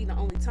not going to be the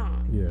only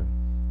time. Yeah.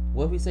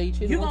 What if we say you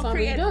cheated You one gonna time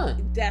and create you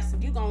done? that's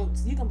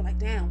you gonna be like,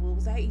 damn. Well,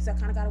 was that easy? I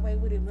kind of got away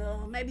with it.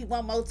 Well, maybe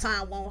one more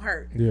time won't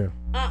hurt. Yeah.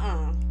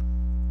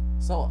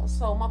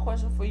 So my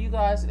question for you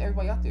guys and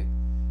everybody out there: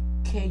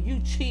 can you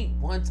cheat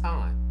one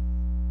time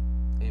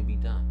and be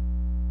done?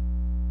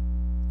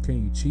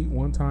 Can you cheat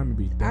one time and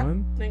be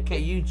done?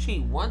 Can you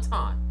cheat one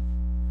time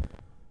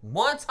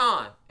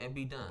and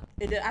be done?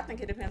 I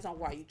think it depends on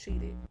why you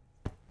cheated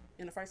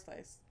in the first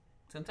place.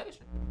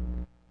 Temptation.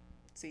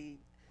 See,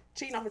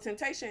 cheating off of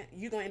temptation,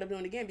 you're gonna end up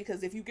doing it again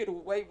because if you get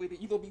away with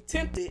it, you're gonna be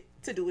tempted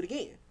to do it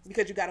again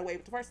because you got away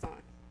with it the first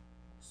time.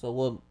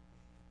 So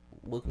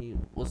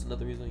what's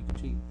another reason you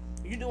can cheat?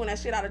 You doing that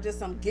shit out of just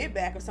some get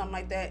back or something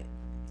like that.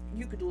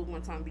 You could do it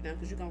one time and be done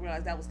because you're gonna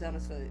realize that was dumb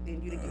as fuck.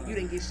 Then you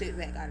didn't get shit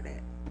back out of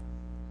that.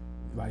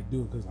 Like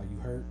do it because like you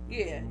hurt.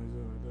 Yeah.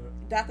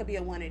 That could be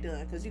a one and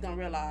done because you're gonna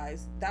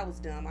realize that was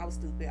dumb. I was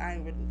stupid. I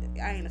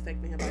ain't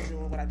affecting him by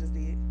doing what I just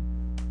did.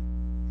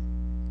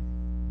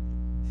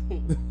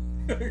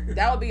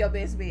 That would be your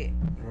best bet.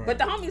 Right. But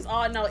the homies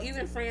all know,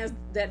 even friends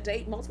that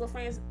date multiple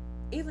friends,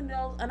 even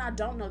though, and I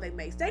don't know they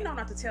mates, they know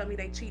not to tell me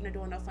they cheating or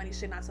doing no funny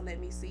shit, not to let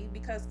me see,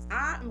 because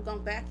I'm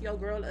gonna back your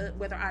girl up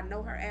whether I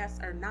know her ass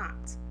or not.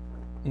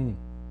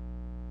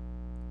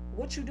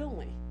 What you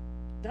doing?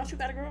 Don't you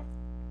got a girl?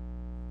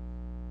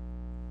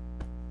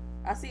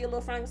 I see a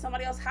little friend with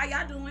somebody else. How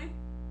y'all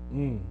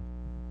doing?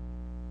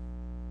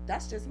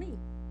 That's just me.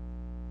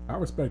 I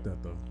respect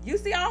that though. You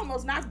see, I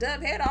almost knocked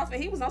Dub head off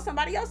and he was on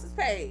somebody else's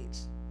page.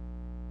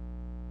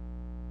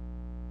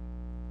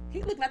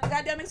 He looking at the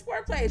goddamn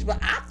Explore page, but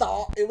I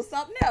thought it was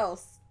something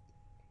else.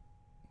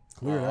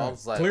 Clear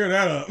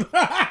that up.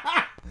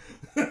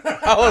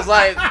 I was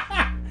like,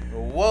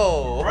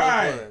 whoa.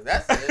 Right.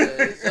 That's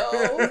it. So.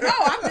 No,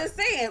 I'm just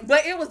saying.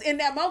 But it was in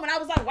that moment, I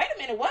was like, wait a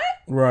minute, what?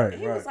 Right.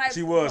 He was like,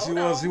 she was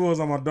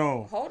on my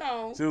dome. Hold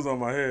on. She was on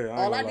my head.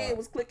 All I did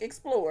was click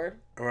Explore.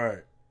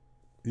 Right.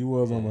 He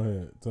was on my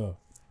head. Tough.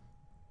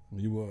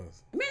 He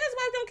was. Man, his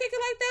wife don't kick it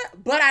like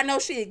that. But I know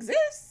she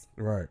exists.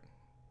 Right.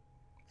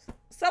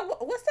 So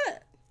what's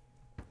that?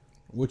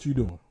 What you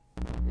doing?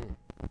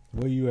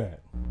 Where you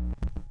at?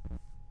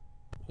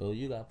 Oh,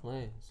 you got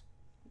plans.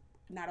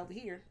 Not over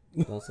here.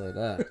 Don't say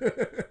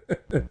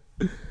that.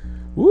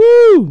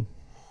 Woo!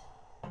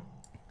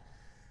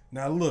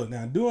 Now look,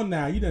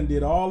 you done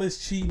did all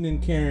this cheating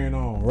and carrying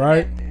on,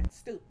 right?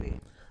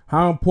 Stupid.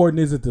 How important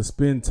is it to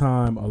spend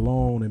time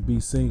alone and be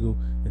single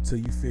until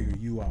you figure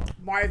you out?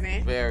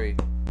 Marvin. Very,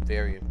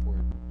 very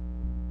important.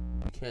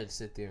 You can't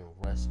sit there and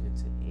rush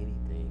into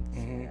anything.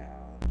 Mm-hmm. Yeah.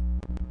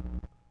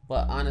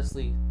 But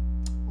honestly,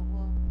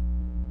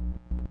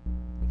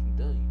 if you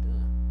done, you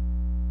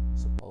done.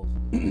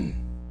 Supposedly.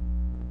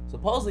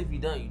 Supposedly, if you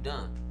done, you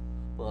done.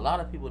 But a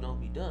lot of people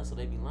don't be done, so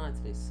they be lying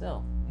to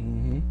themselves.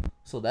 Mm-hmm.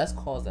 So that's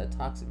caused that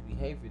toxic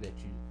behavior that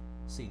you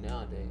see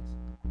nowadays.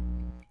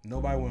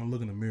 Nobody want to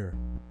look in the mirror.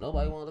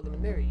 Nobody want to look in the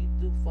mirror. You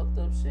do fucked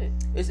up shit.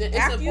 It's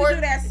After important. you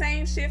do that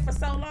same shit for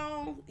so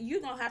long,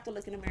 you gonna have to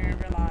look in the mirror and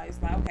realize,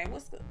 like, okay,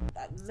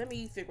 let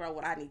me figure out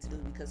what I need to do,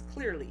 because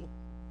clearly.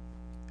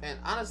 And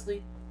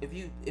honestly, if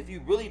you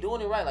really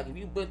doing it right, like if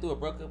you've been through a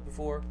breakup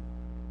before,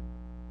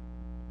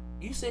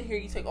 you sit here,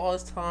 you take all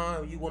this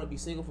time, you want to be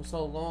single for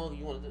so long,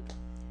 you want to.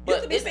 You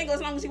can be single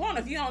as long as you want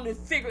if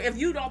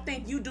you don't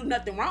think you do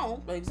nothing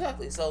wrong.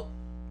 Exactly. So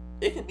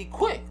it could be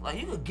quick. Like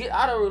you could get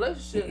out of a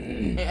relationship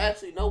and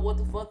actually know what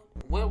the fuck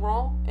went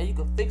wrong, and you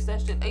can fix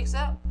that shit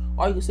ASAP.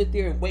 Or you can sit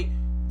there and wait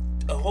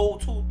a whole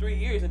 2-3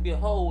 years and be a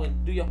hoe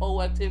and do your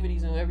whole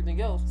activities and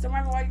everything else. So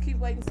remember why you keep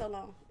waiting so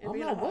long? I'm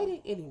not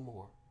waiting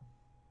anymore.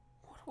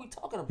 What are we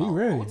talking about? He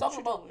ready. We're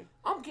talking about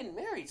I'm getting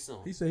married soon.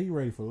 He said he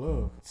ready for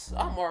love.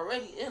 I'm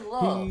already in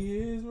love. He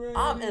is ready.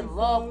 I'm in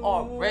love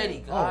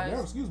already, guys. Oh,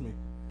 no, excuse me.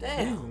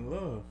 Damn. He's in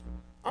love.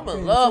 I'm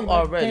in love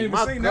already.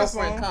 My girlfriend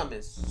girlfriend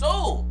coming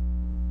soon.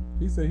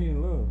 He said he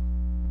in love.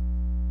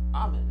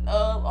 I'm in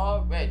love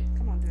already.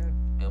 Come on, dude.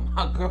 And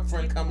my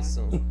girlfriend coming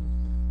soon.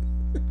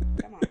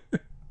 Come on.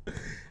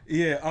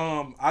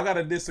 Yeah, I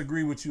gotta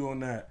disagree with you on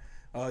that.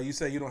 You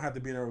say you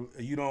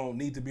don't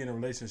need to be in a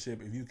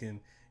relationship if you can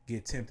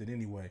get tempted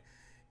anyway.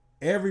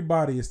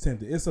 Everybody is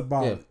tempted. It's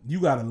about you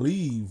gotta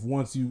leave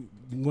once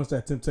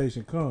that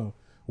temptation comes.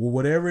 Well,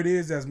 whatever it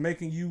is that's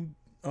making you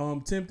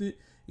tempted,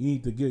 you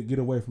need to get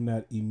away from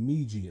that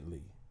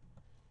immediately.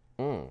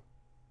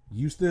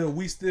 We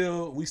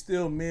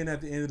still men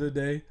at the end of the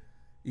day.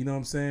 You know what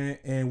I'm saying?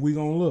 And we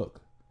gonna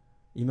look.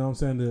 You know what I'm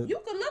saying? You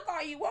can look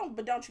all you want,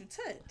 but don't you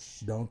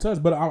touch. Don't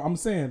touch. But I'm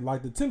saying,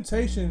 like, the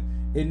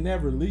temptation, it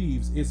never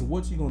leaves. It's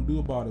what you gonna do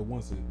about it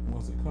once it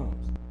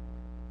comes.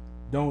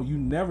 You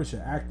never should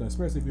act on it,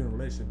 especially if you're in a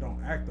relationship,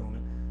 don't act on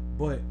it.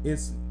 But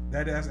it's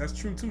That's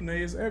true too,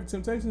 Nay.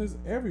 Temptation is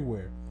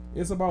everywhere.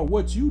 It's about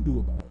what you do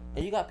about it.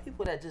 And you got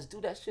people that just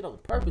do that shit on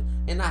purpose,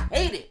 and I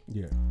hate it.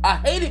 Yeah. I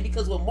hate it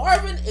because when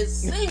Marvin is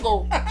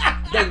single,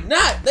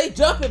 they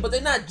jumping, but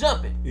they're not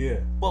jumping.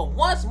 Yeah. But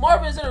once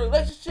Marvin's in a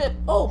relationship,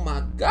 oh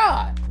my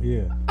God.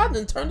 Yeah. I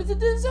done turned into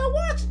Denzel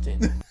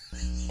Washington.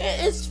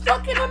 It's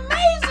fucking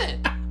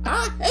amazing.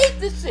 I hate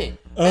this shit.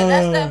 And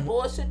that's that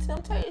bullshit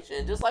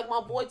temptation. Just like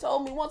my boy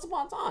told me once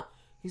upon a time.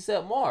 He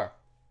said, Mar,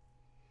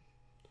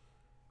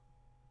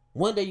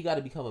 one day you got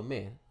to become a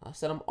man. I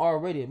said, I'm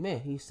already a man.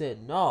 He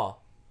said, no.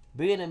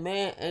 Being a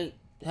man ain't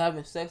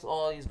having sex with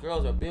all these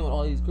girls or being with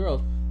all these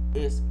girls.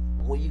 It's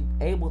when you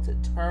able to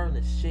turn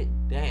the shit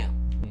down.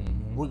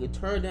 Mm-hmm. When you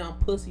turn down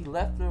pussy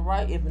left and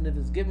right, even if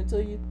it's given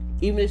to you,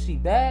 even if she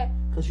bad,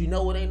 because you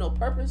know it ain't no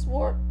purpose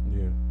for it,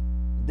 yeah,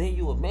 then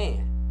you a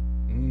man.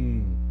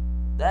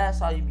 That's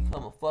how you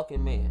become a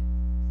fucking man.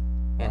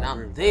 And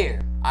I'm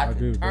there. I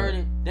can turn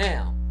it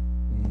down.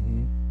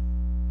 Mm-hmm.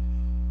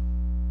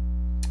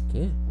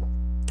 Yeah.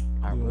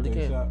 I really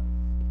can.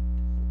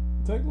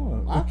 Take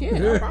one. I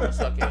can. I promise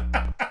I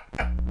can.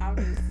 I'm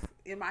just,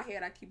 in my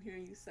head, I keep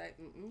hearing you say,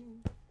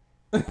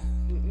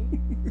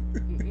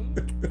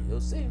 You'll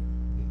see.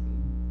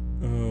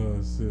 Oh,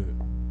 shit.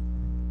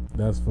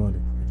 That's funny.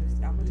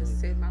 I'm going to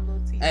just set my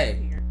little teeth hey,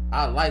 here.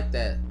 I like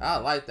that. I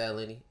like that,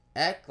 Lenny.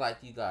 Act like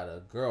you got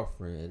a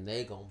girlfriend and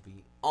they gonna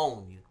be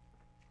on you.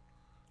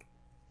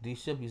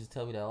 These ship used to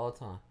tell me that all the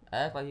time.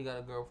 Act like you got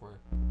a girlfriend.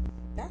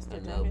 That's the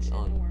dumbest shit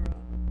in the world.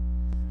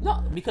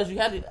 No, because you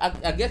have to.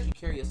 I guess you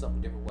carry yourself a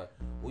different way.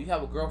 When you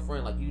have a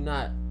girlfriend, like you're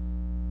not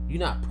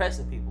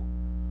pressing people.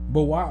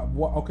 But why?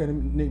 Okay,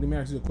 Nick, let me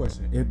ask you a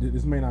question.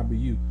 This may not be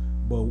you,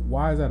 but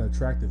why is that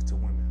attractive to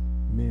women,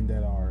 men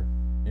that are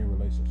in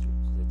relationships?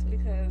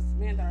 Because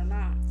men that are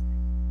not.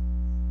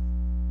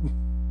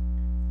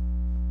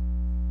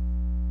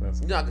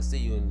 You know, I can see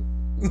you in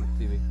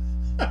TV.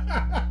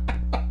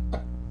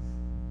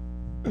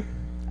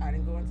 I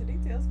didn't go into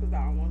details because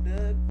I don't want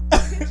Doug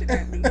attention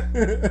at me.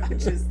 I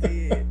just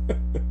did.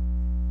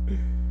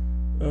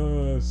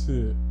 Oh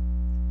shit.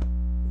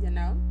 You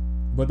know.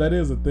 But that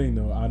is a thing,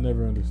 though. I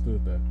never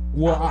understood that.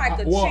 Well,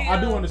 I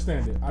do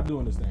understand it. I do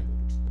understand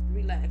it.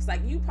 Relax.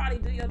 Like you probably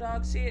do your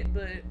dog shit,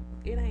 but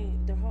it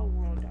ain't the whole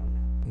world don't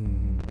know.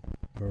 Mm-hmm.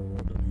 The whole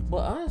world don't need to. But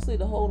honestly,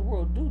 the whole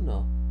world do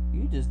know.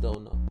 You just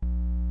don't know.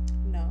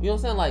 No. You know what I'm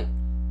saying? Like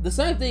the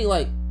same thing.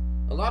 Like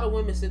a lot of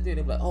women sit there and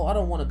they be like, "Oh, I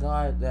don't want a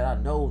guy that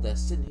I know that's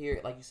sitting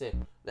here, like you said,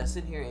 that's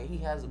sitting here and he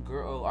has a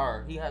girl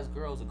or he has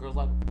girls and girls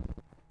like him.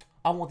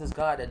 I want this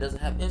guy that doesn't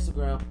have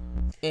Instagram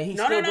and he's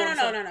no.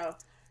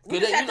 We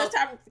just had this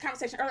type of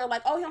conversation earlier,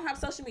 like, oh, he don't have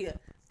social media.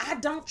 I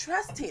don't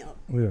trust him.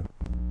 Yeah.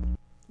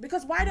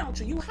 Because why don't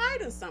you? You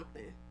hiding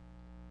something.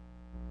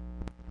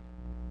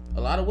 A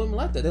lot of women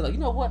like that. They're like, you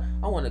know what?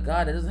 I want a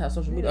guy that doesn't have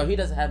social media or he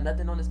doesn't have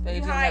nothing on his page.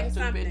 You he hiding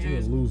doesn't have two something.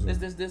 pictures. You're a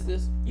loser.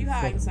 This. You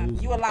hiding something.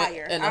 Loser. You a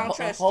liar. And I don't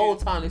trust the whole you.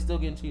 time they still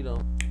getting cheated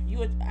on.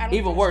 I don't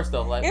Even worse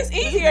though. Like it's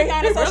easier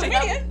on the social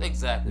media.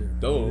 Exactly.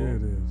 Yeah,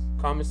 it is.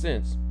 Common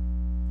sense.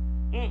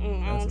 I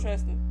don't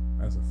trust it.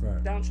 That's a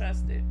fact. Don't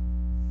trust it.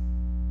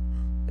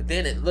 And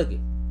then look it.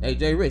 Hey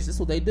Jay Rich, this is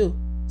what they do.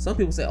 Some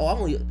people say, "Oh, I'm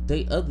gonna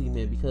date ugly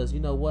men because you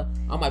know what?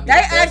 I might be."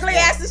 They the best ugly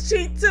one." asses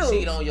cheat too.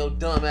 Cheat on your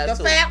dumb ass.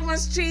 The too. fat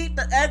ones cheat.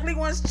 The ugly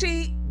ones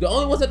cheat. The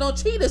only ones that don't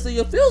cheat is the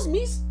you feels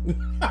me.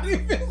 How do you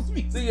feel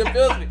me? See you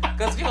feels me.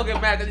 Because you don't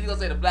get mad because you gonna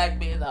say the black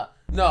men.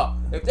 No,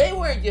 if they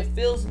weren't you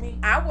feels me,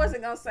 I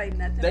wasn't gonna say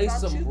nothing. they about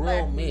some you,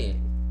 real black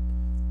men.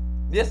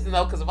 Yes,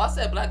 no, because if I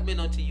said black men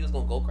don't cheat, you was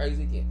gonna go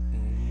crazy again.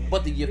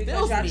 But the you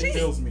Because y'all cheat.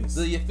 feels me,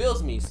 the you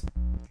feels me,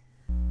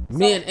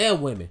 men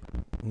and women.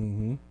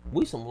 Mm-hmm.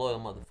 We some loyal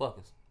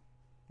motherfuckers.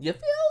 You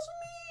feels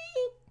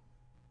me?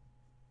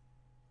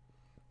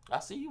 I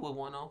see you with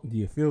one on.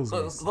 Yeah, feels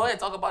So me. go ahead and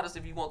talk about us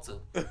if you want to.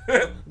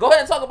 Go ahead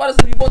and talk about us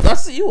if you want to. I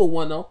see you with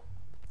one on.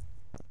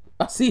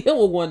 I see him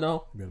with one on.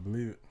 You better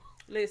believe it.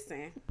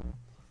 Listen,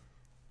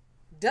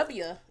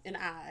 W and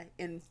I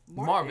and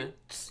Marvin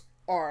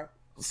are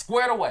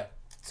squared away.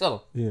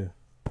 So Yeah.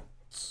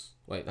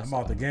 wait, that's I'm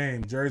out the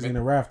game. Jersey in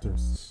the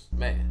rafters.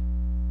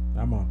 man.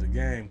 I'm out the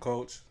game,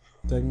 coach.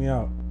 Take me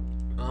out.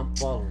 I'm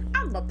following.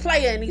 I'm a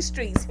player in these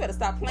streets. You better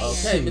stop playing.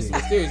 Okay, Mr.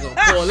 Mysterious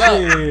gonna pull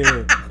up.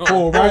 Yeah.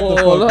 Pull right the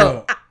Pull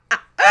fuck up.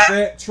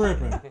 Set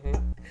tripping.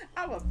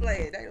 I'm a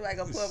player. They like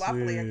gonna pull my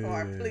player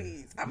card,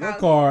 please.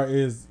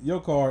 Your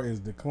car is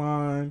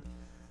declined.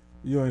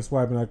 You ain't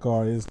swiping that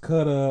card. It's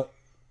cut up.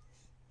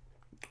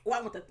 Well,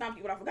 I want to thump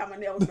you, but I forgot my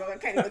nails, bro. I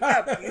can't even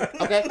thump you.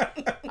 Okay,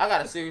 I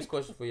got a serious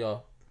question for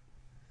y'all.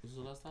 Is this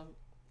the last topic?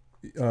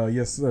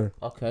 Yes, sir.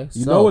 Okay,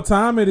 You know what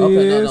time it is.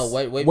 Okay, no,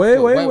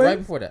 wait. Right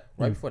before that.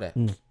 Right before that.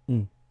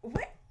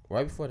 What?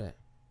 Right before that.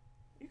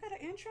 You got an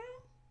intro?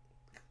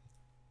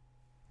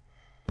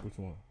 Which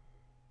one?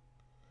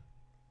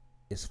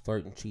 It's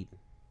flirting, cheating.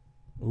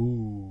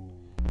 Ooh.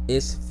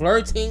 It's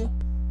flirting,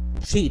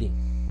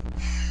 cheating.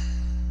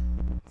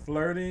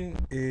 Flirting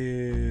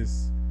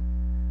is...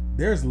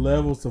 There's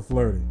levels to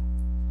flirting.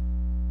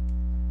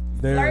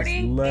 There's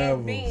Flirting levels.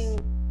 and being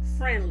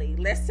friendly.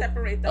 Let's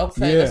separate those.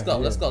 Okay, Yeah, let's go.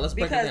 yeah. Let's go. Let's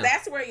break it Because down.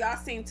 that's where y'all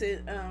seem to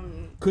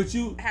Could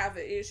you? have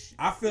an issue.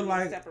 I feel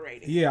like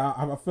separating. yeah,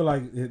 I feel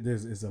like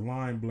it's a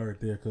line blurred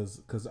there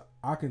because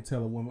I can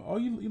tell a woman, oh,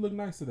 you look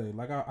nice today.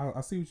 Like I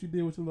see what you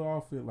did with your little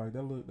outfit. Like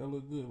that look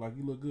good. Like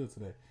you look good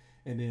today.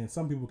 And then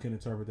some people can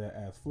interpret that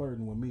as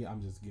flirting. With me,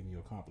 I'm just giving you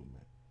a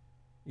compliment.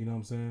 You know what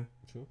I'm saying?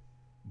 True.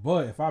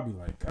 But if I be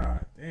like,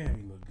 God damn,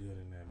 you look good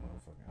in that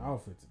motherfucking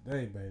outfit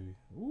today, baby.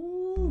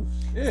 Ooh,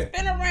 shit.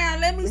 Spin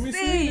around. Let me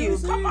see you.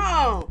 see. Come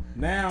on.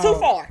 Now Too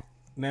far.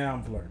 Now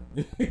I'm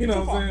flirting. You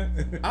know what I'm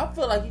saying? I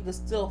feel like you can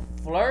still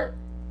flirt,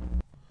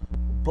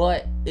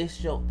 but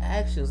it's your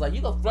actions. Like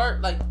you can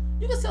flirt, like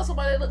you can tell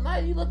somebody they look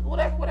nice, you look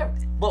whatever.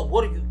 But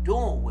what are you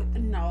doing with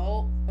it?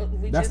 No.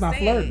 That's not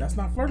flirting. That's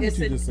not flirting. What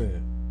you just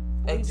said.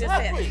 We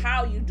Exactly. just said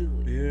how you do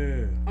it.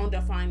 Yeah. On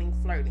defining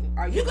flirting.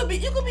 Are You could be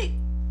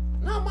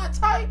not my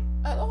type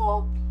at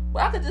all,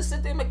 but I could just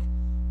sit there and make.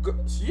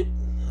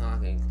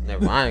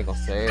 I ain't gonna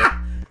say it.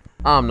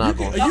 I'm not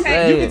gonna You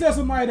say can it. tell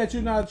somebody that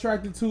you're not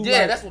attracted to. Yeah,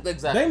 like, that's what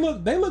exactly.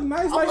 They look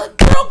nice. I'm Like, like,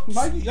 girl,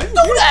 like you do did-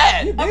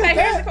 that. you did Okay, here's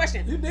that. the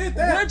question. You did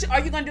that. Are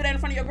you gonna do that in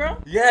front of your girl?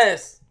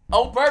 yes,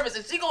 on purpose,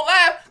 and she gonna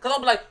laugh because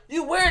I'm like,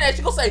 you wearing that?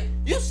 She gonna say,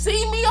 you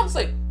see me? I'm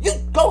saying, you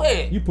go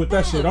ahead. You put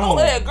that shit on.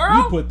 Go ahead, girl.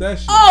 You put that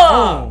shit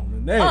on.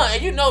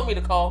 And you know me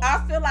to call.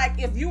 I feel like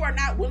if you are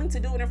not willing to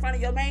do it in front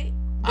of your mate,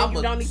 then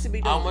you don't need to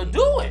be doing I'm gonna it.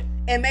 do it.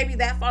 And maybe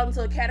that falls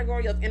into a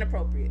category of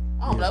inappropriate.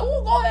 I'm like,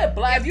 oh, go ahead,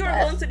 black. If you're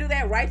willing to do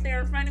that right there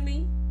in front of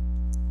me,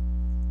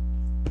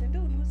 then do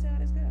it. Let's see how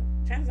this goes.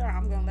 Chances are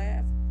I'm gonna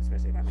laugh,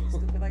 especially if I make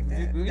stupid like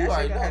that. you That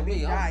already shit gonna know have me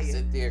me. I'm gonna dying.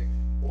 sit there.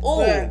 But-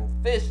 Ooh,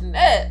 fish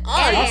net.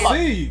 I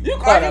see. You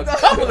caught a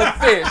couple of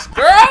fish,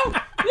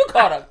 girl. You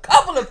caught a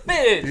couple of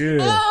fish. Yeah.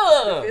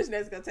 Ugh. Fish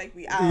net's gonna take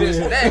me out. Fish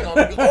net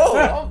gonna be.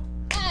 Oh,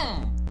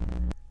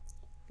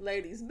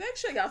 Ladies, make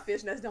sure y'all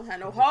fish nets don't have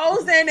no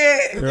holes in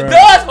it. it Right.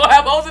 does gonna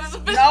have holes in it. It's a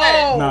fish No.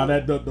 net. Nah,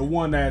 that the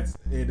one that's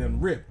it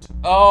done ripped.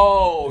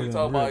 Oh, you Yeah,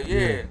 talking about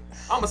yeah.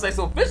 I'm gonna say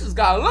some fishes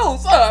got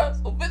loose, huh?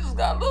 Some fishes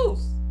got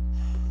loose.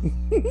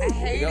 I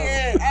hate Yo.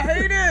 it. I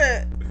hate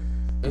it.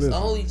 It's Listen.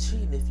 only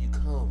cheating if you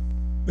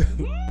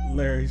come.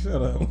 Larry,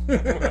 shut up.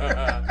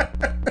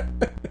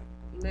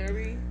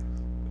 Larry.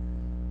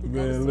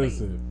 Man, sleep.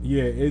 listen.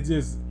 Yeah, it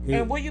just.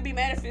 And would you be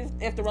mad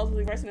if the roles was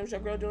reversed and it was your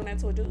girl doing that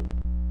to a dude?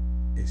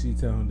 If she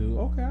telling dude,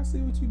 okay, I see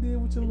what you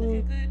did with your little.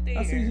 Looking good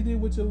I see what you there.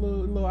 did with your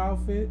little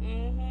outfit.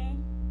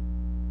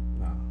 Mm-hmm.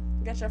 Nah.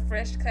 Got your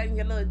fresh cut and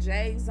your little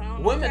J's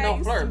on. Women okay? don't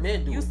You flirt, s-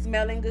 men do You it.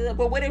 smelling good.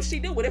 But what if she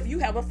do? What if you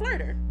have a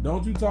flirter?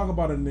 Don't you talk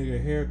about a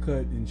nigga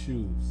haircut and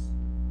shoes.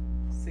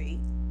 See?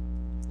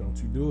 Don't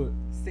you do it.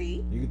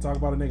 See? You can talk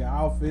about a nigga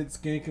outfit,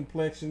 skin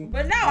complexion.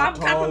 But no, how I'm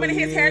tall complimenting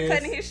he his haircut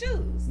is. and his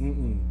shoes.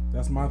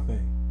 That's my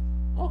thing.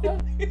 Okay.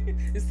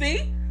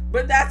 See?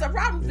 But that's a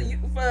problem for you,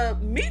 for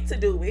me to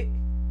do it.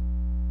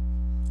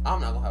 I'm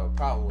not gonna have a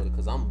problem with it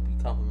because I'm gonna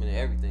be complimenting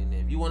everything. Then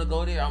if you want to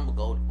go there, I'm gonna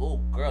go. Oh,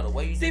 girl, the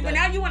way you See, did but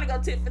that. now you want to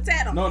go tit for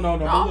tat on No, me. no,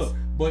 no. No.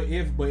 But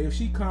look, but if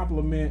she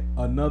compliment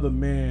another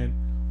man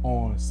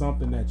on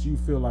something that you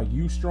feel like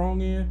you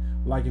strong in,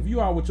 like if you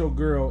out with your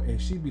girl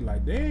and she be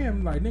like,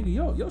 damn, like nigga,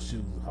 your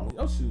shoes,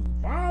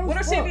 bomb What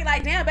as if she fuck. be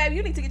like, damn, baby,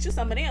 you need to get you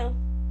some of them?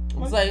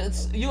 I'm like,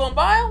 you gonna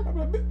buy them?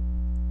 I be like,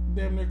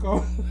 damn near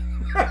call.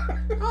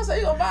 I say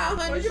you gonna buy them,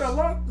 honey. Like, you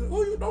know,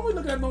 who you don't be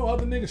looking at no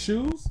other nigga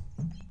shoes.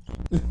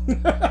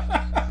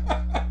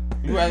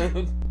 You rather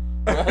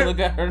look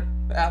at her?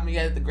 I mean,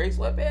 at the gray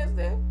sweatpants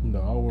then.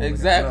 No, I won't.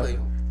 Exactly.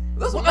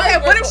 That's what Okay,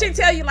 nice what if gray she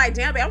tell you like,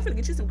 damn, babe, I'm finna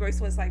get you some gray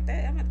sweats like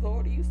that. I'm gonna go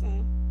order you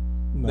some.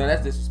 No,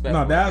 that's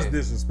disrespectful. No, that's right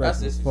there. disrespectful.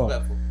 That's as fuck.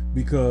 disrespectful.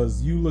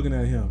 Because you looking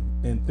at him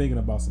and thinking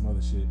about some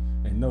other shit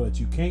and know that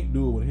you can't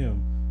do it with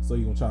him, so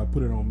you gonna try to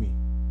put it on me.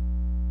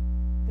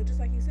 But just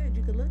like you said,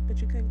 you could look, but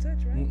you couldn't touch,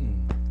 right?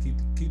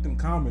 Keep them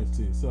comments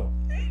to yourself.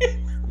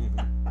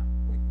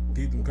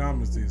 Keep them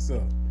comments to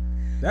yourself.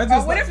 That's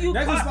just what like, if you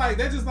that's caught-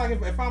 just like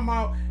if I'm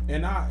out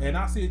and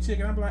I see a chick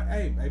and I'm like,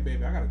 hey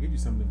baby, I gotta get you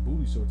some of them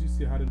booty shorts. You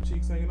see how them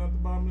cheeks hanging out the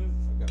bottom of it?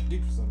 I gotta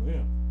get you some of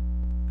them.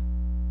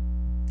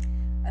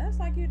 That's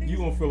like you niggas. You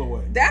gonna feel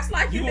away. That's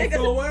like you gonna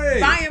feel niggas away.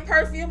 buying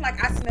perfume.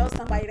 Like, I smell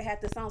somebody that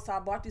had this on, so I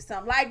bought you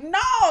something. Like,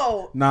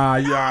 no. Nah,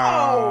 yeah,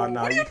 No.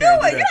 nah. What are you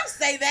can't doing? do You that. don't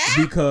say that.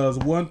 Because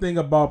one thing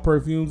about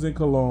perfumes and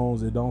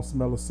colognes, it don't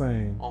smell the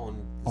same On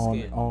the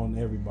skin. on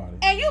everybody.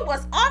 And you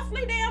was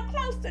awfully damn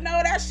close to know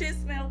that shit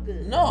smell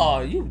good.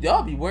 No,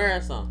 y'all be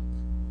wearing something.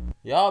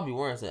 Y'all be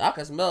wearing something. I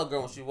can smell a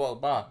girl when she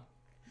walk by.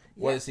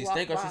 Whether Yes, she walk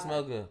stink or she by.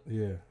 smell good.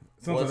 Yeah. Well,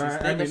 Sometimes some that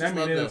stink mean or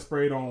smell they done good.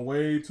 sprayed on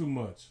way too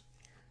much.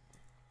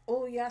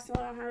 Oh, yeah, I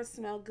smell her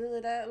smell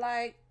good.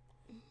 Like,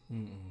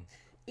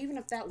 even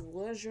if that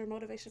was your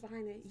motivation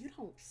behind it, you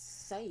don't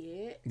say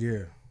it.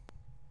 Yeah.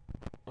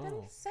 Oh,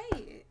 Don't say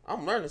it.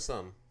 I'm learning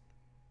something.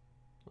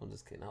 I'm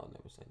just kidding. I would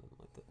never say nothing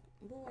like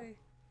that. Boy.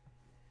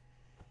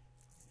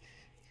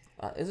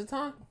 Is it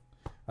time?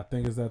 I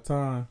think it's that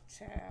time.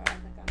 Child, I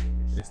think I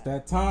need a It's shot.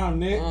 that time,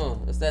 Nick.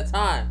 It's that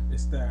time.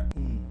 It's that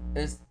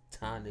It's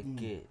time to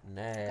get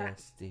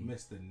nasty.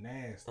 Mr.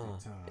 Nasty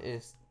time.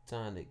 It's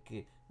time to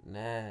get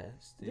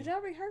Nasty. Did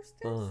y'all rehearse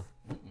this?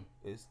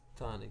 It's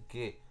time to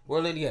get.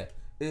 Where Lenny at?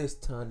 It's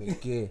time to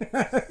get.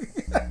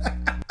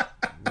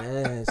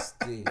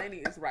 Nasty. Lenny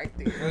is right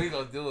there. What are you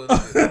gonna do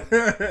with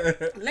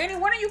it? Lenny,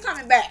 when are you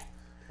coming back?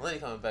 Lenny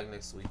coming back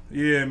next week.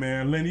 Yeah,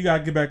 man. Lynn, you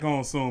gotta get back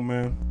on soon,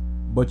 man.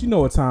 But you know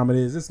what time it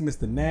is. It's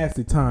Mr.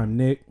 Nasty time,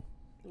 Nick.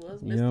 Well,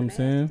 it's You know what I'm Mr.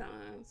 saying? Nasty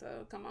time, so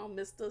come on,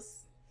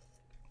 misters.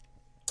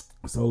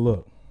 So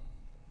look.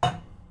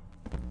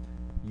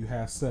 You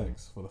have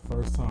sex for the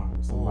first time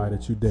with somebody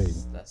that you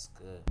dating. That's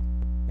good.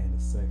 And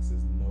the sex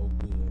is no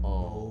good.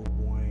 Oh. No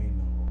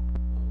bueno.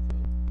 Okay.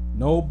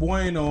 No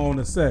bueno on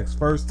the sex.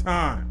 First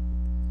time.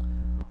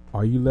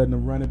 Are you letting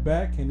him run it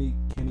back? Can he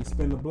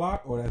spin the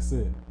block or that's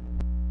it?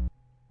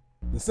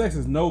 The sex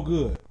is no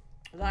good.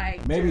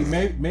 Like Maybe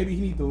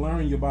he need to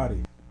learn your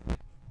body. I'm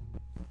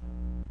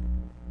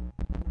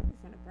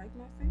gonna break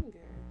my finger.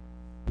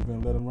 You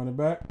gonna let him run it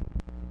back?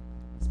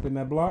 Spin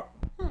that block?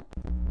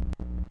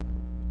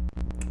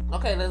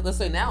 Okay, let's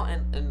say now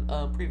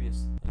and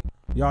previous.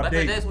 Y'all Back in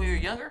the dating. days when you were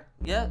younger,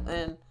 yeah,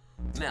 and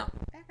now.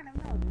 Back in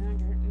the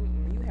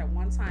younger. You had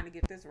one time to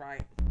get this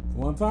right.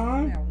 One You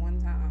time? had one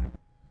time.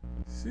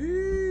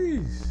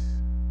 Sheesh.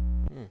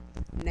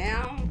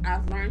 Now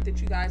I've learned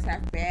that you guys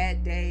have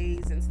bad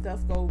days and stuff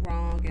go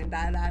wrong and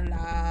da da da.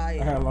 I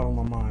had a lot on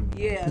my mind.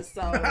 Yeah,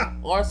 so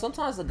Or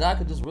sometimes the guy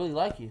could just really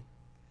like you.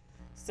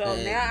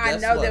 And now I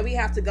guess know what? that we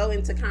have to go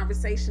into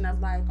conversation of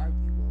like, are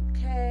you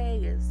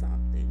okay? Is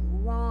something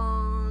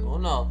wrong? Oh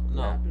no.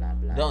 Blah, blah,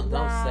 blah, Don't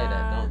blah. say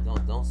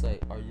that. Don't say.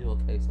 Are you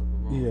okay?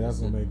 Something wrong? Yeah, that's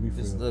gonna make me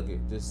Just feel look it.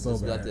 Just so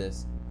got bad.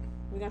 this.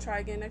 We gonna try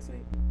again next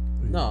week?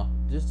 No,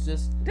 just.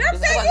 Did I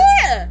just say like-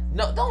 yeah?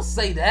 No, don't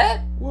say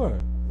that,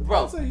 What?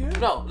 bro. I say yeah.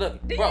 No,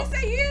 look, Did bro. you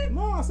say yeah?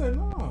 No, I said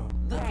no.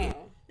 Look it.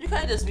 Oh. You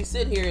can't just be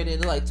sitting here and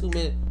then like 2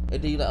 minutes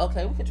and then you like,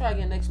 okay, we can try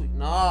again next week.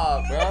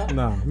 Nah, bro.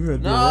 Nah, we gotta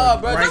do Nah,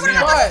 it bro. right Just be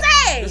now. quiet.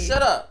 say. Just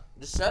shut up.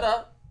 Just shut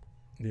up.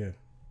 Yeah.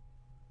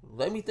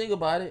 Let me think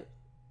about it.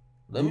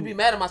 Let me be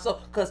mad at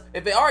myself. Because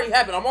if it already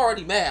happened, I'm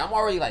already mad. I'm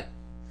already like,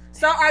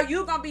 So are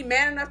you gonna be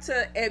man enough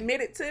to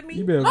admit it to me?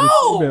 You better, No!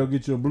 you better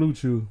get your blue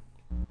chew.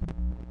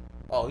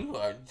 oh, you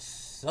are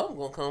something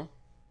gonna come.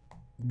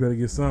 You better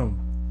get some.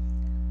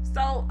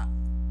 So,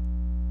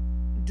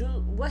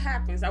 what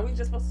happens? Are we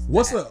just supposed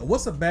to?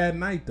 What's a bad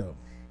night though?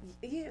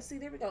 Yeah, see,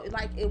 there we go.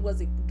 Like,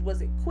 was it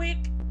quick?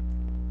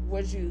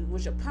 Was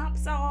your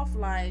pumps off?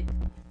 Like,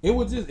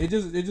 It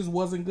just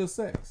wasn't good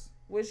sex.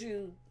 was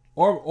you?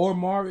 Or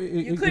Marv, You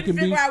it couldn't can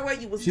figure be. out where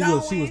you was She going.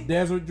 was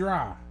desert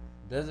dry,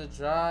 Desert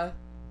dry.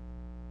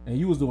 and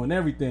you was doing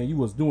everything. You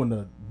was doing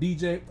the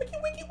DJ. Wiki,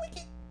 wiki,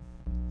 wiki.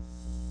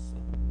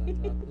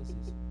 Dry pussies.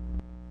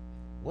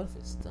 What if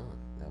it's done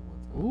that one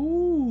time?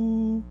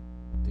 Ooh,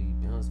 Do you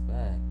bounce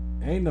back?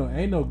 ain't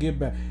no get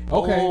back.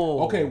 Okay,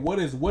 Oh. okay. What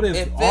is If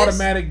it's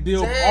automatic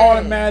deal? dead.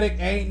 Automatic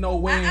ain't no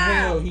way in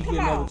hell he come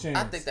get another on. chance.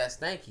 I think that's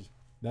stanky.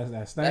 That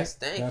stank. That's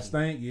stanky. That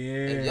stank.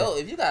 Yeah.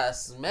 If you got a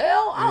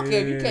smell, I don't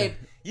care if you Yeah. can't.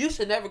 You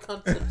should never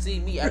come to see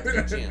me after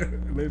the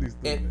gym. Ladies,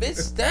 If it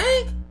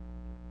stank,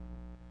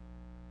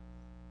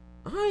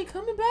 I ain't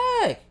coming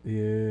back.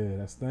 yeah,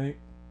 that stank.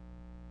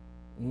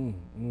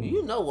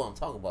 You know what I'm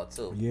talking about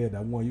too. Yeah,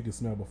 that one you can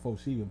smell before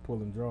she even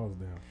pulling drawers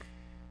down.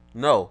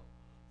 No,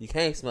 you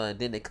can't smell it.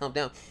 Then they come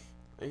down,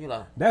 and you're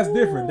like, That's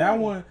different. That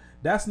one,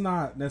 that's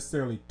not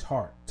necessarily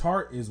tart.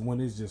 Tart is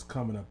when it's just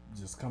coming up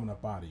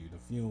out of you. The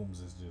fumes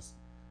is just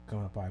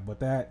coming up out.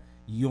 But that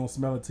you don't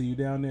smell it till you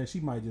down there.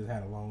 She might just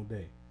had a long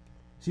day.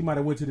 She might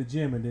have went to the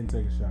gym and didn't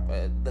take a shower,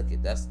 but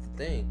look, that's the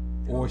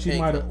thing. or she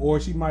Can't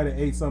might have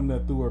ate something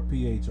that threw her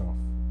pH off.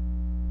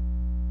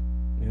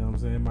 You know what I'm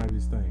saying? It might be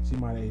stank. She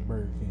might have ate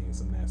Burger King and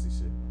some nasty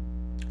shit.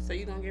 So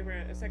you gonna give her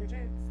a second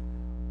chance?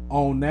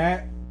 On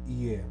that,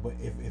 yeah. But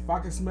if I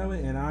can smell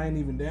it and I ain't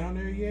even down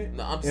there yet,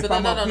 No, I'm if saying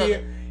I'm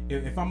no.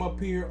 if I'm up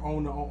here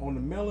on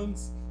the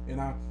melons and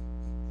I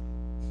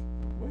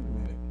wait a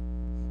minute,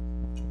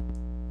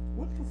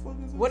 what the fuck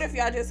is this? What if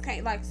y'all just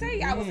can't, like, say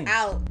y'all was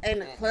out in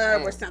the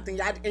club or something,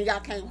 y'all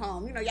came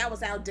home. You know, y'all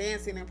was out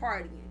dancing and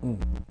partying.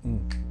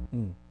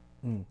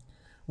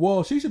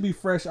 Well, she should be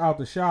fresh out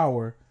the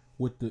shower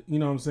with the, you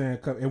know what I'm saying?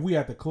 'Cause if we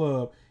at the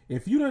club,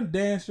 if you done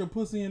dance your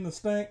pussy in the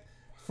stank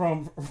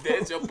from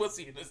Dance your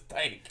pussy in the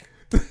stank.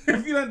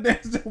 if you done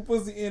dance your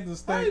pussy in the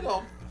How you stank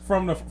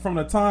gonna? from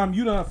the time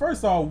you done,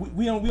 first off,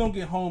 we don't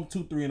get home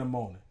 2-3 in the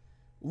morning.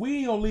 We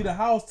ain't gonna leave the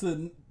house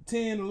till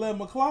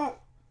 10-11 o'clock.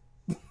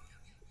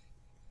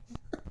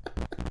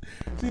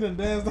 She done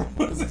danced her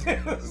pussy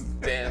in the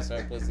stank. Dance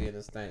her pussy in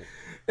the stank.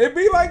 It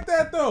be like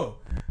that though.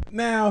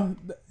 Now,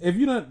 if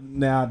you don't,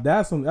 now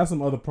that's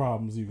some other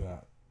problems you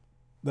got.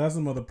 That's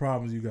some other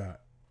problems you got.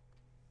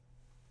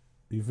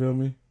 You feel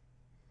me?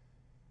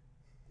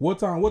 What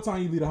time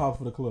you leave the house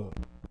for the club?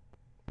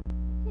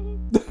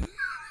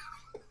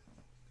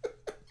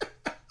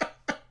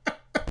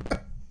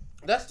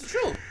 That's the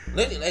truth.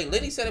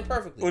 Lenny said it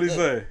perfectly. What'd he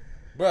Look, say?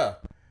 Bruh,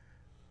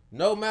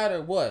 no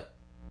matter what,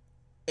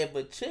 if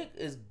a chick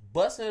is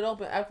busting it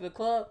open after the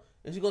club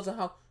and she goes to the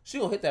house, she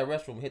gonna hit that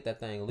restroom and hit that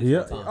thing at least Yeah,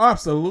 one time.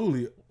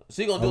 absolutely.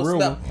 She gonna A do a real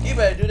smell. one. You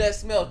better do that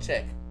smell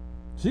check.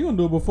 She gonna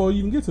do it before you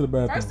even get to the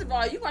bathroom. First of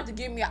all, you got to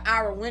give me an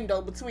hour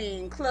window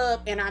between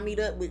club and I meet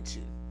up with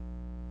you.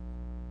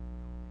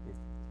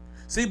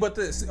 See, but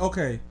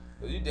okay.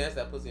 You dance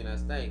that pussy in that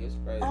stank. It's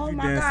crazy. Oh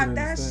my God,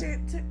 that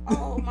shit.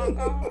 Oh my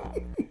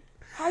God.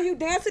 How you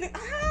dancing it?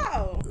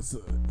 How?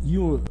 So,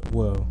 you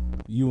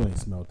ain't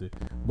smelt it,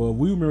 but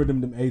we remember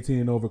them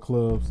 18 and over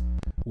clubs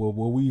where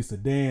we used to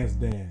dance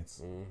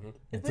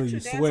until you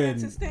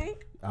sweating.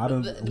 I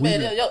done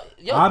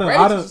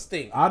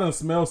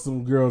smelled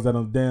some girls that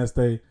done dance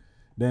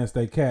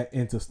they cat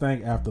into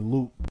stank after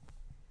Luke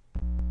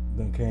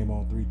done came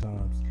on 3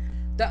 times.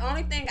 The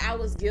only thing I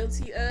was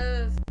guilty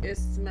of is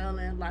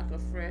smelling like a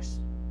fresh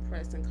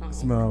pressed and comb.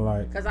 Smell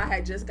like, because I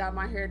had just got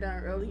my hair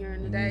done earlier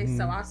in the day,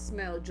 so I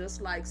smell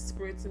just like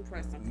spritz and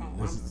pressed and comb.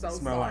 I'm so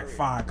smell sorry. like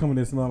fire. Coming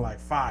in smell like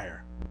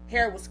fire.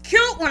 Hair was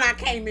cute when I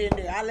came in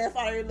there. I left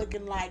out here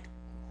looking like,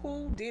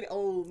 who did it?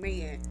 Oh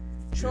man.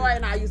 Troy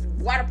and I used to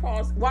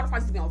waterfalls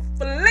used to be on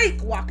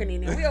fleek walking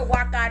in there. We'll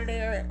walk out of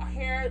there, our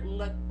hair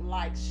looked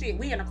like shit.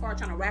 We in the car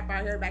trying to wrap our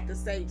hair back to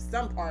save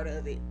some part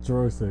of it.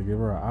 Troy said, give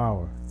her an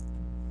hour.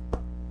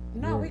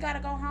 No, we gotta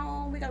go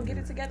home. We gotta get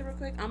it together real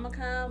quick. I'm gonna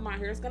come. My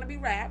hair's gonna be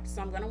wrapped,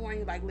 so I'm gonna warn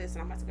you. Like,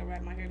 listen, I'm about to go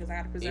wrap my hair because I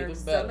gotta preserve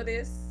some of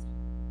this.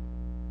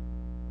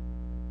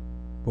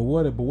 But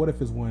what if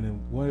it's one of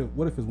them?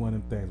 What if it's one of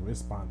them things where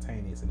it's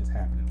spontaneous and it's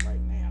happening right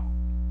now?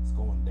 It's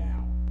going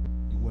down.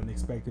 You wasn't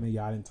expecting it.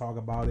 Y'all didn't talk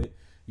about it.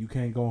 You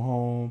can't go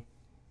home.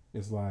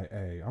 It's like,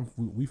 hey,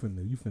 you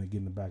finna get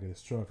in the back of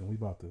this truck and we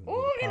about to.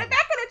 Ooh, in the back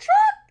of the truck.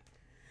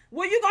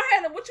 Well, you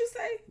gonna have what you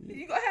say?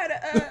 You gonna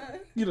have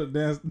you know,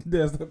 dance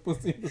that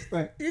pussy in the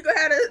stank. You gonna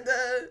have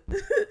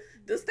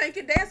the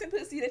stinking dancing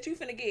pussy that you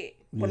finna get.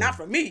 Well, not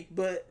from me,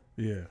 but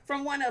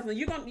from one of them.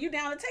 You down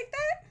to take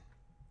that?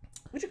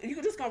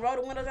 You just gonna roll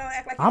the windows down and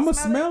act like I'm gonna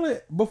smell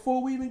it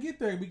before we even get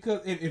there,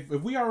 because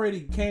if we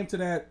already came to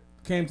that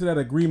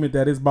agreement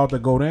that it's about to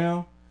go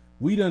down,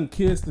 we done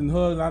kissed and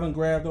hugged. I done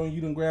grabbed on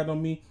you, done grabbed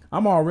on me.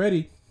 I'm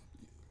already,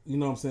 you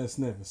know what I'm saying,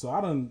 sniffing. So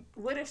I done.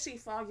 What if she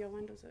fog your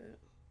windows up?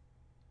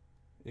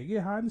 It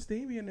get hot and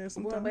steamy in there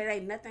sometimes. Well, but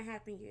ain't nothing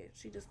happened yet.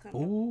 She just come.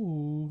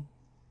 Ooh.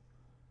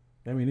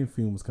 I mean, them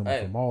fumes coming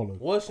from all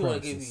of. What she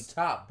want to give you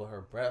top, but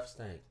her breath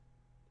stink?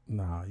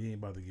 Nah, you ain't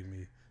about to give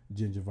me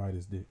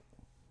gingivitis dick.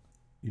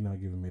 You're not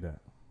giving me that.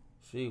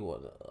 She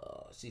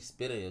she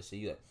spit in your shit.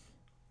 You like,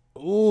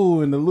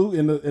 ooh, and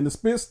the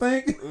spit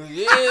stink.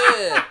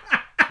 Yeah.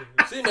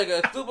 She make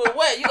it stupid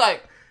wet. You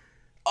like,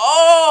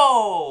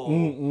 oh.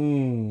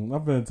 I'm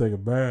finna take a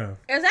bath.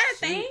 Is that a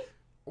thing?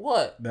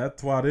 What? That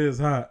twat is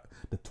hot.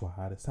 The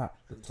twat is hot.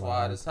 The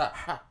twat is hot.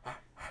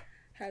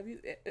 Have you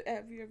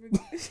ever?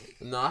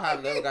 No, I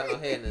have never got no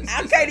hair in this.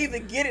 I can't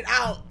even get it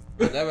out.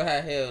 I never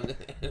had hair in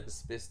the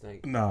spit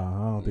stink. Nah, I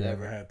don't think I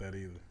ever had that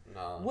either.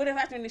 No. What if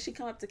after she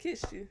come up to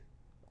kiss you?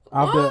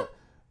 I bet.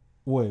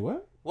 Wait,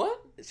 what?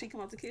 What? She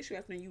come up to kiss you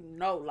after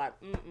like,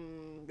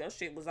 your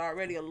shit was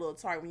already a little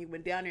tart when you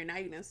went down there. Now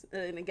you done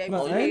gave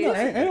no, you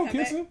ain't no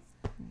kissing.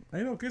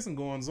 Ain't no kissing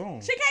going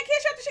on. She can't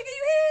kiss you after she give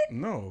you head?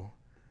 No.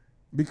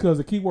 Because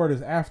the key word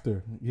is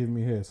after giving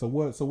me head. So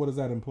what does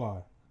that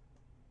imply?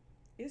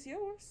 It's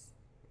yours.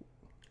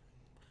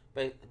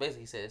 Basically,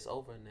 he said it's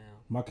over now.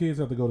 My kids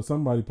have to go to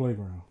somebody's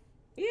playground.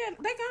 Yeah,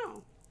 they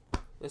gone.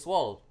 It's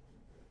swallowed.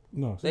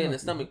 No, they in the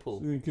stomach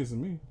pool. She ain't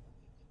kissing me.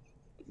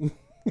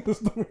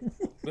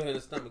 They're in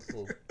the stomach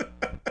pool.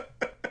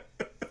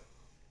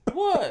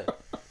 What?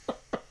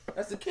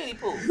 That's a kiddie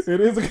pool. It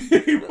is a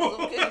kiddie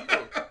pool.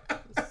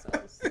 That's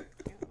a kiddie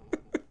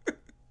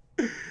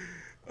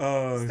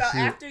pool. So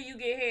after you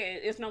get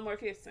head, it's no more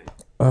kissing.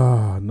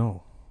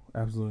 No,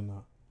 absolutely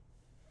not.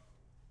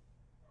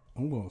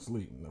 I'm going to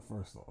sleep.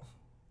 First off,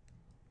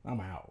 I'm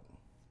out.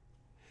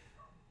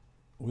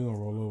 We gonna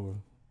roll over.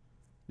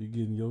 You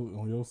getting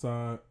on your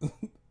side.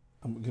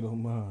 I'm gonna get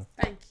on mine.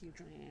 Thank you,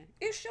 Dran.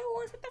 It's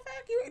yours. What the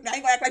fuck? Now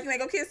you gonna act like you ain't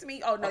gonna kiss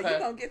me? Oh no, okay. You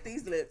gonna get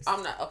these lips.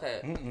 I'm not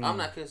okay. I'm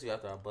not kissing you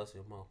after I bust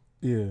your mouth.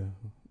 Yeah,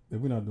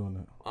 we're not doing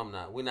that. I'm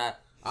not. We're not.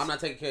 I'm not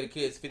taking care of the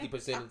kids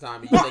 50% of the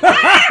time. You take care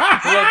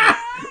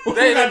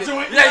of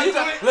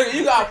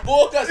you got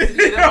full custody.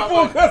 You got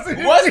full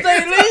custody. Once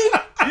they leave,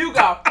 you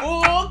got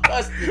full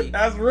custody.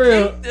 That's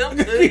real. Keep them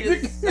to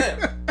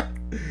yourself.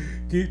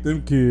 Keep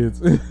them kids.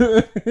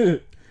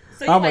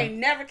 So you ain't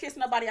never kissed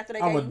nobody after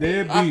they I'm gave a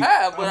deadbeat. I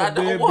have, but I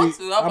don't want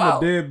to. I'm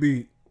a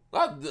deadbeat.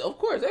 Of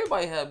course,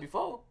 everybody had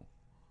before.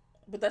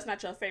 But that's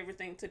not your favorite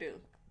thing to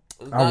do.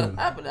 It's not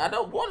happening. I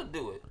don't want to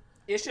do it.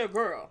 It's your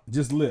girl.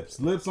 Just lips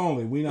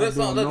only. We not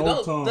doing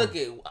no tongue. Look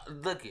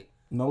it.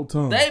 No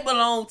tongue. They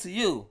belong to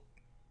you.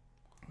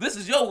 This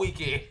is your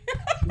weekend.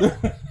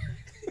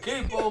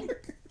 Keep them.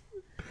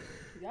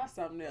 Y'all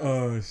something else.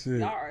 Oh shit.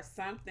 Y'all are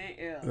something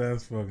else.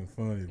 That's fucking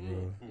funny,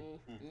 bro.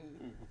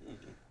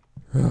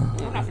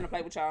 I'm not gonna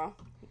play with y'all.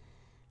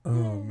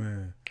 Oh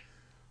man.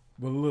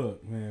 But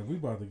look, man, we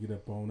about to get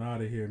up on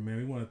out of here, man.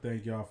 We want to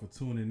thank y'all for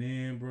tuning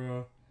in,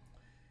 bro.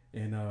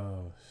 And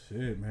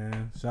shit,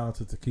 man. Shout out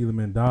to Tequila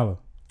Mandala.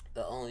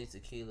 The only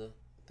tequila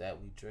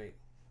that we drink.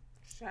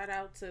 Shout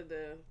out to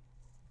the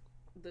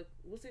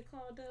what's it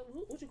called?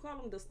 What you call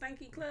them? The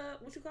stanky club?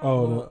 What you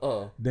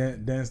call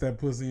them? Dance that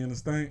pussy in the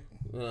stank.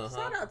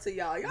 Shout out to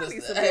y'all. Y'all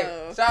need some Hey,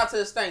 love. shout out to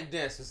the stank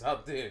dancers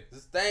out there. The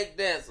stank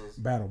dancers.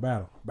 Battle.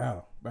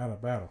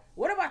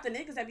 What about the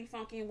niggas that be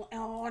funky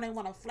and they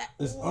want to flap?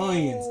 It's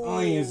onions.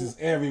 Onions is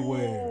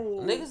everywhere.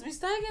 Niggas be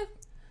stanking?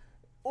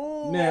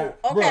 Ooh. Now,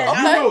 Okay.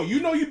 bro, you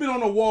know you've been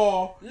on the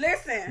wall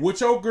Listen. with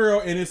your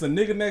girl, and it's a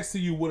nigga next to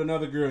you with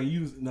another girl, and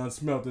you done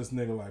smelt this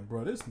nigga like,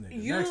 bro, this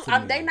nigga next to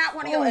me. They not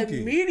one of your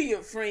funky.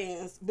 immediate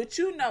friends, but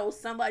you know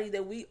somebody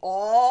that we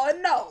all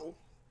know.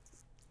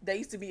 They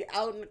used to be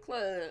out in the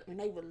club, and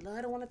they would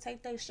love to want to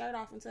take their shirt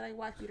off until they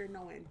wife beater,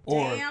 knowing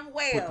damn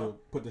well.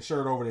 Put the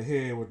shirt over the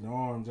head with the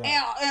arms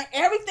out. And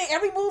everything,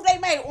 every move they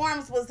made,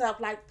 arms was up.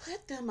 Like,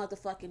 put them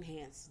motherfucking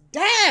hands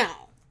down.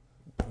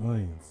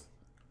 Onions.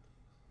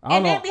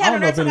 And then be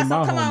having that talking any of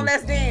my come on, homies-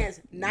 let's dance.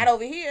 Not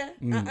over here.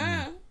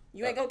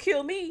 You ain't gonna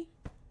kill me.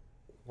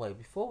 Wait,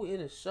 before we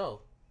end the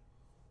show,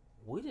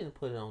 we didn't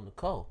put it on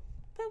Nicole.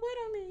 But what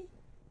on me?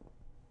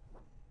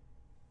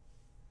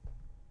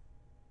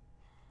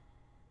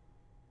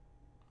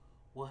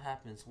 What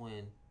happens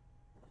when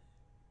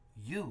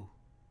you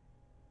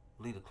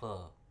leave the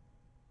club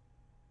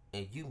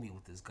and you meet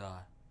with this guy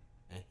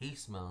and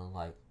he's smelling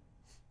like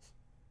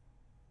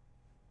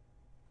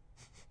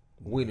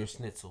Wiener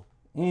Schnitzel?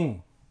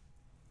 He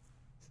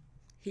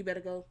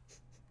better go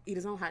eat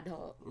his own hot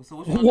dog. So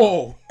what you gonna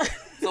Whoa. do?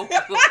 So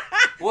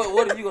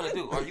what are you gonna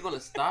do? Are you gonna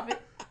stop it?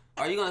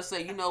 Are you gonna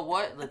say, you know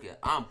what? Look,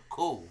 I'm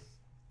cool.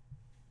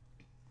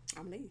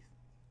 I'm leave.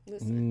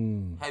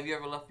 Listen. Have you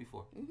ever left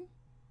before? Mm-hmm.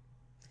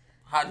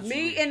 How did you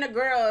Me leave? and the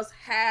girls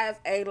have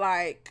a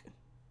like.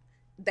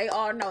 They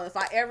all know if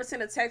I ever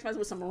send a text message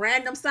with some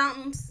random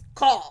somethings,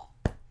 call.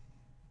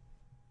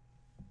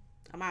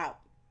 I'm out.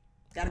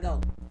 Gotta go.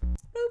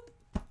 Boop.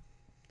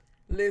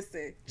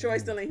 Listen,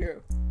 Troy's still in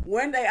here.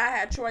 One day I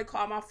had Troy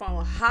call my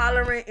phone,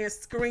 hollering and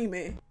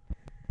screaming.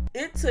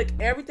 It took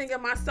everything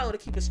in my soul to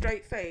keep a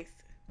straight face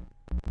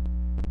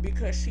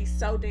because she's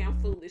so damn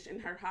foolish in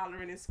her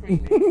hollering and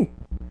screaming.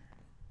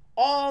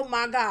 Oh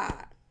my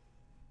God.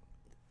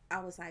 I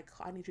was like,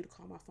 I need you to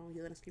call my phone,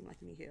 yelling and screaming like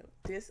you need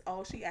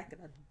help. She acted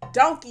a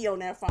donkey on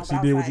that phone. She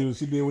did what needed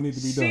to be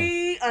done.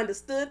 She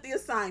understood the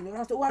assignment. I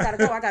was like,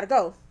 I gotta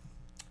go.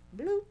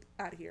 Bloop,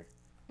 out of here.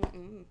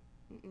 And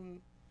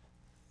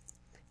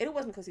it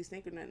wasn't because he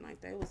sneaked or nothing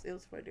like that. It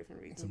was for a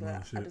different reason.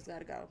 But I just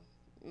gotta go.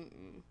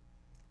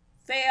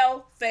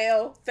 Fail.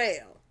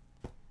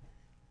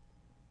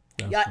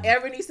 That's Y'all fine.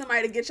 ever need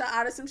somebody to get y'all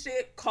out of some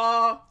shit?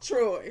 Call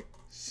Troy.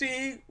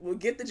 She will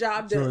get the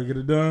job done. Troy, get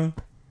it done.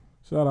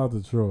 Shout out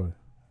to Troy.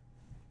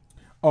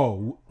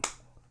 Oh,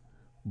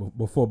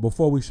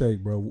 before we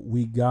shake, bro,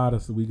 we gotta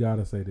say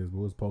this. But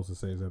we're supposed to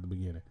say this at the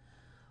beginning.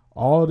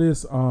 All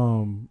this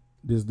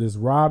this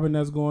robbing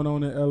that's going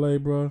on in LA,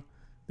 bro.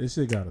 This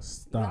shit gotta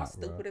stop. Y'all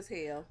stupid as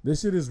hell.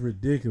 This shit is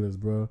ridiculous,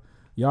 bro.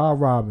 Y'all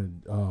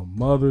robbing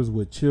mothers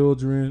with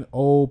children,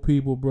 old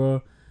people,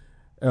 bro.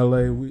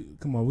 LA, we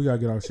gotta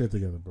get our shit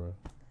together, bro.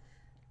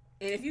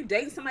 And if you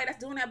dating somebody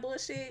that's doing that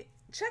bullshit,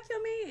 check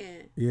your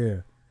man. Yeah.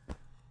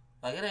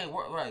 Like, it ain't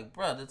work. Like,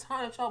 bro, the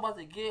time that y'all about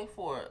to get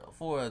for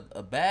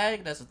a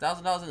bag that's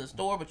 $1,000 in the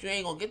store, but you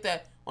ain't gonna get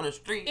that on the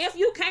street. If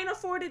you can't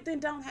afford it, then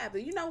don't have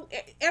it. You know,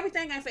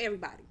 everything ain't for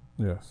everybody.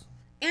 Yes.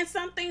 And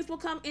some things will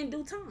come in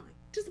due time.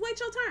 Just wait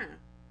your turn.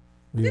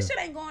 Yeah. This shit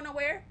ain't going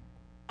nowhere.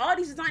 All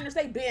these designers,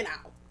 they been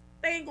out.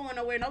 They ain't going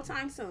nowhere no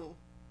time soon.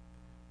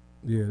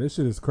 Yeah, this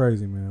shit is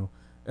crazy, man.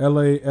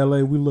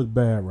 LA, we look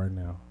bad right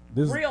now.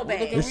 Real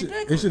bad. This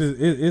shit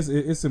is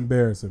it's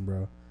embarrassing,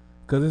 bro.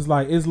 Cause it's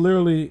like it's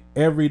literally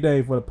every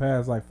day for the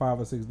past like 5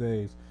 or 6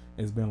 days.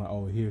 It's been like,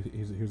 oh,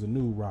 here's a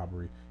new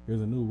robbery.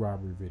 Here's a new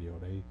robbery video.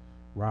 They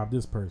robbed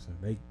this person.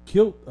 They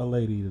killed a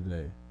lady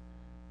today.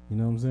 You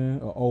know what I'm saying?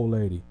 An old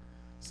lady.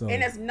 So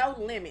And there's no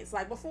limits.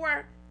 Like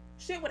before,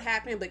 shit would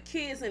happen, but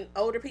kids and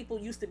older people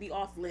used to be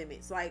off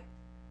limits. Like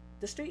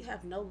the street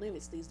have no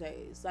limits these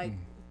days. Like,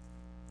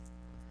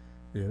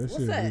 yeah, that shit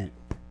weak.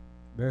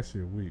 That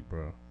shit weak,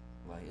 bro.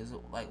 Like, is it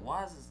like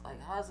why is this like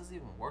how is this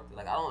even working?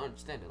 Like, I don't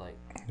understand it. Like,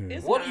 Yeah.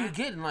 what are you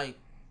getting? Like,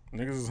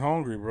 Niggas is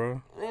hungry,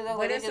 bro.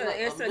 But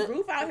it's a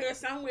group out here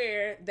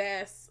somewhere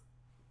that's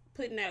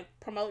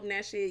promoting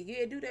that shit.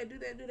 Yeah, do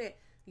that.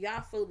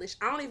 Y'all foolish.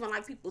 I don't even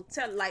like people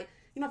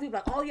people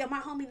like, oh yeah, my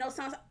homie knows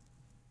something.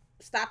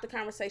 Stop the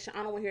conversation.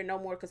 I don't want to hear no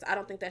more because I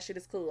don't think that shit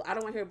is cool. I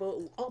don't want to hear,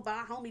 but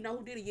my homie know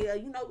who did it. Yeah,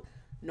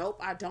 Nope,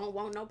 I don't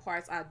want no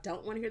parts. I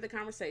don't want to hear the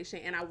conversation,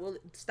 and I will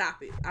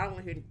stop it. I don't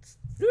want to hear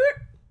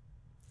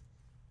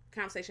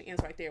conversation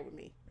ends right there with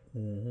me.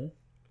 Mm-hmm.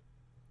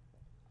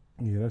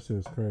 Yeah, that shit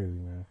is crazy,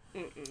 man.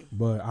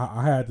 But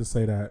I had to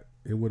say that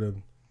it would have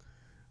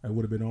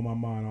been on my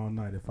mind all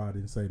night if I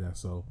didn't say that.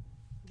 So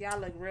y'all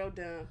look real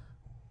dumb.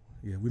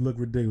 Yeah, we look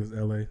ridiculous,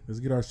 LA. Let's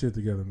get our shit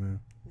together, man.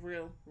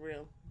 Real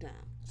dumb.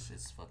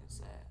 Shit's fucking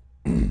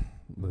sad.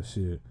 But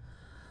shit.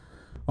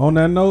 On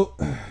that note,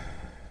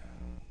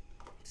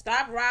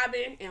 stop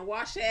robbing and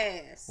wash your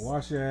ass.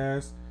 Wash your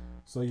ass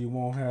so you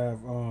won't have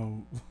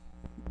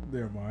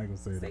never mind, I ain't gonna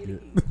say it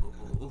again.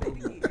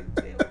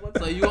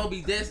 So you won't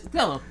be dancing.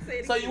 Tell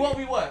him. So you won't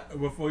be what?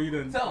 Before you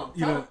done, Tell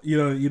him.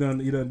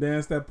 you done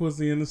dance that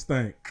pussy in the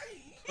stank.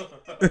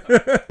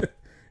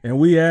 And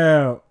we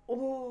out.